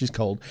warmth. She's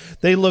cold.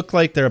 They look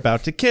like they're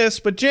about to kiss,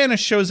 but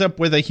Janice shows up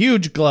with a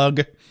huge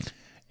glug,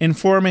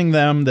 informing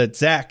them that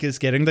Zach is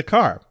getting the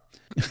car.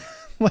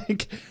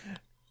 Like,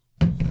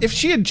 if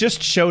she had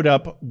just showed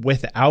up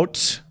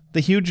without the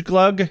huge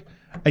glug,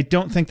 I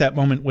don't think that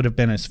moment would have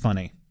been as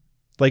funny.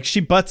 Like,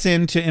 she butts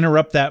in to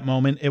interrupt that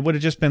moment. It would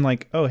have just been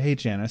like, oh, hey,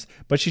 Janice.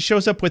 But she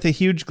shows up with a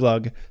huge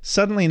glug.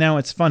 Suddenly now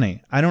it's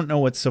funny. I don't know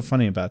what's so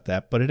funny about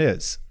that, but it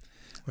is.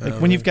 Like,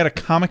 when you've got a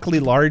comically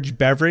large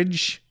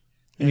beverage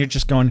and you're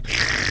just going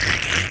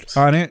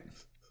on it,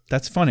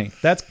 that's funny.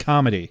 That's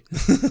comedy.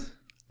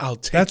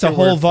 That's a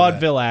whole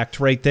vaudeville act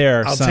right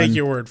there, I'll son. take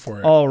your word for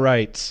it. All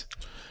right.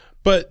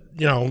 But,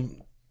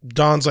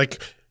 Dawn's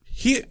like,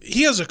 he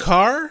has a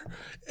car?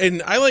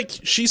 And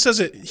she says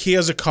it, he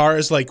has a car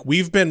is like,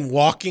 we've been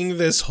walking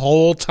this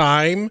whole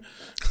time.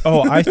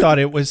 Oh, I thought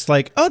it was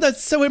like, oh,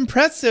 that's so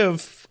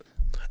impressive.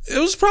 It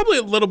was probably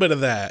a little bit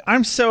of that.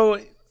 I'm so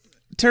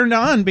turned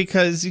on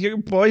because your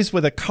boy's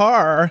with a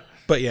car.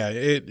 But yeah,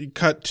 it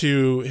cut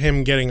to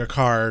him getting a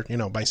car,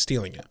 by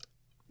stealing it.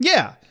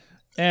 Yeah.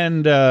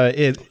 And by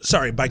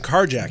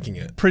carjacking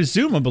it.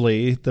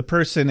 Presumably, the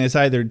person is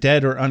either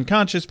dead or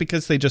unconscious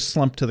because they just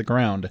slumped to the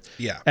ground.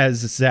 Yeah. As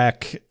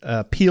Zach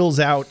peels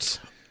out.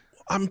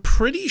 I'm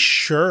pretty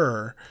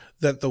sure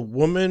that the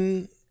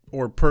woman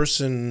or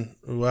person,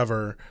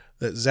 whoever,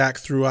 that Zach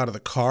threw out of the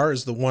car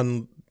is the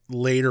one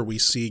later we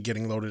see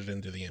getting loaded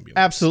into the ambulance.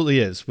 Absolutely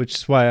is, which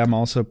is why I'm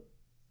also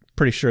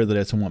pretty sure that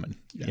it's a woman.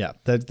 Yeah,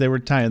 they were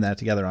tying that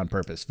together on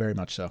purpose, very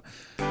much so.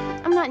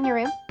 I'm not in your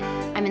room.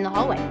 I'm in the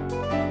hallway.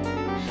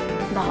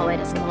 The hallway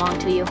doesn't belong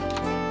to you.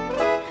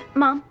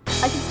 Mom,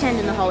 I can stand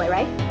in the hallway,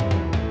 right?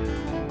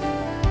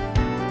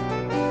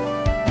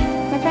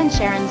 My friend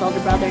Sharon's older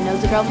brother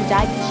knows a girl who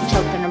died because she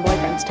choked on her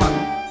boyfriend's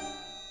tongue.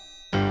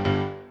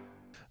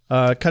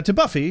 Cut to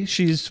Buffy.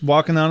 She's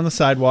walking out on the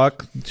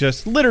sidewalk,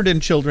 just littered in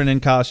children in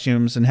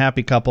costumes and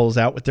happy couples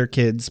out with their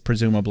kids,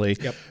 presumably.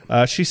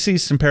 Yep. She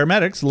sees some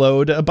paramedics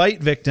load a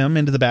bite victim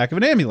into the back of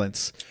an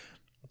ambulance.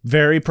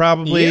 Very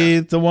probably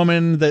the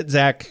woman that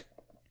Zach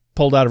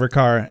pulled out of her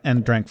car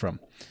and drank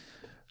from.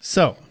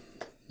 So,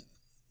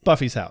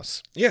 Buffy's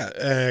house.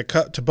 Yeah,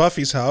 cut to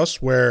Buffy's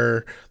house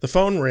where the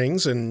phone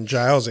rings and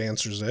Giles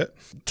answers it.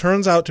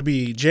 Turns out to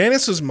be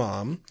Janice's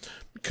mom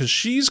because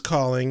she's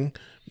calling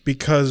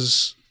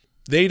because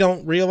they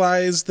don't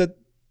realize that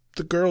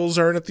the girls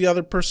aren't at the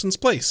other person's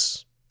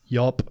place.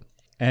 Yup.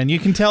 And you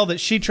can tell that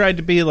she tried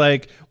to be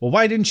like, well,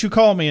 why didn't you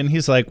call me? And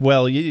he's like,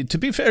 well, to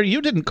be fair,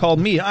 you didn't call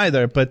me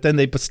either. But then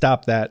they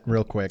stopped that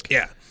real quick.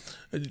 Yeah.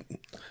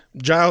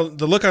 Giles,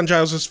 the look on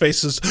Giles'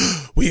 face is,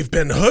 we've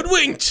been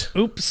hoodwinked.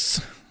 Oops.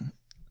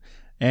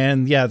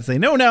 And yeah, they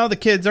know now the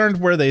kids aren't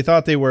where they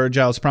thought they were.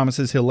 Giles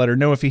promises he'll let her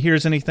know if he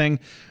hears anything.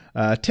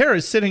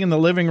 Tara's sitting in the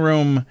living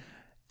room,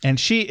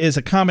 and she is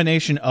a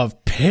combination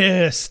of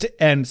pissed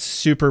and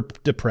super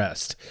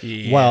depressed.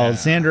 Yeah. While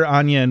Xander,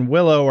 Anya, and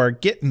Willow are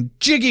getting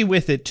jiggy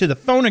with it to the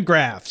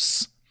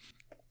phonographs.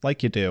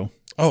 Like you do.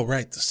 Oh,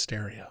 right, the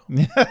stereo.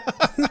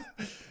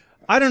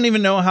 I don't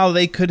even know how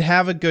they could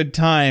have a good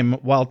time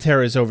while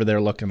Tara's over there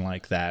looking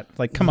like that.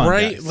 Like, come on,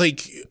 right? guys.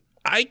 Like,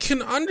 I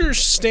can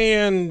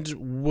understand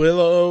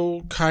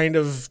Willow kind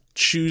of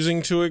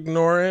choosing to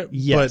ignore it.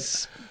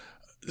 Yes.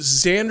 But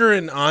Xander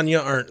and Anya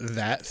aren't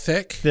that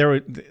thick.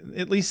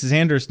 At least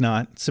Xander's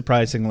not,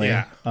 surprisingly.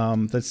 Yeah.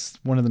 That's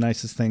one of the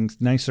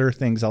nicer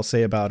things I'll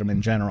say about him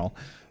in general.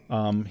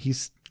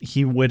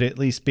 He would at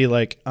least be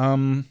like,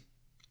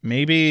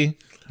 maybe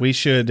we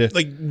should.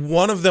 Like,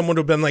 one of them would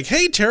have been like,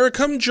 hey, Tara,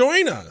 come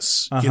join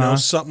us.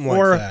 Something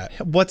like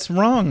that. Or what's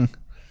wrong?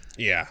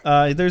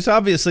 Yeah. There's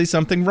obviously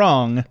something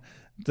wrong.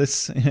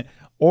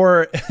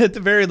 Or at the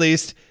very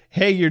least,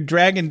 hey, you're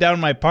dragging down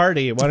my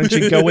party. Why don't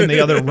you go in the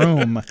other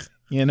room?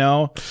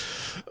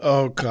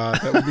 Oh,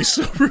 God, that would be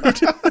so rude.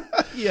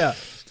 Yeah.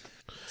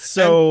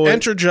 So and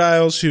enter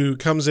Giles, who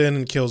comes in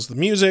and kills the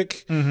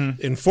music,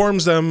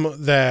 informs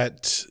them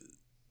that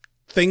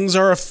things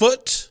are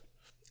afoot,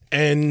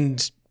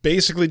 and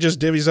basically just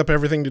divvies up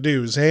everything to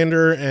do.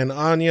 Xander and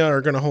Anya are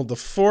going to hold the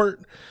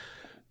fort.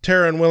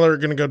 Tara and Willow are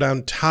going to go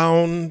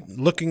downtown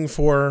looking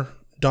for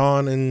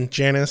Dawn and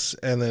Janice,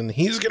 and then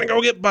he's going to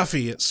go get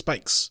Buffy at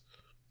Spike's.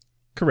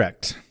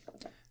 Correct.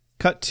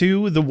 Cut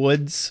to the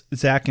woods.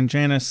 Zach and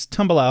Janice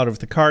tumble out of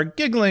the car,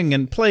 giggling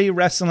and play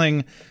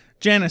wrestling.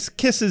 Janice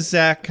kisses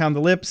Zach on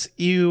the lips,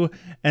 ew,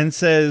 and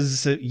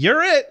says,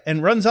 "You're it,"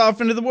 and runs off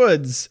into the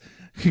woods.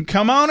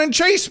 "Come on and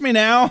chase me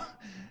now."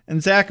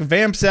 And Zach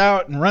vamps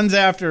out and runs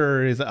after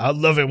her. He's like, "I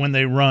love it when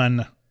they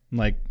run." I'm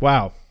like,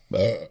 wow.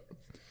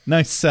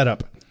 Nice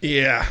setup.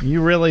 Yeah.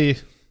 You really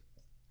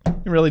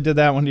did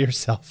that one to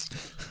yourself.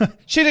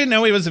 She didn't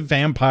know he was a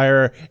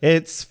vampire.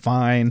 It's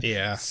fine.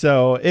 Yeah.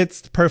 So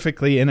it's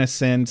perfectly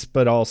innocent,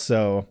 but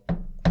also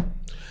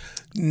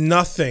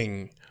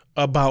nothing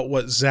about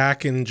what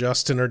Zach and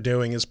Justin are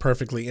doing is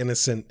perfectly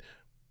innocent,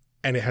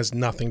 and it has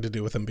nothing to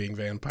do with them being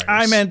vampires.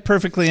 I meant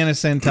perfectly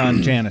innocent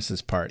on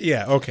Janice's part.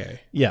 Yeah,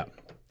 okay. Yeah.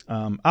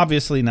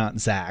 Obviously not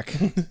Zach.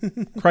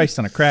 Christ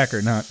on a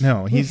cracker.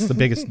 No, he's the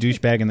biggest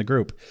douchebag in the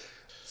group.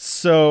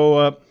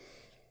 So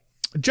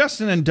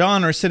Justin and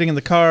Dawn are sitting in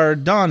the car.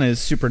 Dawn is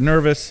super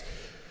nervous.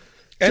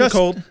 And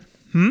cold.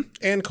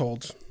 And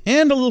cold.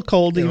 And a little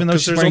cold, even though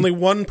she's there's wearing, only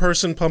one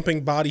person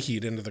pumping body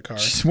heat into the car.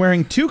 she's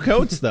wearing 2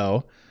 coats,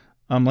 though.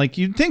 Like,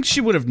 you'd think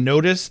she would have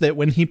noticed that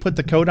when he put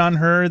the coat on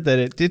her, that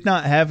it did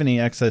not have any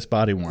excess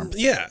body warmth.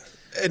 Yeah.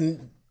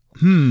 And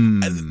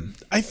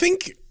I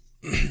think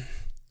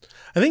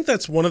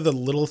that's one of the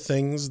little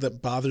things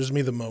that bothers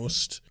me the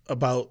most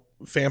about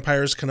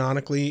vampires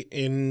canonically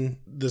in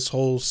this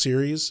whole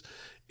series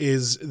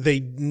is they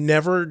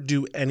never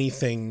do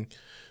anything.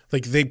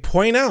 Like, they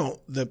point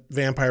out that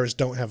vampires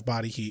don't have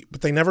body heat,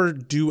 but they never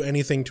do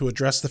anything to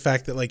address the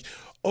fact that, like,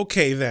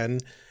 okay, then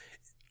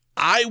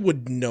I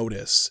would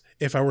notice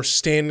if I were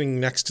standing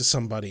next to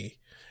somebody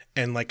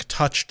and, like,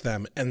 touched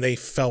them and they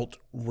felt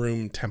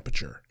room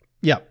temperature.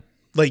 Yeah.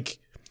 Like,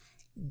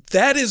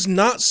 that is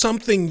not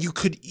something you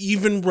could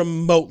even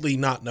remotely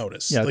not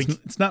notice. Yeah, like,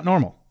 it's not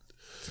normal.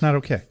 It's not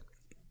okay.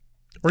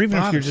 Or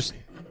even if you're just me.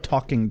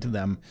 talking to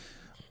them.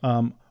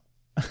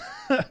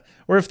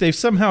 Or if they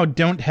somehow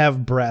don't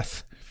have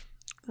breath.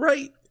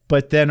 Right.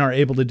 But then are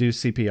able to do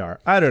CPR.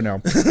 I don't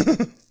know.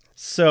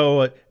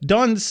 So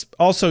Dawn's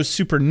also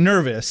super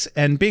nervous,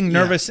 and being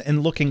nervous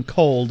and looking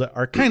cold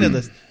are kind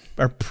of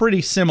are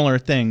pretty similar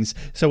things.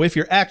 So if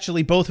you're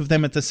actually both of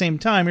them at the same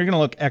time, you're going to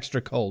look extra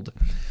cold.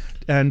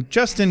 And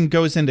Justin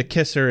goes in to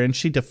kiss her, and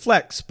she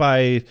deflects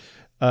by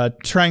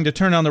trying to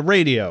turn on the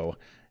radio.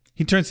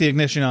 He turns the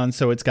ignition on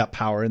so it's got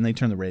power, and they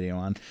turn the radio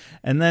on.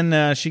 And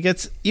then she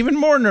gets even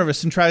more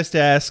nervous and tries to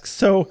ask,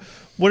 so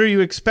what are you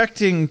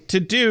expecting to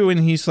do? And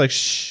he's like,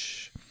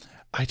 shh,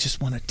 I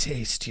just want to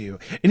taste you.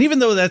 And even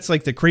though that's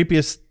like the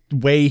creepiest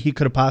way he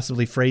could have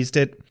possibly phrased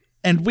it,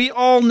 and we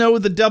all know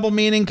the double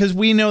meaning because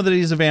we know that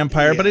he's a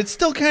vampire, but it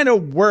still kind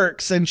of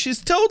works, and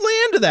she's totally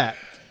into that.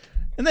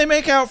 And they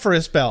make out for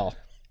a spell.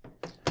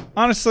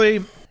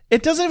 Honestly,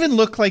 it doesn't even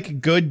look like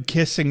good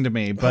kissing to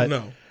me, but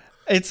no.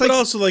 It's but like,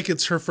 also, like,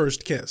 it's her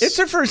first kiss. It's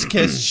her first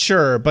kiss,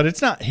 sure, but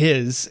it's not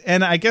his.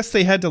 And I guess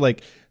they had to,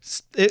 like,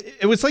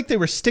 it was like they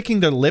were sticking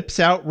their lips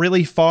out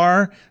really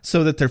far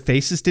so that their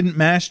faces didn't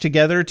mash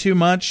together too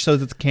much so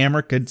that the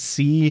camera could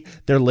see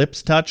their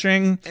lips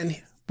touching,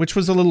 which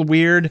was a little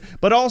weird.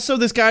 But also,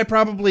 this guy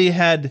probably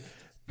had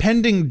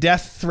pending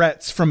death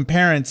threats from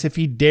parents if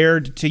he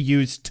dared to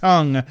use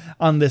tongue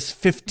on this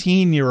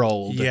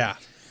 15-year-old. Yeah.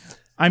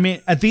 I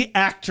mean, the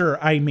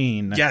actor, I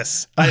mean.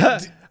 Yes.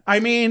 I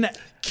mean,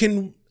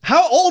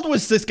 how old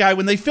was this guy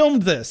when they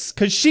filmed this?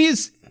 Because she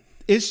is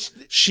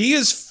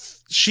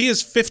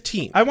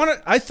 15.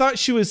 I thought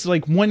she was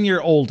like 1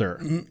 year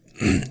older.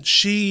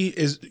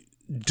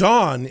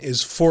 Dawn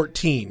is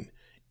 14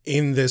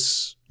 in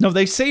this. No,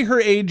 they say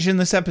her age in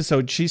this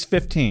episode. She's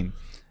 15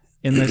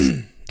 in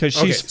this because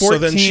she's 14. So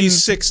then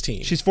she's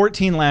 16. She's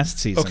 14 last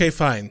season. Okay,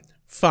 fine.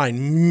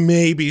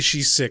 Maybe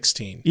she's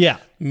 16. Yeah.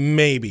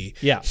 Maybe.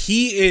 Yeah.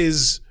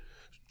 She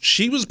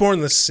was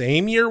born the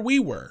same year we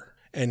were.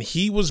 And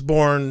he was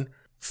born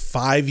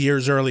 5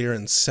 years earlier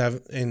in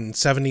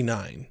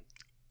 79.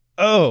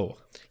 Oh.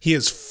 He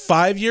is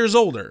 5 years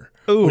older,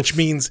 Oof. Which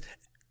means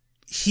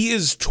he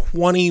is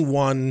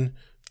 21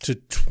 to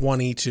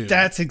 22.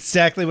 That's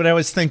exactly what I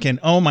was thinking.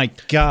 Oh, my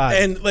God.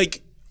 And,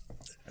 like,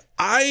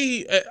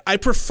 I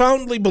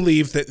profoundly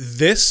believe that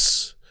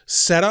this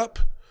setup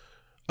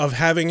of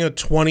having a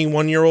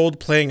 21-year-old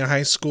playing a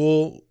high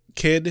school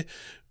kid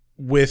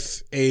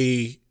with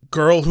a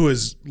girl who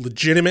is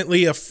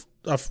legitimately a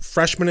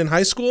freshman in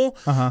high school,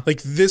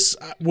 like, this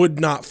would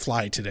not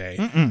fly today.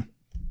 Mm-mm.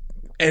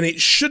 And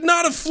it should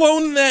not have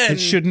flown then. It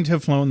shouldn't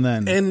have flown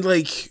then. And,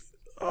 like,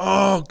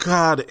 oh,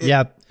 God,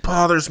 it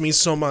bothers me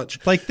so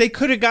much. Like, they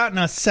could have gotten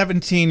a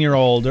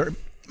 17-year-old or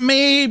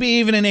maybe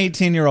even an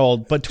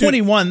 18-year-old, but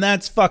 21,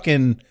 that's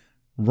fucking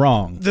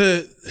wrong.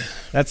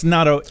 That's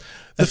not a...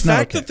 The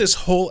fact that this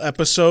whole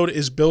episode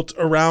is built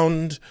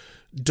around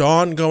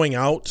Dawn going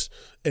out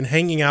and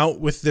hanging out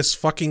with this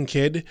fucking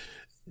kid,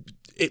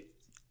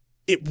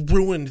 it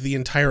ruined the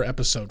entire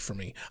episode for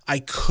me. I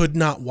could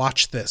not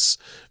watch this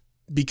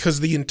because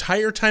the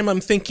entire time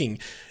I'm thinking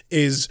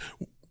is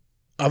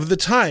of the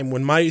time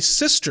when my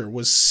sister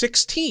was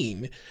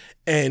 16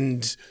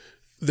 and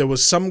there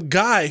was some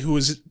guy who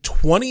was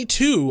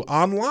 22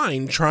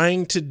 online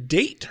trying to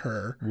date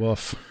her.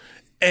 Woof.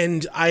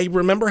 And I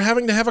remember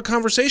having to have a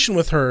conversation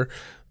with her.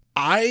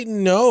 I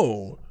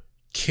know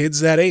kids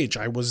that age.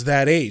 I was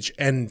that age.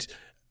 And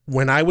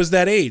when I was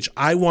that age,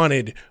 I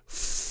wanted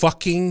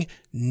fucking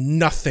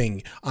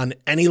nothing on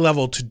any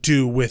level to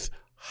do with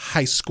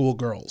high school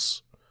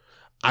girls.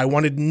 I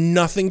wanted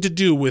nothing to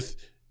do with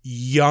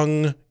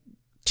young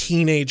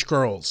teenage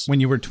girls. When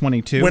you were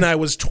 22? When I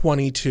was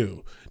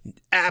 22.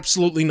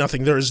 Absolutely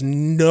nothing. There is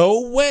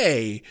no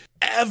way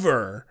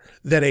ever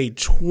that a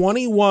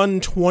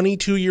 21,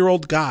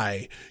 22-year-old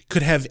guy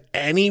could have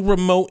any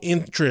remote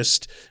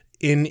interest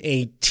in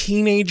a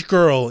teenage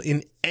girl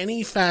in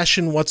any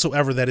fashion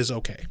whatsoever that is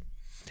okay.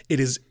 It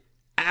is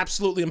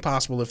absolutely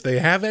impossible. If they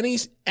have any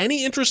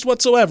interest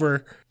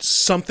whatsoever,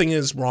 something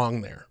is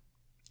wrong there.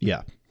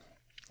 Yeah.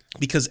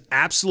 Because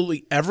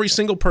absolutely every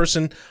single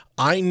person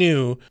I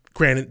knew,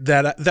 granted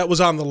that was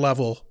on the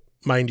level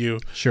mind you.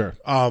 Sure.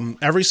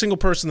 Every single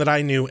person that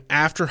I knew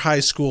after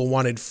high school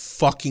wanted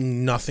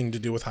fucking nothing to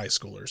do with high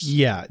schoolers.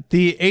 Yeah.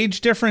 The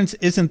age difference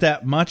isn't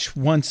that much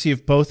once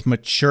you've both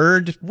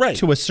matured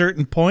to a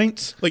certain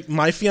point. Like,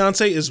 my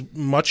fiance is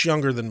much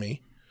younger than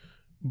me,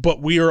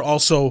 but we are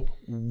also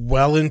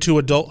well into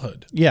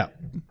adulthood. Yeah.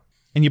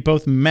 And you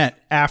both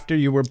met after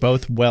you were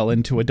both well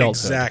into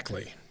adulthood.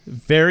 Exactly.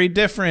 Very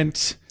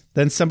different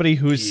than somebody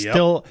who's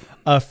still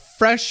a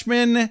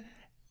freshman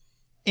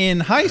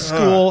in high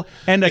school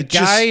and a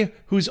guy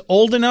who's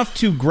old enough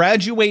to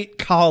graduate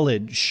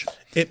college.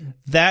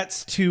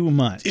 That's too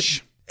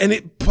much. And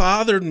it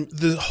bothered me,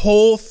 the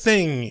whole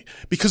thing,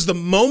 because the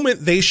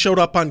moment they showed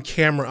up on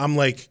camera, I'm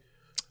like,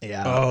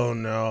 oh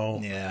no.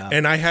 Yeah.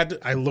 And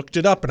I looked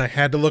it up, and I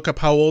had to look up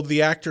how old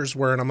the actors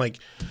were, and I'm like,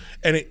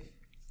 and it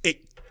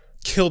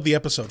killed the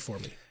episode for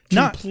me.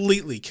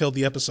 Completely killed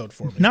the episode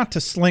for me. Not to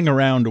sling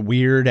around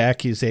weird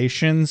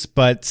accusations,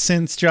 but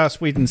since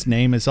Joss Whedon's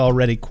name is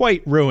already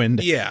quite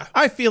ruined,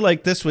 I feel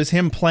like this was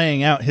him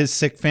playing out his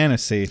sick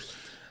fantasy.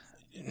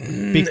 Because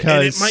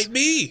and it might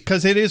be.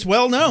 Because it is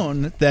well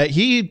known that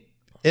he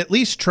at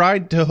least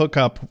tried to hook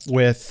up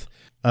with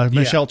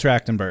Michelle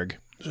Trachtenberg.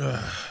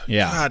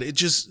 God,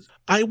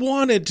 I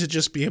wanted to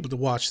just be able to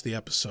watch the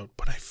episode,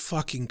 but I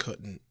fucking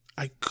couldn't.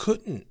 I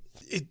couldn't.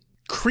 It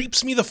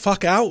creeps me the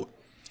fuck out.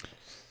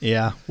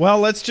 Yeah. Well,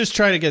 let's just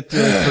try to get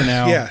through it for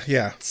now.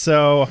 Yeah.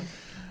 So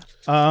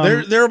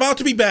they're about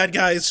to be bad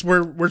guys.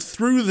 We're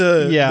through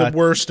the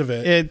worst of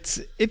it.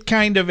 It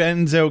kind of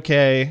ends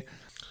okay.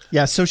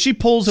 Yeah. So she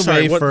pulls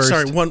away first.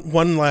 Sorry.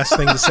 One last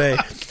thing to say.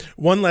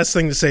 One last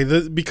thing to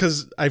say,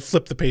 because I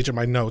flipped the page of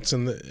my notes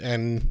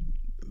and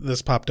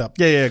this popped up.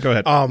 Yeah. Go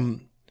ahead.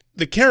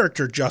 The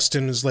character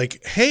Justin is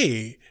like,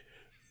 hey,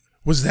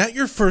 was that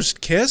your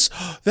first kiss?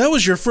 That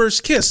was your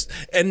first kiss.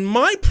 And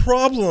my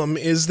problem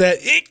is that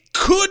it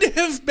could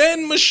have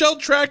been Michelle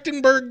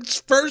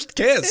Trachtenberg's first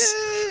kiss.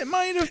 It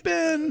might have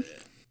been.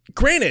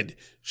 Granted,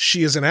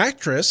 she is an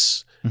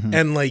actress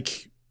and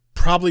like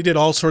probably did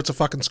all sorts of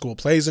fucking school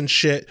plays and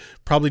shit,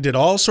 probably did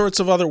all sorts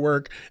of other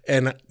work,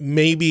 and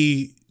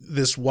maybe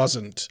this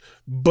wasn't,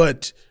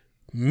 but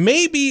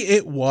maybe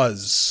it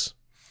was.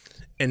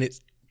 And it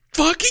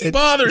fucking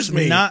bothers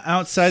me. Not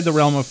outside the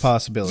realm of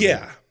possibility.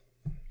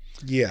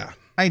 Yeah.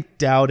 I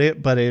doubt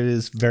it, but it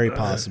is very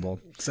possible.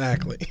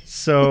 Exactly.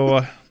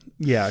 So,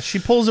 yeah, she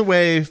pulls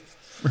away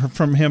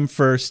from him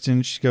first,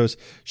 and she goes,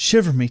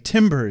 "Shiver me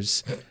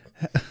timbers."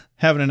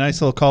 Having a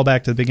nice little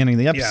callback to the beginning of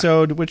the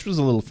episode, which was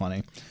a little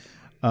funny.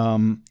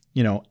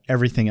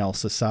 Everything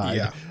else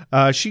aside.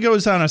 She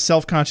goes on a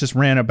self-conscious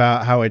rant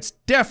about how it's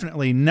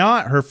definitely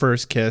not her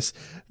first kiss,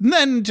 and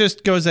then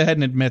just goes ahead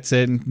and admits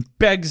it and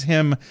begs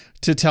him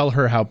to tell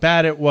her how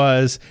bad it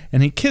was,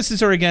 and he kisses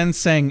her again,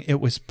 saying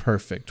it was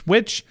perfect,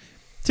 which,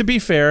 to be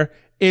fair,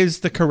 is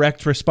the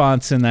correct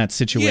response in that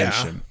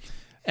situation.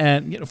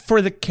 And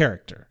for the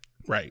character.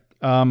 Right.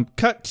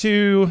 Cut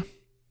to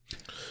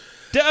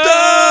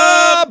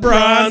the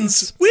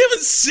Bronze. We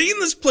haven't seen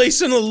this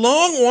place in a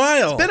long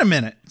while. It's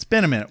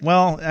been a minute.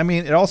 Well, I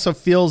mean, it also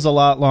feels a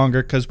lot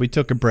longer because we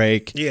took a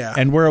break. Yeah.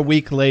 And we're a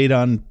week late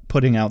on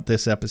putting out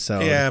this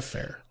episode. Yeah,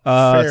 fair.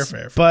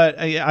 Fair. But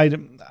I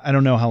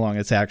don't know how long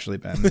it's actually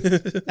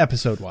been,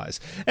 episode-wise.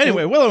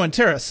 Anyway, Willow and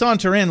Tara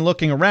saunter in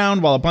looking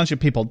around while a bunch of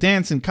people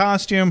dance in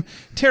costume.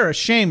 Tara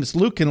shames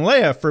Luke and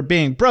Leia for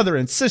being brother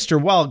and sister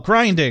while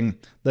grinding.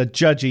 The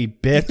judgy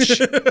bitch.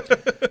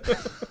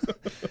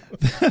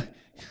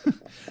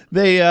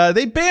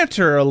 They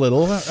banter a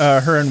little,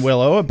 her and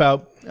Willow,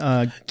 about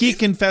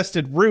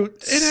geek-infested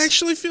roots. It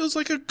actually feels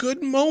like a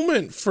good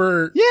moment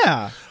for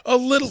a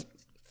little...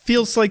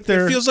 Feels like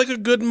it feels like a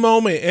good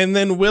moment, and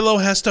then Willow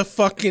has to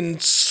fucking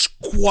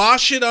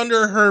squash it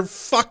under her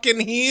fucking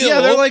heel.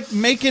 Yeah, they're like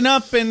making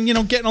up and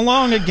getting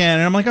along again,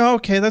 and I'm like, oh,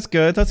 okay, that's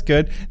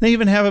good. They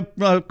even have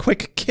a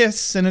quick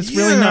kiss, and it's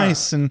really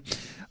nice. And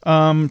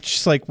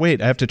she's like,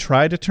 wait, I have to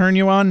try to turn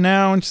you on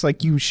now, and she's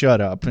like, you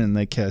shut up, and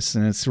they kiss,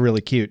 and it's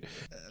really cute.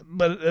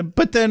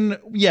 But then,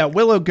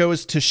 Willow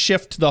goes to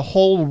shift the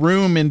whole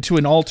room into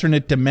an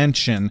alternate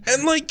dimension.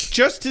 And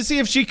just to see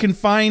if she can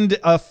find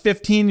a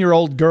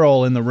 15-year-old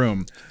girl in the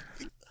room.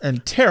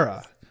 And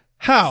Tara,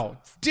 how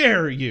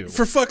dare you?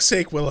 For fuck's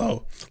sake,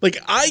 Willow.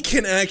 I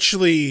can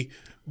actually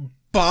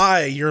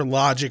buy your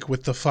logic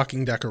with the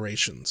fucking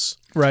decorations.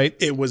 Right.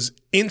 It was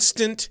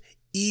instant,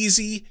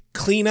 easy,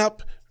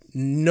 cleanup,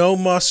 no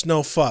muss,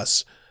 no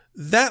fuss.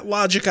 That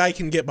logic I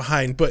can get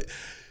behind, but...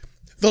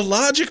 the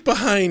logic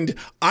behind,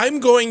 I'm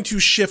going to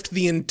shift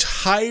the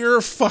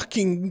entire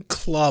fucking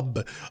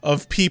club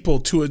of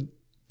people to a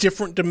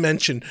different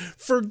dimension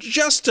for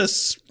just a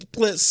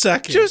split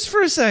second. Just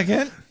for a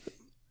second.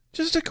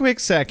 Just a quick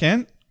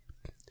second.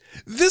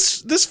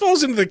 This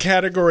falls into the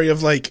category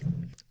of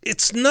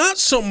it's not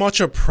so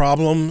much a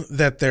problem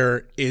that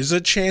there is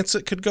a chance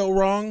it could go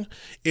wrong.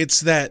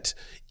 It's that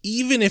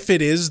even if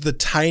it is the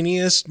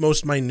tiniest,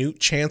 most minute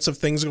chance of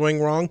things going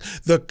wrong,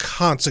 the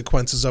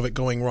consequences of it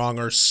going wrong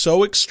are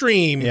so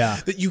extreme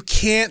that you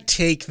can't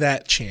take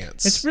that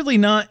chance. It's really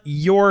not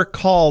your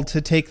call to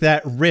take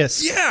that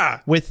risk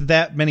with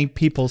that many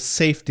people's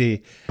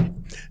safety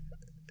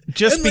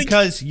just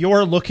because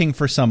you're looking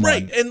for someone.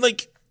 Right. And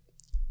like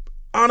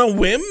on a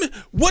whim,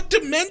 what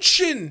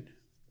dimension,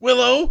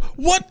 Willow?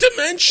 What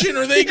dimension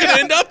are they going to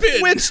end up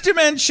in? Which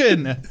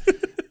dimension?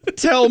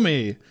 Tell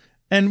me.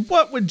 And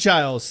what would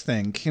Giles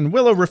think? And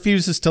Willow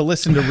refuses to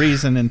listen to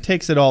reason and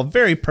takes it all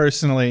very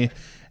personally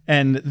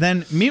and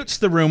then mutes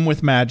the room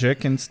with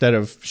magic instead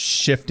of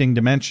shifting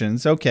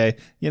dimensions. Okay,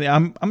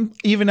 I'm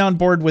even on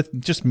board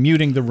with just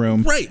muting the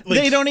room. Right.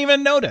 They don't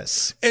even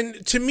notice.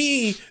 And to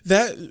me,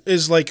 that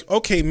is like,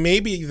 okay,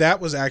 maybe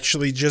that was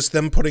actually just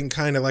them putting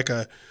kind of like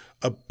a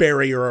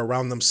barrier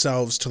around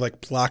themselves to like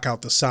block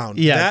out the sound.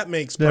 Yeah, that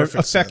makes sense. perfect They're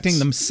affecting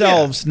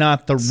themselves,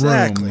 not the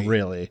room,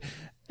 really.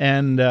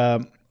 And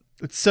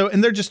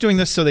and they're just doing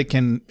this so they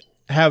can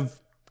have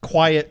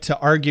quiet to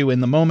argue in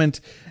the moment.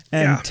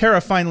 And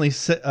Tara finally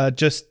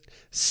just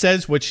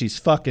says what she's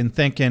fucking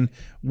thinking.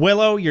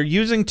 Willow, you're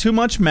using too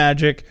much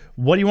magic.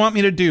 What do you want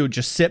me to do?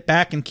 Just sit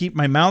back and keep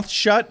my mouth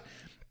shut?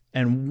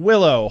 And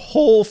Willow,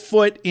 whole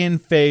foot in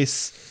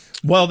face.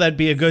 Well, that'd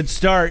be a good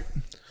start.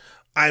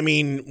 I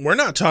mean, we're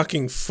not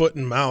talking foot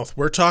and mouth.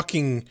 We're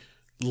talking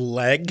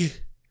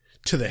leg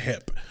to the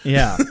hip.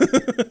 Yeah.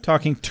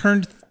 Talking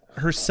turned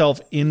herself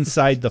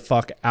inside the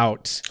fuck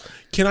out.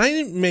 Can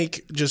I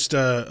make just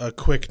a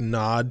quick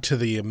nod to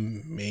the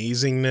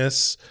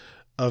amazingness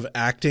of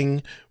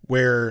acting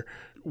where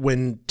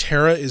when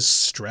Tara is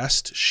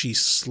stressed, she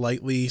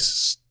slightly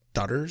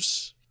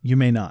stutters? You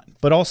may not,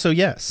 but also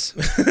yes.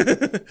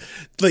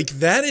 Like,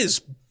 that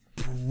is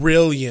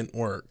brilliant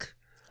work.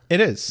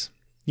 It is.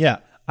 Yeah.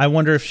 I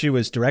wonder if she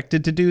was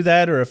directed to do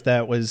that or if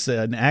that was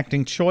an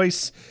acting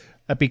choice.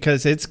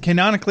 Because it's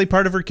canonically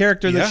part of her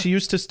character that she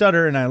used to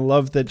stutter, and I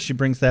love that she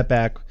brings that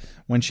back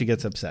when she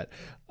gets upset.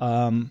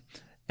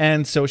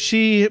 And so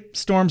she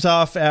storms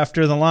off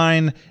after the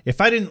line,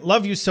 "If I didn't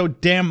love you so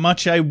damn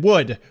much, I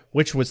would,"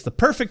 which was the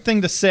perfect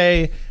thing to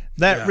say.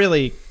 That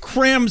really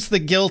crams the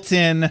guilt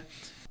in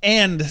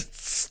and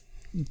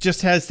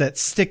just has that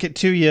stick it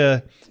to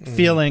you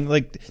feeling,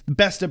 like the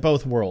best of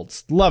both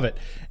worlds. Love it.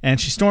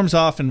 And she storms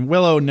off, and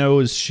Willow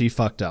knows she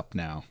fucked up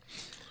now.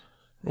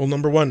 Rule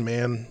number 1,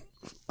 man.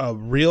 A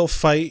real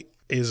fight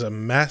is a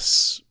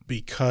mess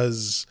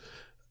because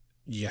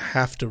you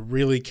have to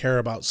really care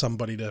about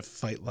somebody to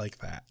fight like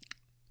that.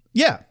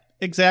 Yeah,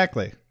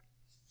 exactly.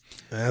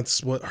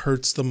 That's what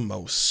hurts the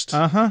most.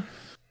 Uh-huh.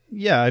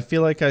 Yeah, I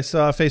feel like I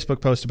saw a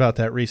Facebook post about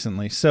that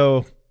recently.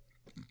 So,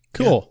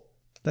 cool.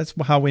 Yeah. That's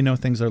how we know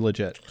things are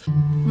legit.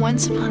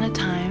 Once upon a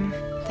time,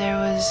 there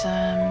was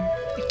a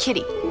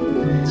kitty.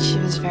 She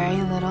was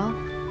very little,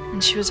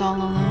 and she was all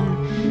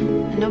alone,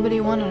 and nobody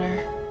wanted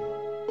her.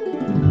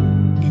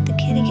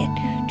 Kitty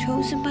get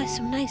chosen by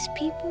some nice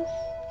people?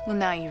 Well,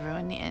 now you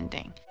ruined the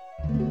ending.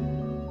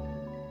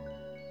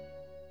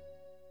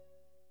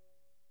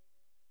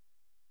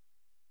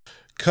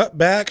 Cut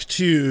back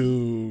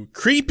to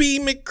Creepy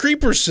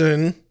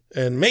McCreeperson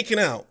and making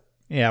out.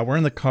 Yeah, we're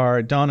in the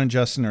car. Dawn and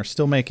Justin are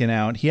still making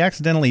out. He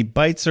accidentally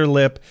bites her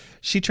lip.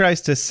 She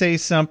tries to say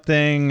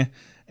something,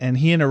 and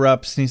he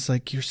interrupts, and he's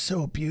like, "You're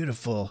so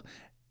beautiful."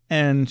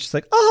 And she's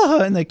like,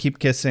 "Oh," and they keep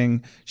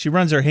kissing. She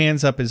runs her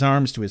hands up his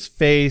arms to his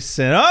face,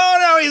 and oh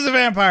no, he's a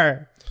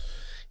vampire.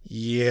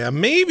 Yeah,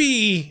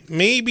 maybe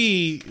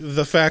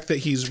the fact that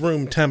he's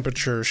room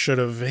temperature should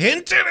have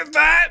hinted at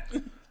that.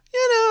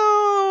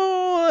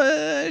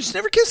 She's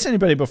never kissed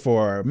anybody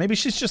before. Maybe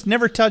she's just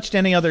never touched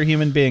any other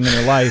human being in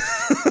her life.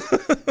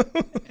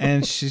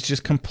 And she's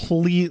just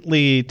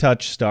completely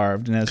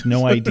touch-starved and has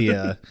no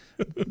idea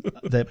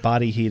that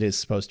body heat is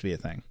supposed to be a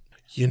thing.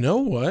 You know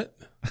what?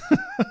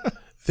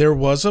 There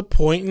was a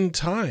point in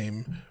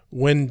time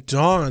when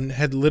Dawn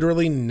had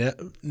literally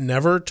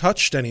never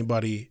touched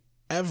anybody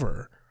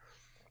ever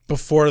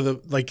before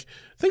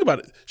think about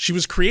it. She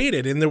was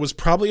created, and there was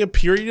probably a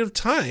period of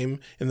time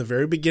in the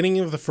very beginning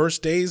of the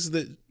first days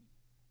that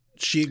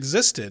she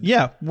existed.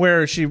 Yeah,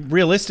 where she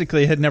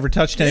realistically had never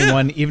touched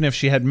anyone, even if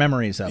she had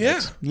memories of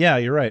it. Yeah,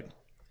 you're right.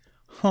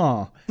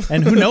 Huh.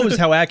 And who knows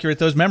how accurate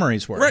those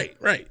memories were.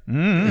 Right.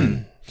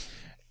 Mm.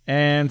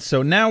 And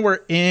so now we're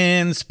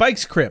in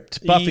Spike's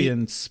crypt. Buffy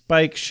and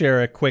Spike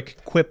share a quick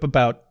quip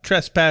about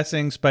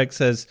trespassing. Spike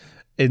says,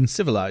 "In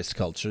civilized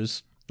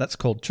cultures, that's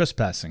called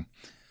trespassing."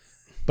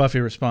 Buffy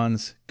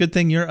responds, "Good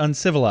thing you're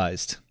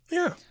uncivilized."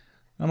 Yeah.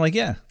 I'm like,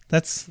 yeah,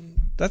 that's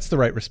the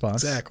right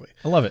response. Exactly.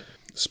 I love it.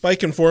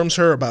 Spike informs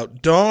her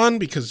about Dawn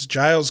because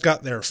Giles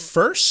got there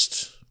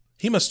first.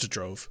 He must have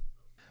drove.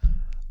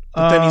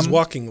 But then he's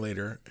walking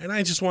later. And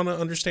I just want to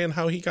understand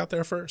how he got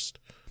there first.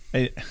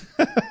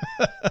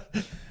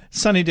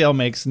 Sunnydale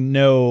makes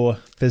no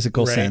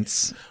physical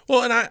sense.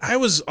 Well, and I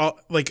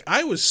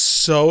was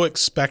so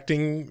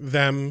expecting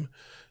them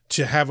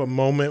to have a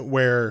moment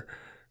where,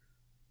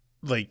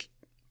 like,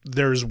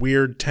 there's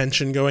weird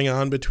tension going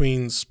on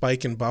between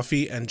Spike and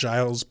Buffy, and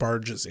Giles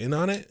barges in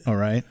on it. All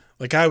right.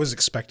 Like, I was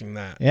expecting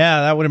that.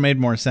 Yeah, that would have made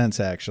more sense,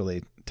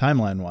 actually,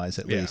 timeline-wise,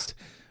 at least.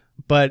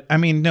 But, I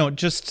mean, no,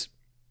 just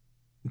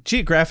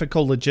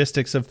geographical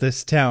logistics of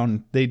this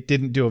town, they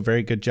didn't do a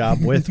very good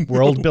job with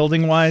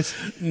world-building-wise.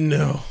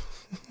 No.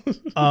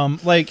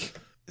 Like,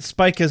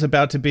 Spike is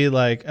about to be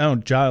like, oh,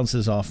 Giles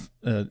is off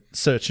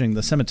searching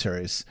the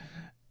cemeteries.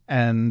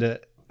 And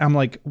I'm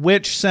like,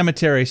 which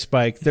cemetery,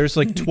 Spike? There's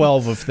like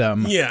 12 of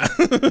them. Yeah.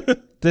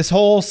 This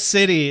whole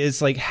city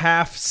is like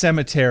half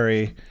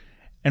cemetery,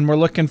 and we're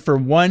looking for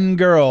one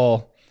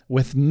girl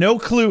with no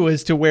clue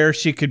as to where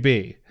she could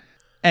be.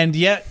 And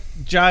yet,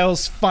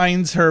 Giles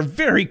finds her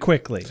very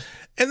quickly.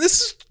 And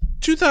this is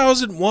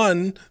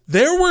 2001.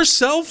 There were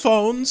cell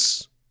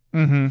phones.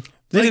 Mm-hmm.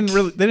 They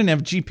didn't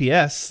have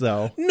GPS,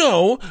 though.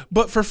 No,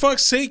 but for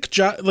fuck's sake,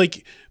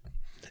 like,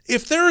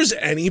 if there is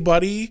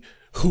anybody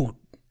who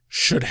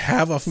should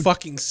have a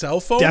fucking cell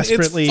phone,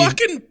 desperately it's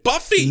fucking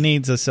Buffy.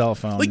 Needs a cell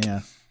phone, like,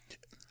 yeah.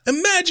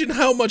 Imagine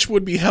how much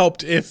would be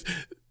helped if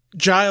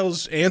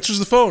Giles answers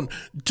the phone.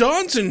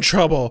 Dawn's in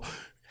trouble.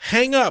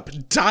 Hang up.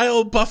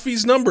 Dial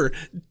Buffy's number.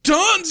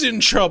 Dawn's in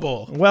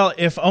trouble. Well,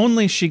 if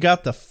only she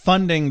got the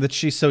funding that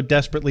she so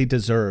desperately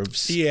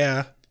deserves.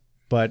 Yeah.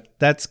 But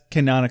that's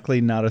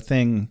canonically not a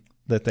thing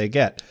that they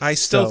get. I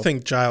still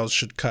think Giles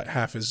should cut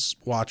half his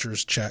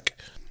Watcher's check.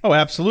 Oh,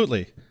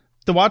 absolutely.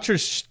 The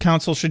Watchers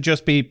Council should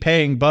just be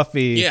paying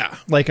Buffy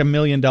like $1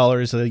 million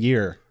a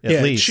year,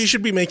 at least. She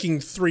should be making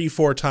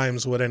 3-4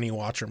 times what any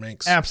Watcher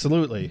makes.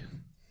 Absolutely.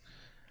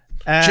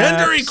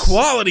 Gender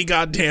equality,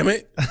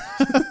 goddammit.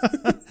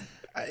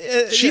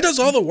 She does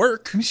all the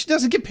work. I mean, she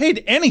doesn't get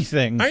paid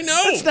anything. I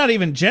know. That's not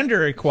even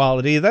gender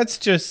equality. That's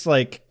just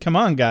like, come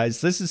on,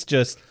 guys. This is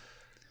just...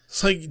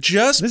 It's like,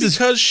 just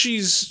because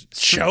she's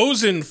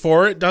chosen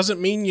for it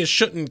doesn't mean you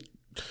shouldn't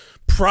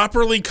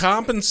properly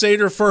compensate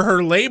her for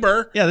her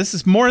labor. Yeah, this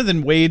is more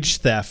than wage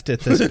theft at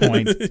this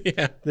point.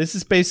 Yeah. This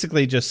is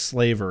basically just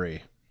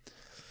slavery.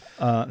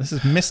 This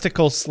is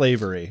mystical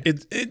slavery.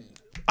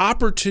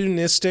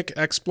 Opportunistic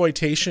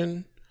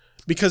exploitation,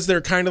 because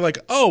they're kind of like,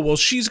 oh, well,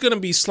 she's going to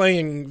be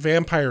slaying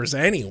vampires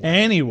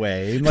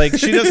anyway. Like,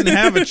 she doesn't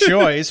have a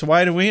choice.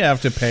 Why do we have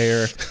to pay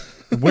her?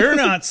 We're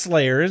not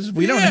slayers.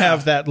 We don't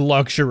have that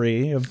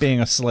luxury of being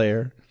a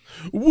slayer.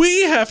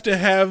 We have to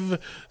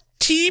have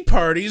tea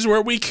parties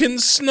where we can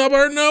snub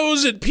our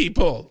nose at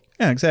people.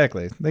 Yeah,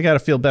 exactly. They got to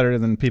feel better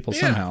than people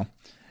somehow.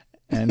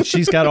 And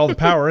she's got all the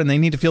power, and they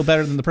need to feel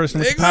better than the person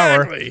with the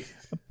power.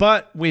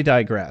 But we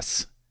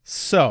digress.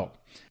 So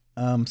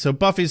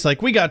Buffy's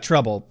like, we got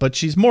trouble, but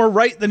she's more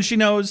right than she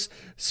knows.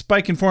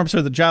 Spike informs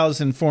her that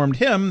Giles informed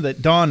him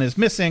that Dawn is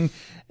missing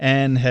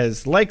and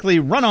has likely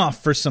run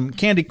off for some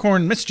candy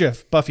corn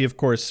mischief. Buffy, of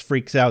course,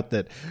 freaks out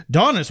that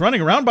Dawn is running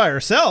around by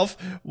herself.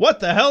 What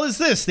the hell is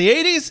this, the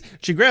 80s?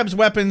 She grabs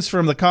weapons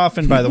from the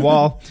coffin by the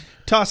wall,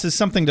 tosses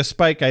something to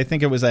Spike. I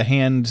think it was a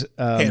hand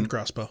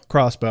crossbow.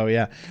 Crossbow,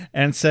 yeah.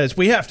 And says,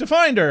 we have to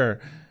find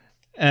her.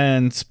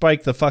 And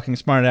Spike, the fucking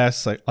smartass,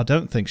 is like, I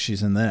don't think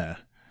she's in there.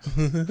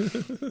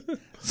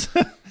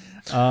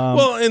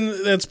 Well,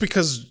 and that's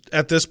because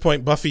at this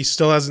point Buffy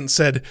still hasn't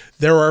said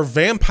there are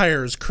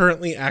vampires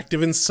currently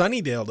active in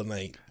Sunnydale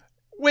tonight,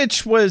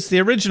 which was the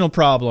original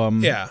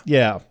problem.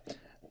 Yeah.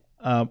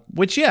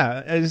 Which,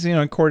 as you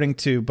know, according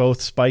to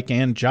both Spike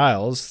and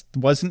Giles,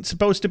 wasn't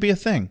supposed to be a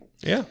thing.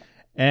 Yeah.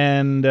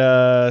 And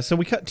so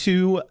we cut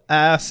to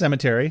a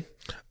cemetery.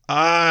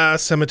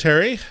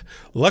 Cemetery.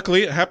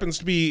 Luckily, it happens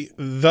to be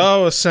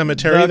the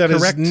cemetery that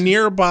is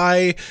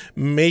nearby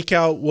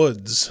Makeout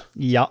Woods.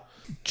 Yeah.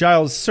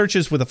 Giles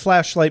searches with a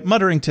flashlight,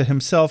 muttering to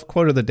himself,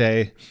 quote of the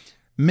day,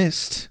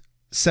 mist,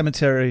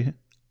 cemetery,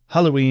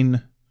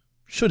 Halloween,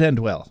 should end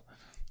well.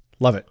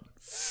 Love it.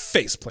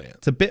 Faceplant.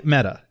 It's a bit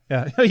meta.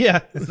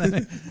 Yeah.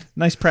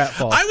 Nice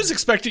pratfall. I was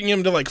expecting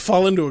him to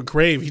fall into a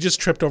grave. He just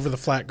tripped over the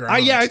flat ground.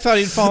 I thought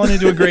he'd fallen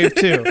into a grave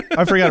too.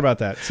 I forgot about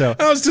that. So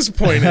I was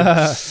disappointed.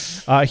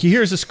 He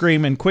hears a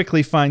scream and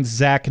quickly finds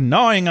Zach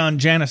gnawing on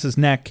Janice's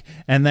neck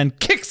and then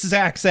kicks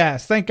Zach's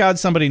ass. Thank God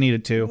somebody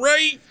needed to.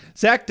 Right.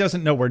 Zach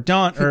doesn't know where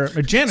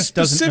Janice doesn't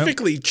know.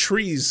 Specifically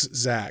trees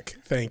Zach.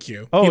 Thank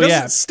you. Oh, he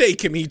doesn't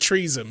stake him. He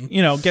trees him.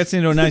 You know, gets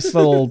into a nice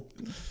little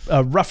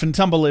rough and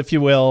tumble, if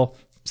you will.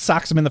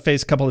 Socks him in the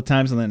face a couple of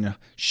times and then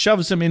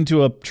shoves him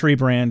into a tree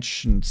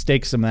branch and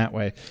stakes him that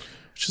way.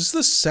 Which is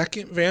the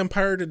second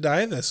vampire to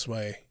die this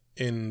way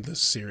in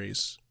this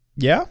series.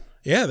 Yeah?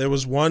 Yeah, there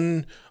was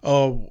one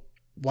a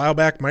while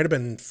back, might have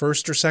been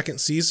first or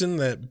second season,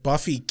 that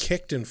Buffy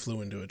kicked and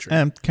flew into a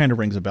tree. Kind of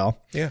rings a bell.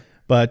 Yeah.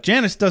 But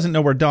Janice doesn't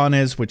know where Dawn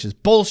is, which is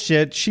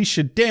bullshit. She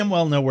should damn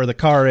well know where the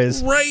car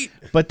is. Right.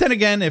 But then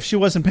again, if she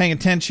wasn't paying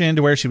attention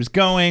to where she was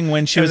going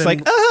when she was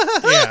like,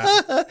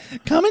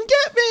 come and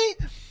get me.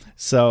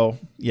 So,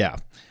 yeah.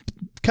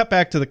 Cut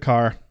back to the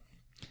car.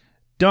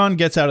 Dawn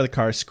gets out of the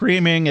car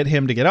screaming at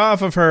him to get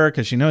off of her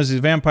because she knows he's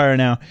a vampire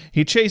now.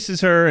 He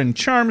chases her and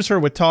charms her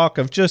with talk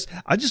of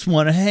I just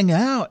want to hang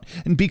out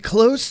and be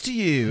close to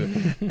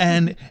you.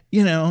 And,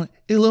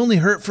 it'll only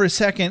hurt for a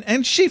second.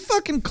 And she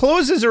fucking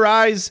closes her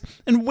eyes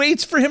and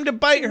waits for him to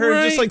bite her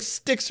and just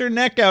sticks her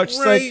neck out.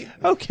 She's like,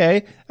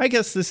 okay, I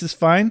guess this is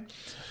fine.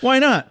 Why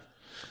not?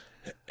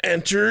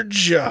 Enter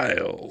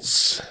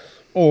Giles.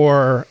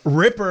 Or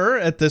Ripper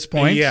at this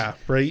point. Yeah,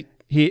 right.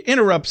 He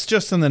interrupts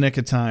just in the nick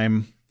of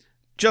time.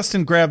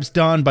 Justin grabs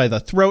Dawn by the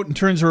throat and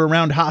turns her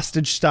around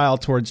hostage style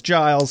towards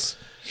Giles.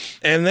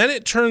 And then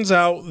it turns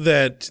out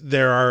that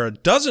there are a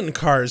dozen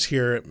cars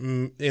here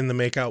in the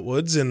Makeout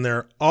Woods, and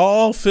they're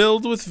all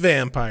filled with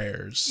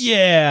vampires.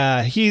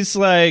 Yeah, he's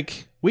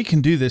like, we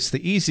can do this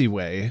the easy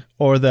way.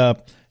 Or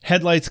the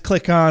headlights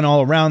click on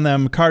all around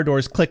them, car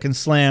doors click and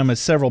slam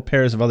as several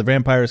pairs of other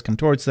vampires come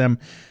towards them.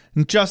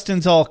 And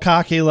Justin's all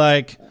cocky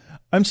like,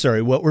 I'm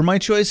sorry, what were my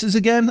choices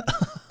again?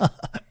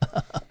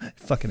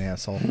 Fucking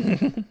asshole.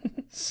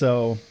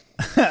 So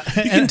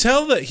you can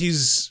tell that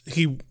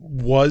he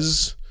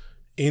was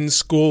in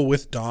school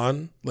with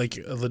Dawn, like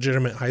a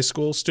legitimate high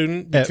school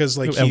student, because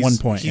at one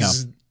point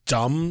he's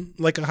dumb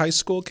like a high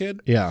school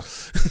kid. Yeah.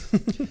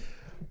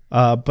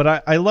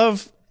 But I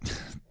love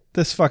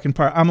this fucking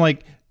part. I'm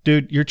like,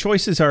 dude, your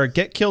choices are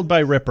get killed by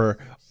Ripper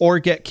or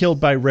get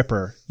killed by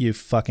Ripper, you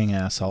fucking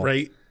asshole.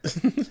 Right.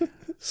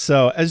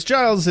 So as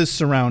Giles is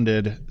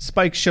surrounded,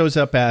 Spike shows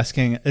up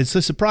asking, is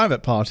this a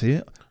private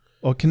party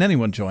or can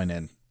anyone join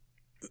in?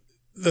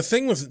 The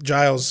thing with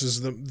Giles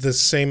is the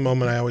same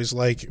moment I always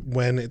like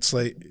when it's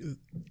like,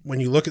 when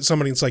you look at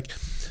somebody, it's like,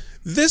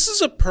 this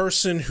is a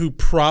person who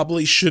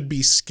probably should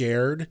be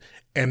scared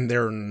and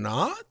they're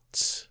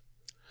not.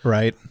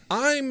 Right.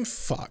 I'm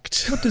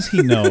fucked. What does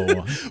he know?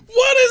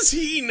 What does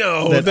he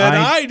know that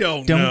I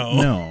don't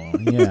know?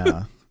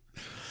 Yeah.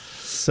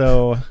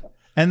 So...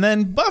 And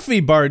then Buffy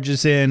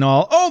barges in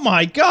all, oh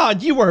my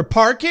God, you were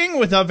parking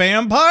with a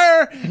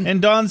vampire?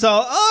 And Dawn's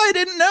all, oh, I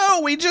didn't know.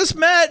 We just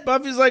met.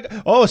 Buffy's like,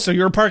 oh, so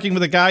you're parking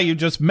with a guy you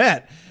just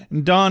met.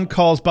 And Dawn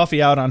calls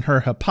Buffy out on her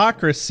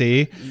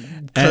hypocrisy.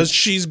 Because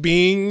she's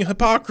being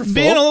hypocritical.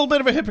 Being a little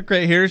bit of a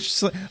hypocrite here.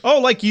 She's like,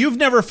 oh, like you've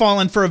never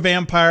fallen for a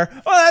vampire.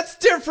 Oh, that's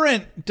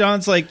different.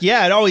 Dawn's like,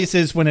 yeah, it always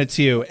is when it's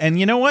you. And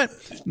you know what?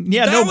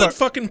 Yeah, Valid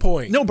fucking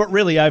point. No, but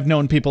really, I've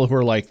known people who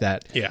are like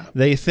that. Yeah.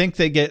 They think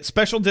they get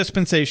special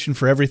dispensation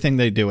for everything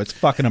they do. It's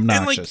fucking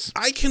obnoxious.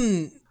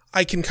 And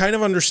I can kind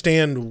of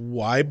understand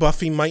why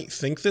Buffy might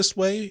think this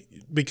way.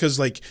 Because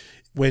like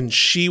when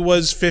she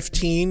was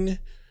 15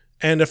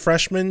 and a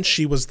freshman,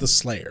 she was the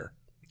Slayer.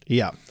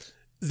 Yeah.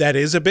 That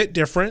is a bit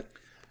different,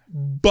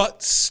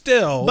 but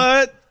still.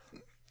 But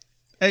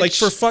like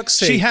for fuck's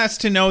sake, she has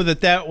to know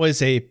that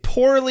was a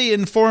poorly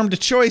informed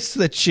choice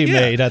that she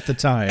made at the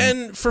time.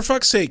 And for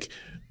fuck's sake,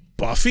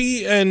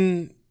 Buffy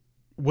and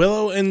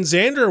Willow and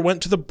Xander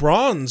went to the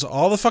Bronze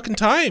all the fucking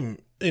time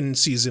in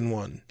season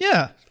 1.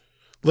 Yeah.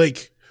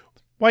 Like,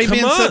 why are you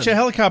being such a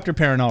helicopter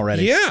parent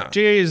already? Yeah.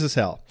 Jeez as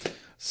hell.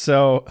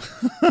 So,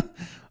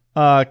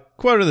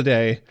 quote of the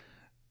day.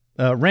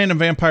 Random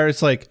vampire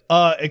is like,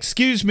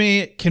 excuse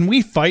me, can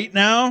we fight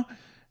now?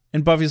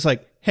 And Buffy's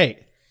like,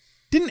 hey,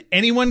 didn't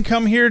anyone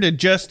come here to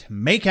just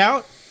make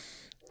out?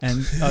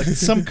 And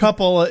some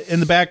couple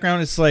in the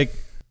background, it's like,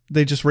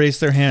 they just raised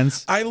their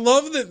hands. I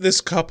love that this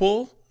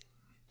couple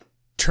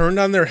turned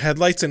on their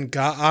headlights and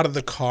got out of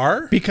the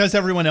car. Because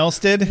everyone else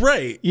did?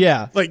 Right.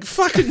 Yeah. Like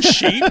fucking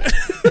sheep.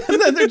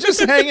 And then they're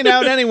just hanging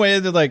out anyway.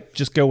 They're like,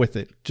 just go with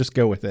it. Just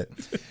go with it.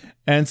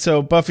 And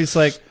so Buffy's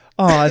like,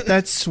 oh,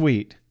 that's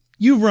sweet.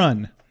 You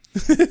run.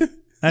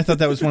 I thought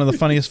that was one of the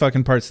funniest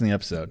fucking parts in the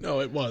episode. No,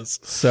 it was.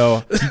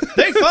 So,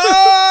 they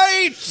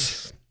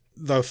fight!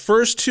 The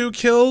first 2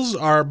 kills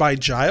are by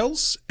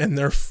Giles, and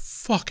they're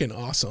fucking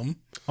awesome.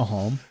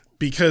 Uh-huh.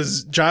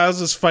 Because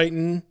Giles is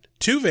fighting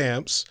 2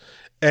 vamps,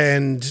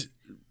 and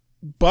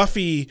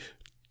Buffy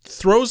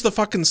throws the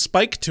fucking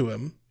spike to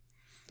him,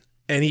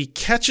 and he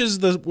catches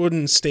the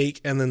wooden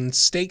stake and then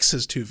stakes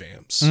his 2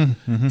 vamps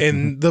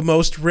in the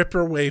most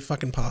Ripper way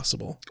fucking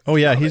possible. Oh,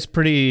 yeah, he's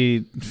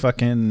pretty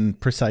fucking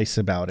precise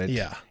about it.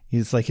 Yeah.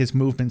 He's like, his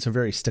movements are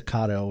very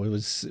staccato. It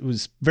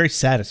was very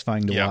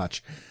satisfying to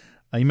watch.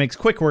 He makes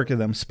quick work of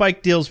them.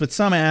 Spike deals with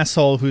some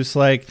asshole who's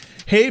like,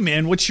 hey,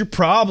 man, what's your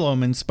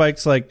problem? And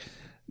Spike's like,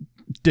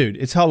 dude,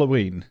 it's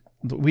Halloween.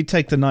 We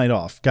take the night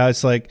off.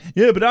 Guy's like,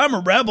 yeah, but I'm a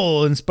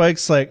rebel. And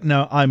Spike's like,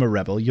 no, I'm a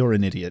rebel. You're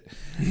an idiot.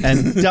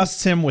 And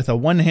dusts him with a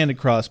one-handed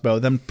crossbow,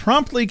 then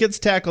promptly gets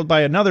tackled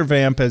by another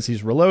vamp as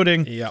he's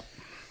reloading. Yep.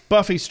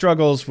 Buffy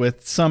struggles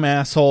with some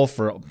asshole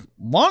for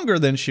longer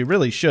than she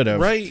really should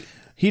have. Right.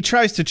 He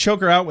tries to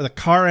choke her out with a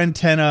car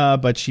antenna,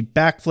 but she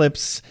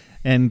backflips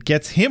and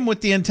gets him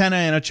with the antenna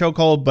in a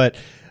chokehold. But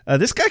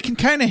this guy can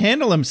kind of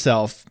handle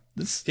himself.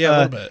 A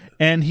little bit.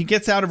 And he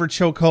gets out of her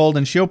chokehold,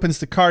 and she opens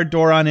the car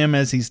door on him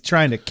as he's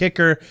trying to kick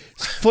her.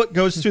 His foot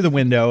goes through the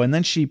window, and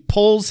then she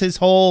pulls his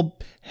whole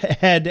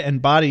head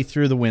and body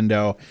through the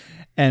window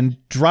and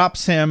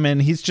drops him,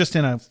 and he's just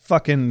in a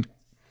fucking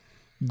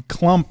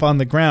clump on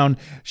the ground.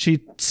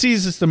 She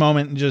seizes the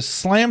moment and just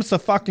slams the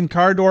fucking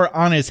car door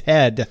on his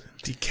head.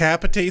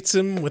 Decapitates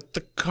him with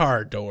the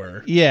car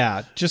door.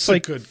 Yeah, just it's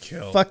like a good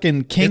kill.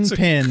 Fucking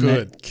Kingpin. It's a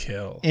good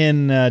kill.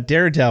 In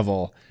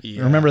Daredevil.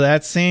 Yeah. Remember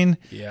that scene?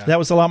 Yeah. That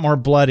was a lot more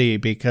bloody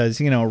because,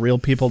 real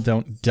people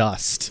don't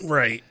dust.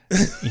 Right.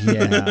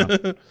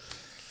 Yeah.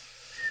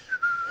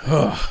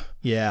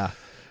 Yeah.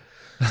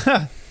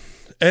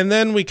 And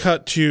then we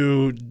cut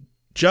to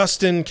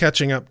Justin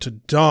catching up to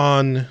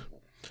Dawn,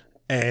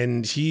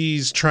 and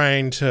he's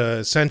trying to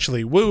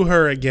essentially woo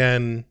her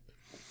again.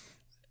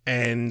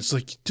 And it's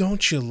like,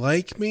 don't you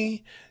like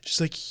me?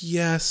 She's like,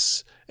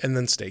 yes. And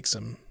then stakes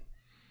him.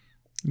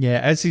 Yeah,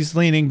 as he's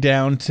leaning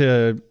down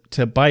to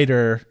bite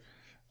her,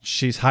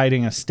 she's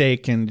hiding a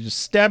stake and just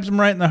stabs him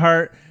right in the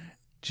heart.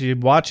 She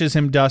watches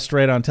him dust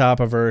right on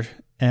top of her,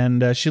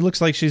 and she looks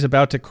like she's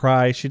about to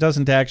cry. She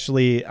doesn't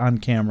actually on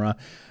camera.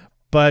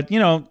 But,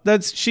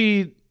 that's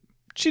she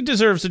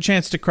deserves a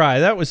chance to cry.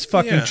 That was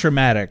fucking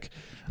traumatic.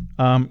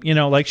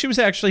 Like she was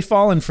actually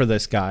falling for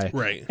this guy.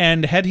 Right.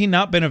 And had he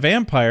not been a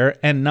vampire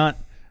and not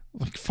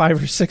like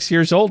 5 or 6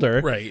 years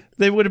older, right,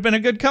 they would have been a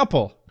good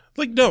couple.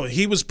 Like, no,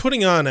 he was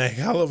putting on a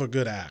hell of a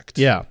good act.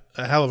 Yeah.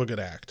 A hell of a good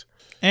act.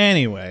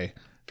 Anyway,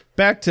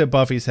 back to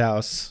Buffy's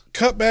house.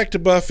 Cut back to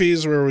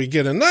Buffy's where we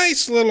get a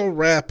nice little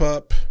wrap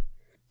up.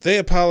 They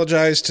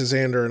apologize to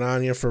Xander and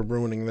Anya for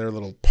ruining their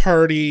little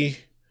party.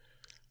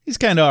 He's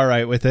kind of all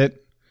right with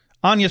it.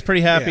 Anya's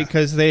pretty happy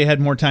because they had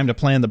more time to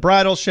plan the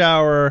bridal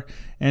shower,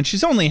 and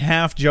she's only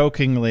half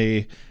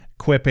jokingly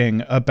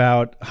quipping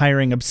about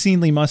hiring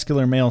obscenely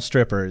muscular male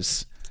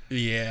strippers.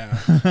 Yeah.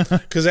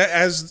 Because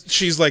as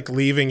she's like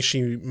leaving,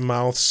 she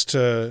mouths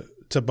to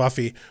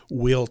Buffy,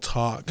 "We'll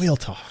talk." We'll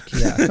talk,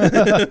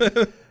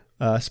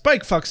 yeah.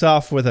 Spike fucks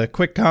off with a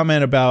quick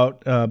comment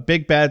about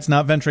big bads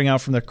not venturing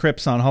out from their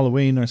crypts on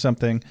Halloween or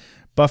something.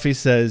 Buffy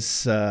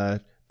says,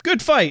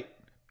 good fight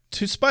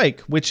to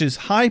Spike, which is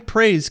high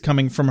praise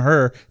coming from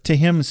her to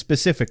him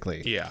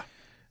specifically. Yeah.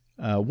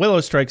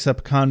 Willow strikes up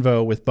a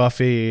convo with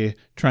Buffy,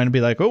 trying to be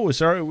like, oh,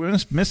 sorry, we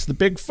missed the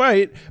big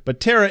fight. But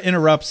Tara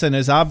interrupts and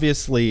is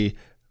obviously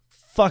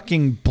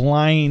fucking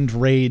blind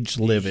rage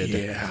livid.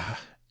 Yeah.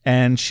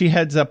 And she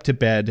heads up to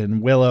bed,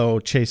 and Willow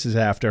chases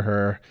after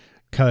her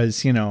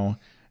because,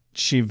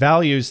 she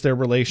values their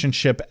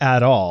relationship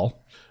at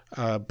all.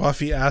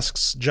 Buffy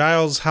asks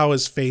Giles how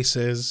his face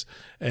is,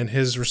 and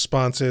his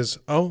response is,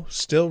 oh,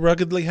 still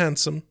ruggedly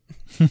handsome.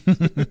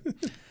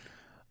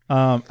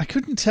 I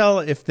couldn't tell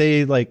if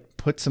they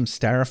put some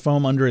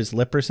styrofoam under his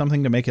lip or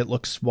something to make it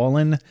look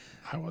swollen,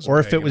 or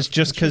if it was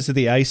just because of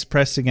the ice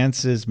pressed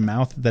against his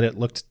mouth that it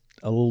looked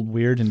a little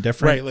weird and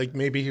different. Right, like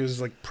maybe he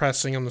was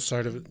pressing on the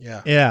side of it.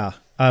 Yeah. Yeah,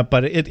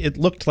 but it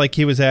looked like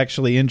he was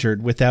actually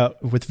injured with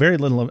very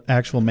little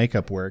actual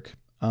makeup work.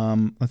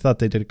 I thought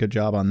they did a good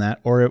job on that,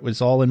 or it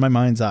was all in my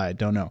mind's eye.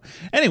 Don't know.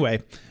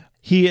 Anyway,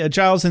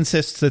 Giles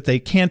insists that they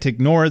can't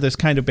ignore this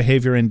kind of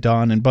behavior in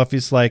Dawn, and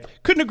Buffy's like,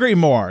 couldn't agree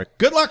more.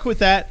 Good luck with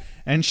that.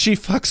 And she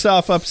fucks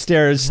off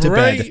upstairs to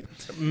bed.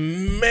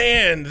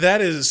 Man,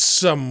 that is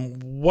some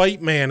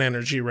white man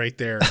energy right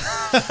there.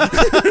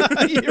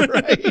 You're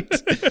right.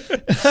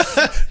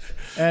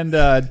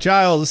 And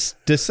Giles,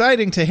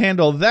 deciding to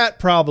handle that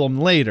problem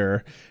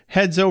later,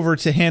 heads over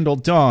to handle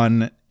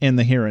Dawn in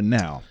the here and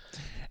now.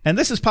 And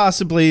this is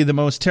possibly the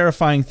most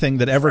terrifying thing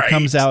that ever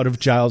comes out of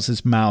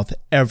Giles's mouth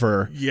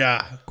ever.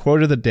 Yeah.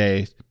 Quote of the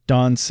day,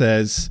 Dawn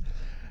says,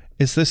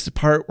 "Is this the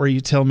part where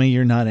you tell me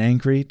you're not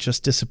angry,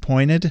 just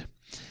disappointed?"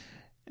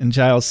 And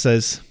Giles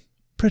says,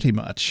 "Pretty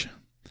much.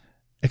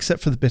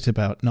 Except for the bit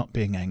about not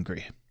being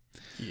angry."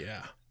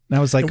 Yeah. And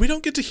I was like, and we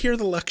don't get to hear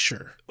the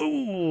lecture.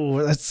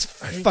 Ooh,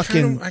 that's I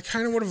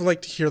kind of would have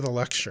liked to hear the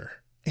lecture.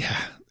 Yeah.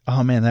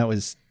 Oh man, that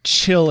was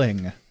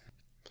chilling.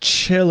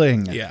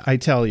 Chilling. Yeah. I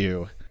tell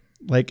you.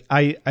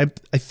 I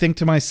think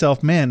to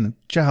myself, man,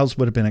 Giles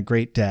would have been a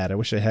great dad. I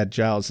wish I had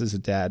Giles as a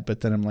dad,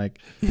 but then I'm like,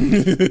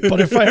 but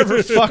if I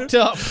ever fucked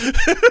up,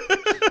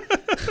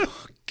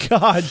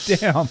 God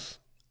damn.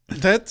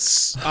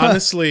 That's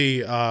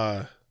honestly,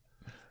 that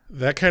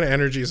kind of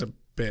energy is a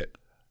bit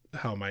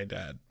how my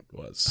dad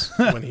was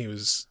when he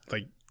was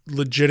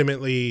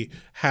legitimately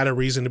had a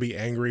reason to be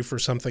angry for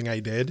something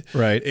I did.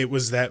 Right. It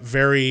was that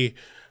very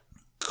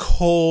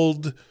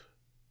cold,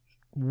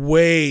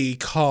 way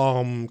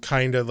calm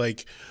kind of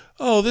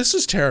oh, this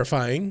is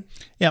terrifying.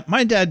 Yeah,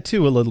 my dad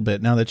too, a little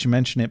bit now that you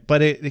mention it,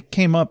 but it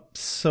came up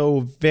so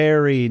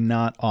very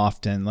not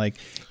often.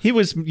 He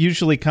was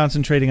usually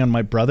concentrating on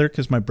my brother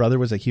because my brother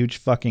was a huge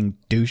fucking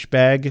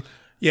douchebag.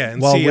 Yeah,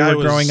 and while we were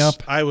growing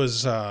up. I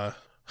was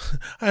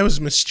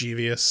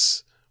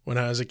mischievous when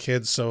I was a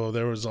kid, so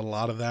there was a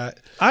lot of that.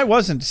 I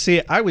wasn't.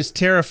 See, I was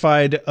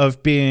terrified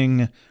of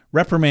being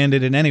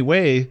reprimanded in any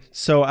way,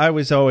 so I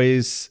was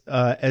always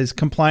as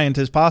compliant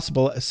as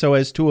possible so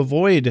as to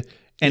avoid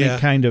any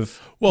kind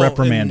of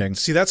reprimanding.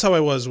 See, that's how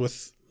I was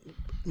with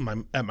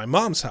at my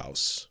mom's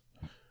house,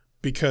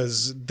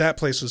 because that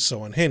place was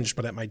so unhinged.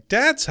 But at my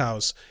dad's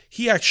house,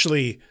 he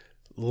actually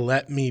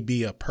let me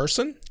be a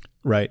person.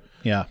 Right,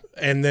 yeah.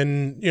 And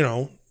then,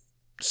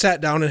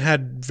 sat down and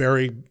had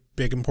very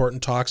big,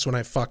 important talks when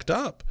I fucked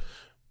up.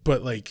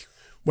 But like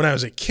when I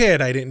was a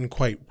kid, I didn't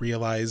quite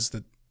realize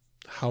that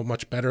how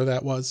much better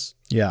that was.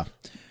 Yeah.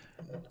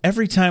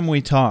 Every time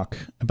we talk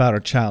about our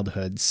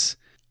childhoods,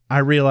 I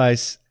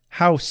realize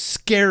how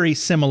scary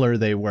similar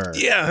they were.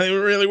 Yeah, they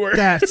really were.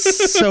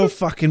 That's so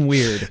fucking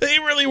weird. They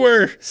really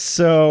were.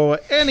 So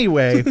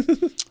anyway,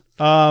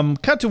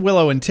 cut to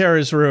Willow in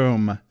Tara's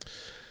room.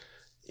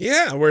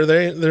 Yeah, where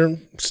they're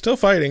still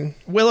fighting.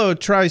 Willow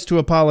tries to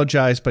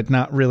apologize, but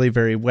not really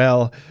very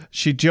well.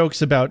 She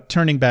jokes about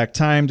turning back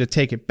time to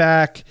take it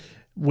back,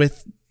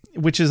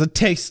 which is a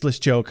tasteless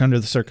joke under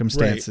the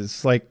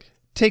circumstances. Right. Like,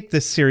 take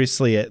this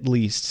seriously at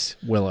least,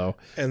 Willow.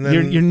 And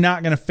then you're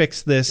not going to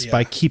fix this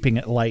by keeping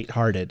it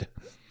lighthearted.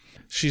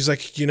 She's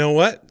like, you know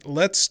what?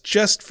 Let's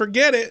just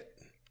forget it.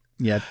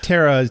 Yeah,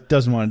 Tara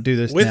doesn't want to do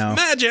this now. With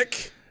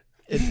magic.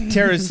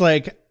 Tara's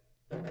like,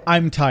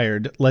 I'm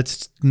tired.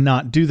 Let's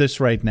not do this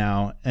right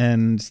now.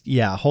 And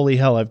yeah, holy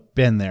hell, I've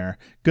been there.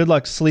 Good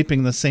luck sleeping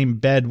in the same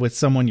bed with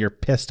someone you're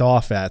pissed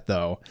off at,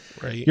 though.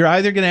 Right. You're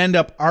either going to end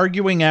up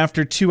arguing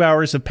after 2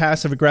 hours of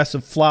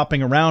passive-aggressive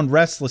flopping around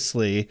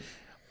restlessly,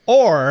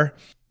 or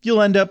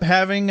you'll end up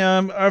having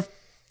a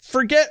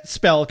forget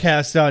spell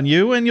cast on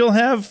you, and you'll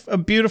have a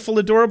beautiful,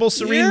 adorable,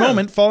 serene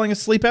moment falling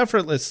asleep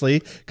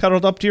effortlessly,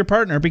 cuddled up to your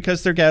partner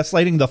because they're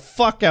gaslighting the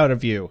fuck out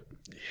of you.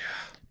 Yeah.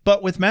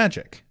 But with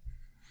magic.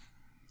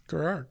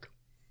 Gerarg.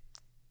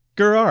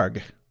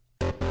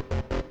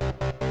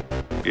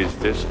 Is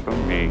this for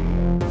me?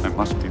 I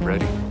must be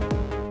ready.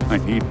 I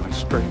need my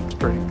strength.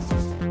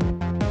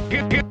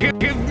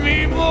 Give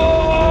me more!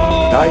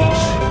 Night,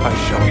 I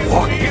shall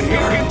walk in the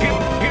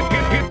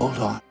earth. Hold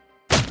on.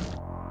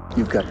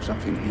 You've got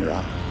something in your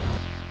eye.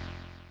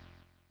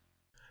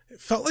 It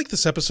felt like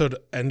this episode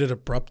ended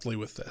abruptly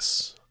with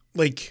this.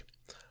 Like,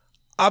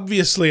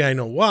 obviously I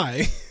know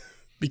why,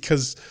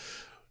 because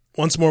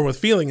Once More with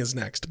Feeling is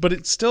next, but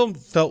it still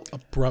felt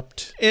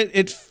abrupt.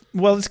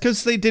 Well, it's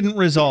because they didn't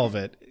resolve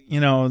it. You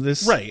know,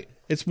 this. Right.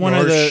 It's one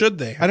of the. Should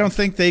they have? I don't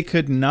think they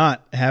could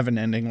not have an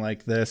ending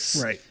like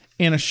this. Right.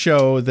 In a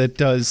show that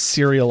does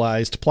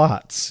serialized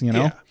plots, you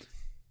know? Yeah.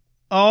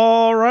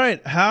 All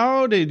right.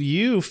 How did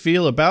you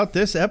feel about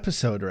this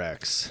episode,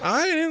 Rex?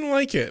 I didn't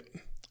like it.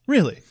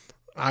 Really?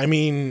 I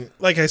mean,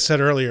 like I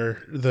said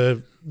earlier,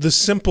 the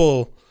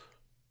simple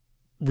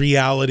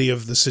reality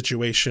of the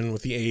situation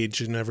with the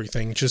age and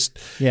everything, just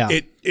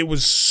it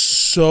was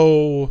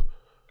so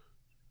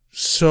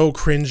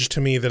cringe to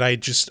me that I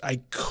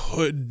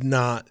could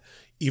not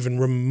even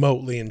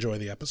remotely enjoy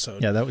the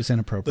episode. Yeah, that was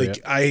inappropriate.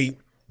 I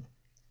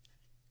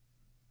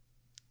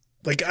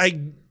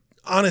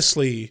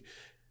honestly,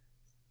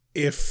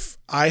 if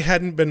I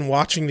hadn't been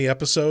watching the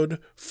episode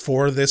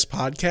for this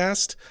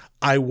podcast,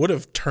 I would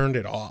have turned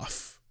it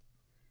off.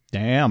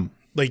 Damn.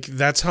 Like,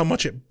 that's how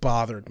much it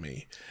bothered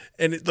me.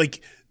 And it,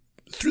 like,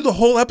 through the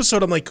whole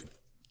episode, I'm like,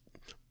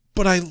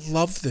 but I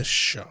love this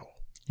show.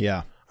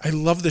 Yeah. I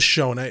love this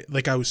show. And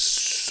I was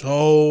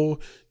so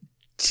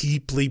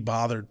deeply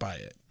bothered by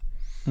it.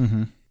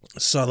 Mm-hmm.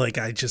 So, like,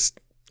 I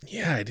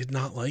did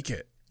not like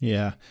it.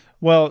 Yeah.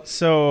 Well,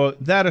 so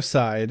that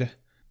aside,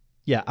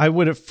 yeah, I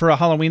would have, for a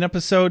Halloween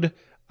episode,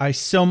 I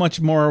so much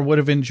more would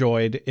have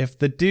enjoyed if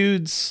the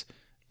dudes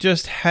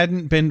just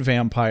hadn't been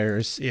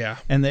vampires. Yeah.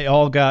 And they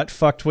all got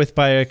fucked with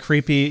by a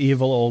creepy,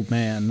 evil old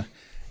man.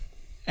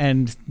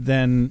 And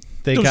then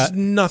there was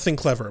nothing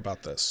clever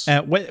about this.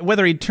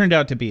 Whether he turned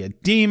out to be a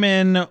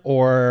demon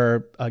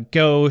or a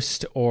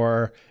ghost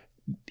or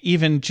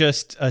even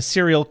just a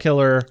serial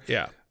killer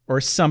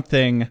or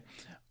something,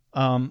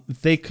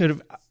 they could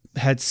have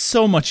had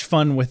so much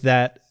fun with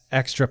that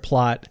extra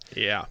plot.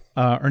 Yeah.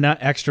 Or not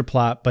extra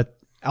plot, but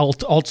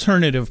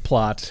alternative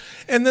plot.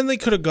 And then they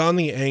could have gone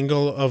the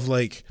angle of,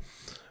 like,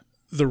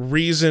 the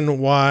reason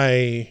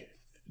why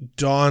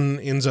Dawn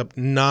ends up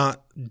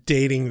not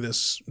dating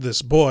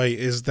this boy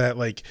is that,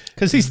 like,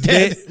 because he's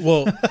dead.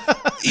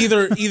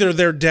 Either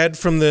they're dead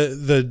from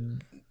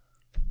the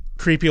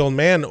creepy old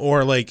man,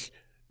 or like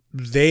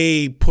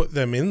they put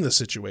them in the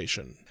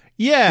situation.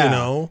 Yeah, you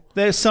know,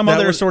 there's some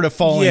other sort of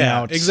falling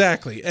out.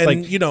 Exactly, and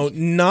like, you know,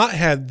 not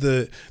had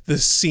the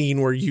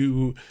scene where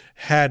you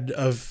had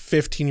a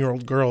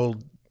 15-year-old girl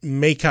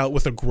make out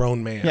with a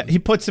grown man. Yeah, he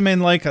puts him in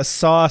like a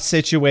Saw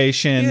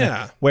situation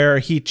where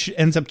he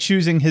ends up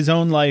choosing his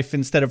own life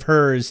instead of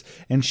hers,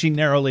 and she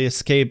narrowly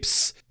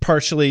escapes,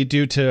 partially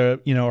due to,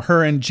 you know,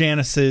 her and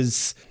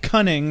Janice's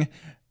cunning,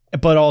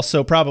 but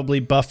also probably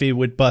Buffy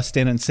would bust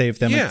in and save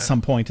them at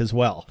some point as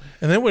well.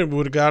 And then we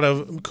would have got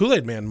a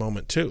Kool-Aid Man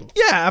moment too.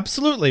 Yeah,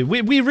 absolutely.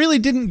 We really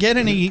didn't get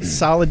any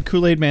solid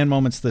Kool-Aid Man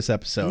moments this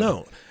episode.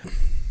 No.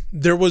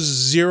 There was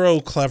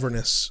zero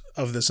cleverness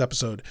of this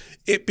episode.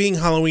 It being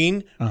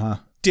Halloween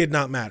did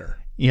not matter.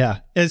 Yeah,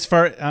 as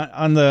far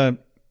on the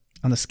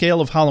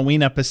scale of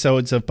Halloween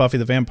episodes of Buffy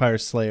the Vampire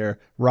Slayer,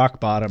 rock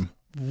bottom.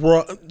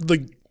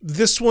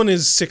 This one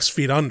is 6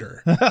 feet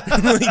under.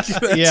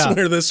 That's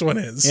where this one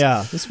is.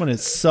 Yeah, this one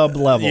is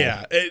sub-level.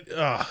 Yeah.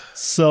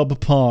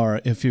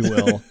 Subpar, if you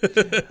will.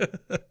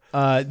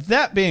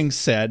 That being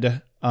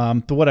said,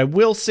 But what I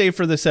will say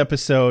for this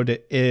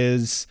episode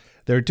is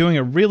they're doing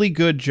a really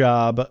good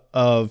job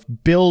of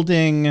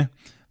building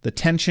the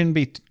tension,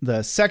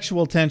 the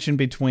sexual tension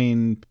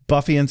between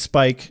Buffy and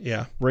Spike.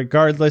 Yeah.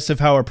 Regardless of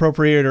how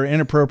appropriate or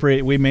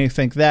inappropriate we may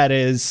think that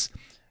is,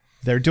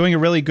 they're doing a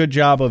really good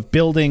job of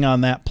building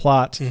on that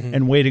plot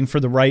and waiting for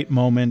the right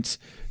moment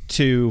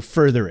to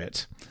further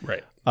it.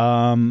 Right.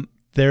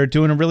 They're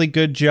doing a really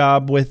good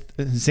job with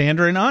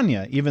Xander and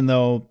Anya, even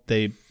though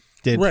they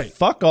did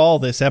fuck all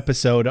this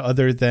episode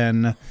other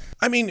than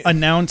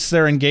announce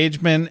their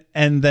engagement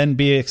and then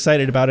be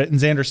excited about it, and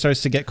Xander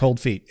starts to get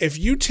cold feet. If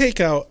you take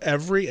out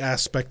every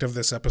aspect of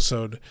this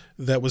episode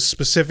that was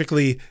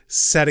specifically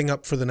setting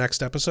up for the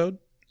next episode,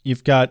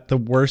 you've got the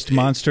worst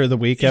Monster of the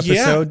Week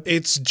episode. Yeah,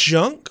 it's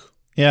junk.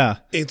 Yeah.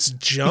 It's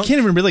junk. You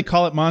can't even really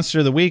call it Monster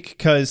of the Week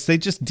because they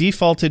just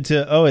defaulted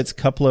to, it's a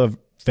couple of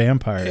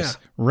vampires. Yeah.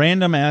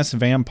 Random ass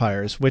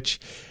vampires, which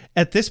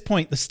at this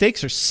point, the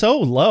stakes are so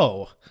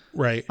low.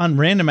 Right. On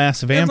random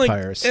ass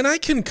vampires. And I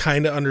can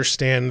kind of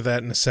understand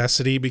that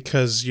necessity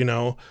because,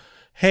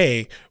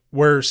 hey,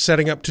 we're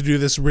setting up to do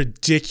this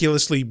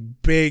ridiculously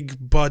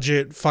big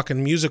budget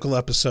fucking musical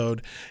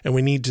episode, and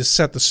we need to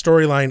set the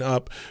storyline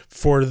up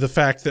for the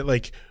fact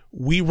that,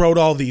 we wrote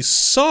all these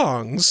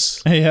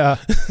songs. Yeah.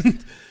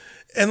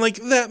 And,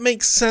 that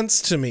makes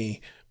sense to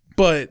me.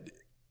 But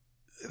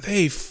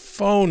they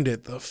phoned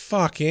it the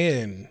fuck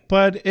in.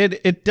 But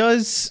it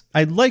does.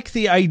 I like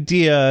the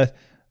idea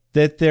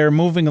that they're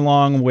moving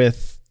along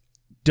with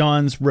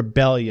Dawn's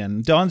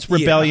rebellion. Dawn's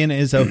rebellion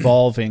is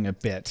evolving a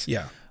bit.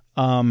 Yeah.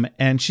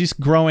 And she's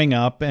growing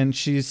up and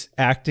she's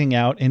acting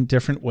out in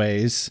different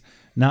ways,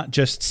 not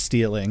just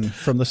stealing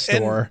from the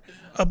store.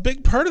 And a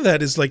big part of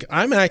that is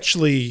I'm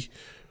actually,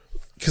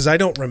 because I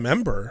don't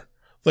remember,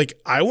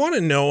 I want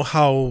to know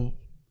how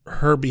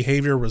her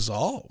behavior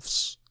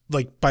resolves,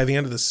 by the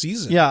end of the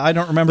season. Yeah, I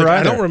don't remember either.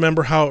 I don't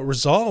remember how it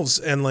resolves.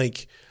 And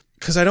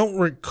because I don't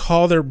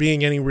recall there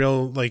being any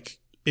real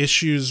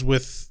issues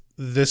with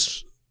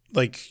this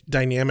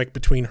dynamic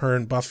between her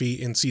and Buffy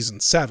in season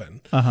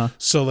 7.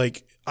 So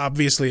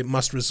obviously it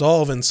must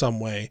resolve in some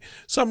way.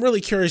 So I'm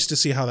really curious to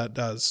see how that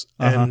does.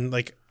 And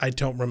I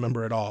don't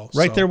remember at all.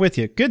 Right there with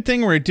you. Good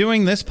thing we're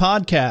doing this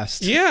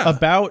podcast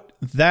about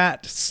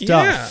that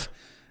stuff. Yeah.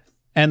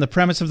 And the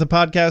premise of the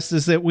podcast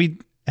is that we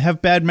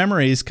have bad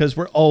memories because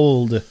we're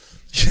old.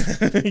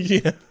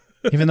 Yeah.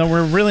 Even though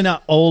we're really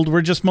not old,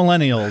 we're just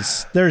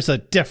millennials. There's a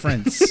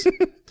difference.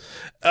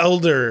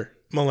 Elder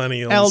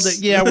millennials.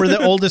 Yeah, we're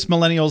the oldest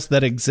millennials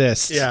that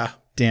exist. Yeah.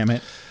 Damn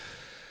it.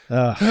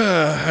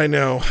 I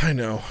know.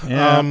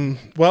 Yeah.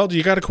 Well, do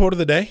you got a quote of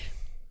the day?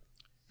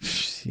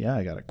 Yeah,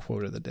 I got a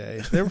quote of the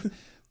day.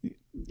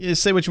 You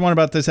say what you want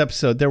about this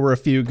episode. There were a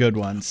few good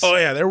ones. Oh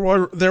yeah,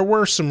 there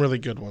were some really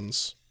good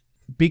ones.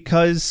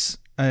 Because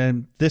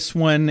this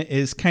one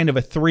is kind of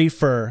a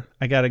threefer,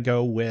 I got to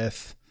go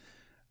with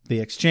the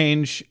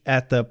exchange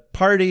at the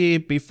party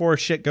before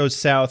shit goes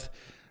south.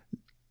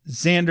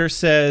 Xander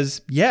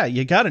says, yeah,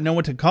 you got to know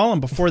what to call them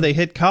before they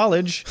hit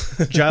college.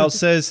 Giles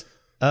says,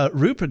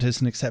 Rupert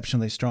is an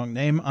exceptionally strong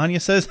name. Anya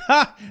says,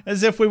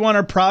 as if we want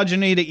our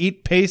progeny to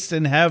eat paste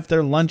and have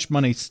their lunch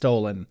money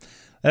stolen.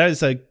 That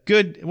is a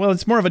good,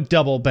 it's more of a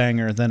double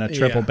banger than a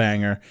triple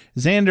banger.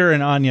 Xander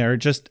and Anya are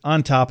just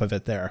on top of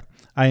it there.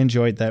 I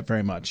enjoyed that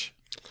very much.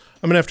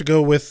 I'm going to have to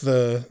go with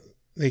the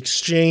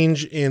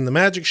exchange in the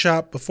magic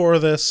shop before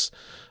this,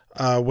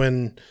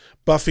 when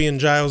Buffy and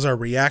Giles are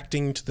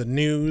reacting to the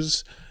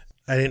news.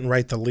 I didn't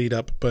write the lead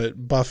up,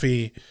 but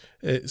Buffy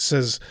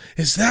says,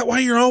 is that why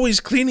you're always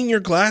cleaning your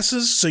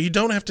glasses so you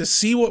don't have to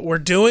see what we're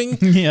doing?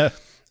 Yeah.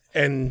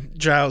 And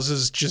Giles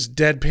is just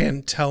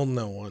deadpan, tell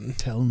no one.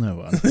 Tell no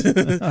one.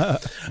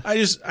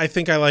 I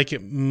think I like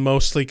it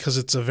mostly because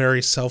it's a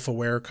very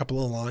self-aware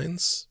couple of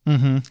lines.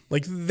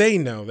 Mm-hmm. They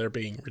know they're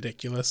being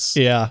ridiculous.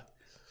 Yeah.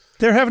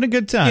 They're having a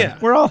good time. Yeah.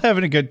 We're all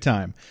having a good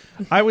time.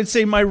 I would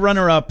say my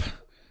runner-up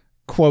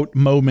quote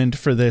moment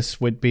for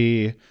this would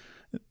be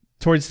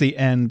towards the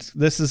end.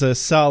 This is a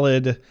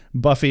solid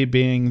Buffy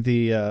being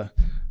the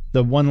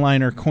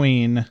one-liner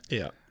queen.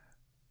 Yeah.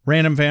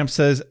 Random Vamp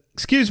says,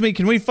 excuse me,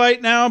 can we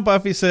fight now?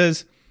 Buffy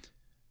says,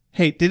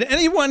 hey, did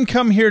anyone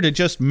come here to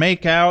just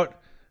make out?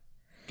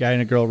 Guy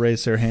and a girl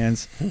raise their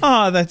hands.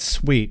 That's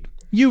sweet.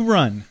 You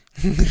run.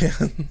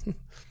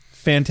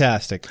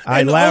 Fantastic.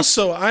 And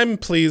also, I'm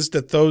pleased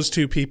that those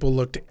two people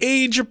looked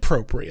age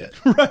appropriate.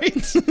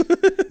 Right?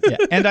 Yeah.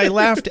 And I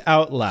laughed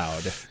out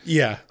loud.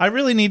 Yeah. I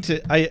really need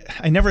to,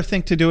 I never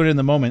think to do it in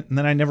the moment, and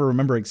then I never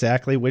remember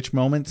exactly which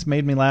moments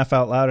made me laugh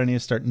out loud. I need to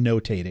start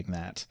notating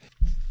that.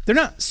 They're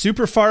not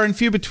super far and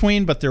few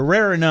between, but they're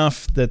rare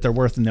enough that they're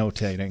worth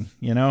notating,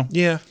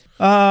 Yeah.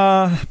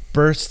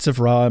 Bursts of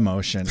raw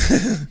emotion.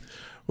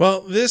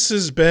 Well, this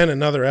has been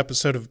another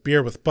episode of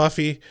Beer with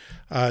Buffy.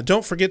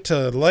 Don't forget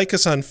to like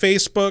us on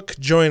Facebook,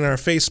 join our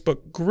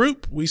Facebook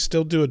group. We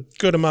still do a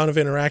good amount of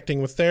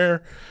interacting with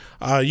there.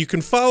 You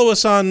can follow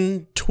us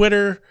on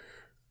Twitter.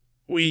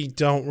 We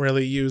don't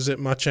really use it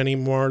much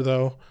anymore,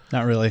 though.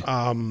 Not really.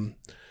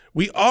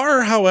 We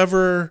are,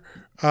 however,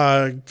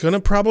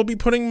 Gonna probably be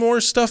putting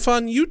more stuff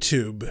on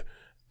YouTube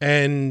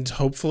and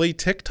hopefully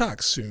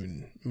TikTok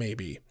soon,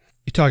 maybe.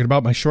 You talking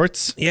about my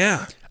shorts?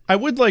 Yeah. I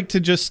would like to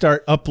just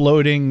start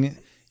uploading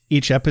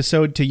each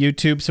episode to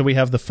YouTube so we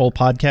have the full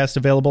podcast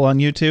available on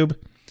YouTube.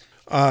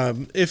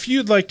 If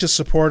you'd like to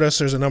support us,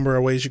 there's a number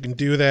of ways you can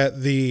do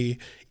that. The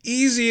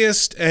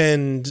easiest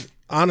and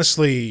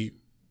honestly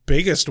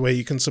biggest way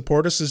you can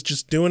support us is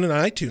just doing an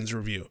iTunes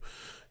review.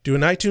 Do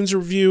an iTunes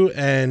review,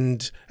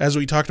 and as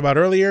we talked about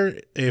earlier,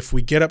 if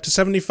we get up to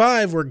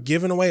 75, we're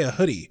giving away a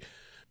hoodie.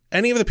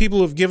 Any of the people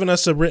who have given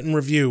us a written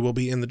review will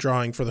be in the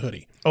drawing for the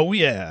hoodie. Oh,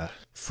 yeah.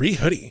 Free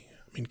hoodie.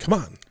 I mean, come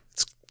on.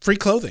 It's free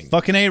clothing.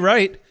 Fucking A,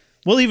 right.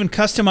 We'll even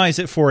customize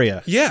it for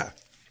you. Yeah,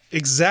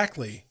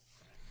 exactly.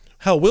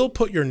 Hell, we'll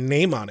put your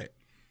name on it.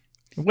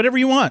 Whatever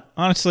you want.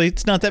 Honestly,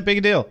 it's not that big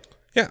a deal.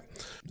 Yeah.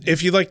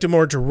 If you'd like to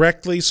more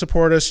directly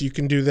support us, you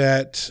can do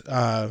that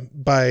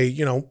by,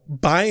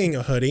 buying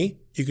a hoodie.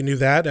 You can do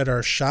that at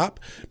our shop,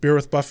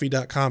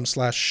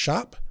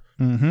 beerwithbuffy.com/shop.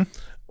 Mm-hmm.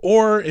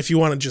 Or if you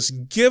want to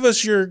just give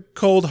us your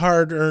cold,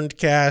 hard-earned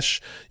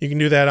cash, you can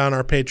do that on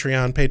our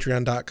Patreon,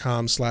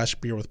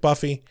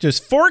 patreon.com/beerwithbuffy.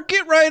 Just fork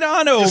it right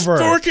on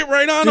over.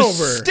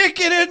 Just stick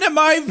it into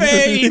my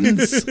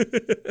veins.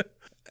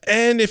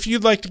 And if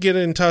you'd like to get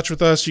in touch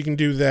with us, you can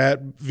do that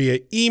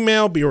via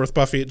email,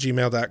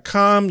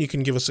 beerwithbuffy@gmail.com. You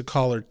can give us a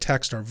call or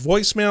text our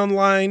voicemail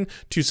line,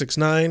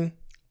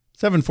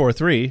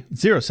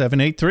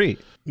 269-743-0783.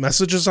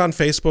 Messages on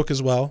Facebook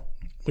as well.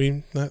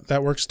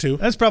 That works too.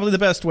 That's probably the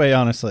best way,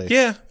 honestly.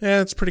 Yeah,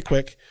 it's pretty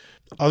quick.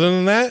 Other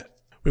than that,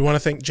 we want to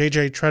thank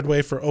JJ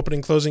Treadway for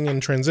opening, closing,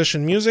 and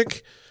transition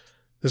music.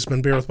 This has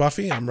been Beer with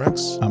Buffy. I'm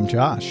Rex. I'm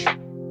Josh.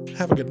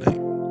 Have a good night.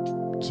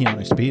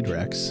 Keanu Speed,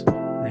 Rex.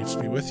 Reefs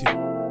be with you.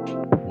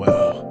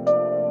 Well.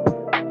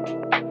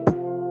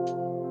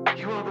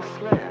 You are the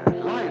Slayer.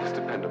 Lives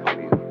depend upon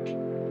you.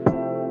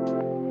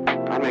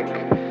 I make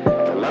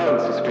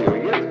allowances for your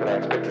years, but I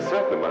expect a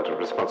certain amount of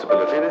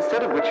responsibility, and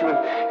instead of which you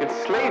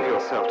enslave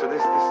yourself to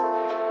this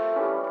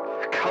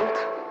cult.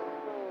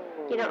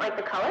 You don't like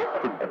the color?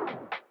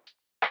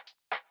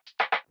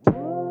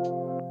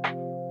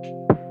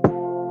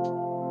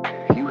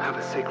 You have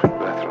a sacred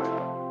birthright.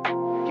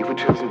 You were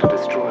chosen to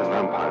destroy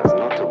vampires,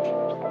 not to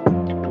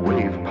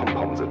wave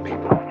pom-poms at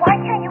people. Why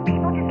can't you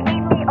people just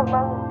leave me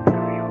alone?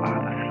 You are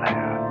the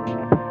Slayer.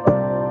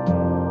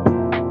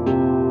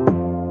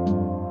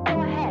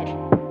 Go ahead.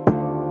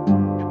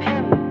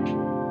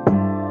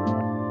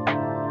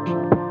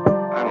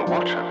 I'm a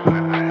watcher. I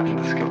haven't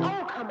the skill.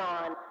 Oh, come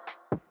on.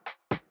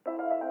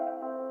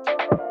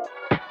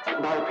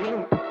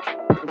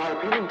 By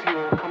appealing to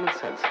your common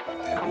sense.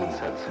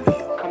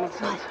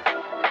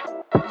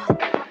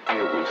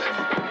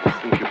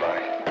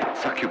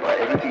 Succubi.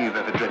 Everything you've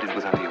ever dreaded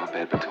was under your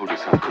bed, but told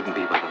yourself couldn't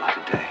be by the light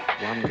of day.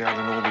 One gal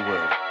in all the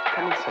world.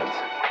 Common sense.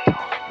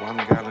 One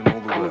gal in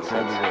all the world.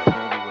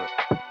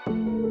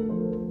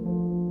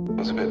 It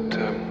was a bit,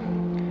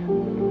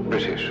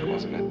 British,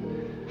 wasn't it?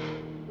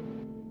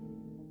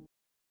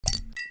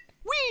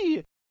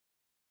 Whee!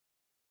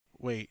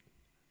 Wait,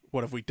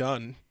 what have we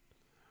done?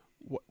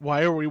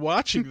 Why are we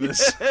watching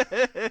this?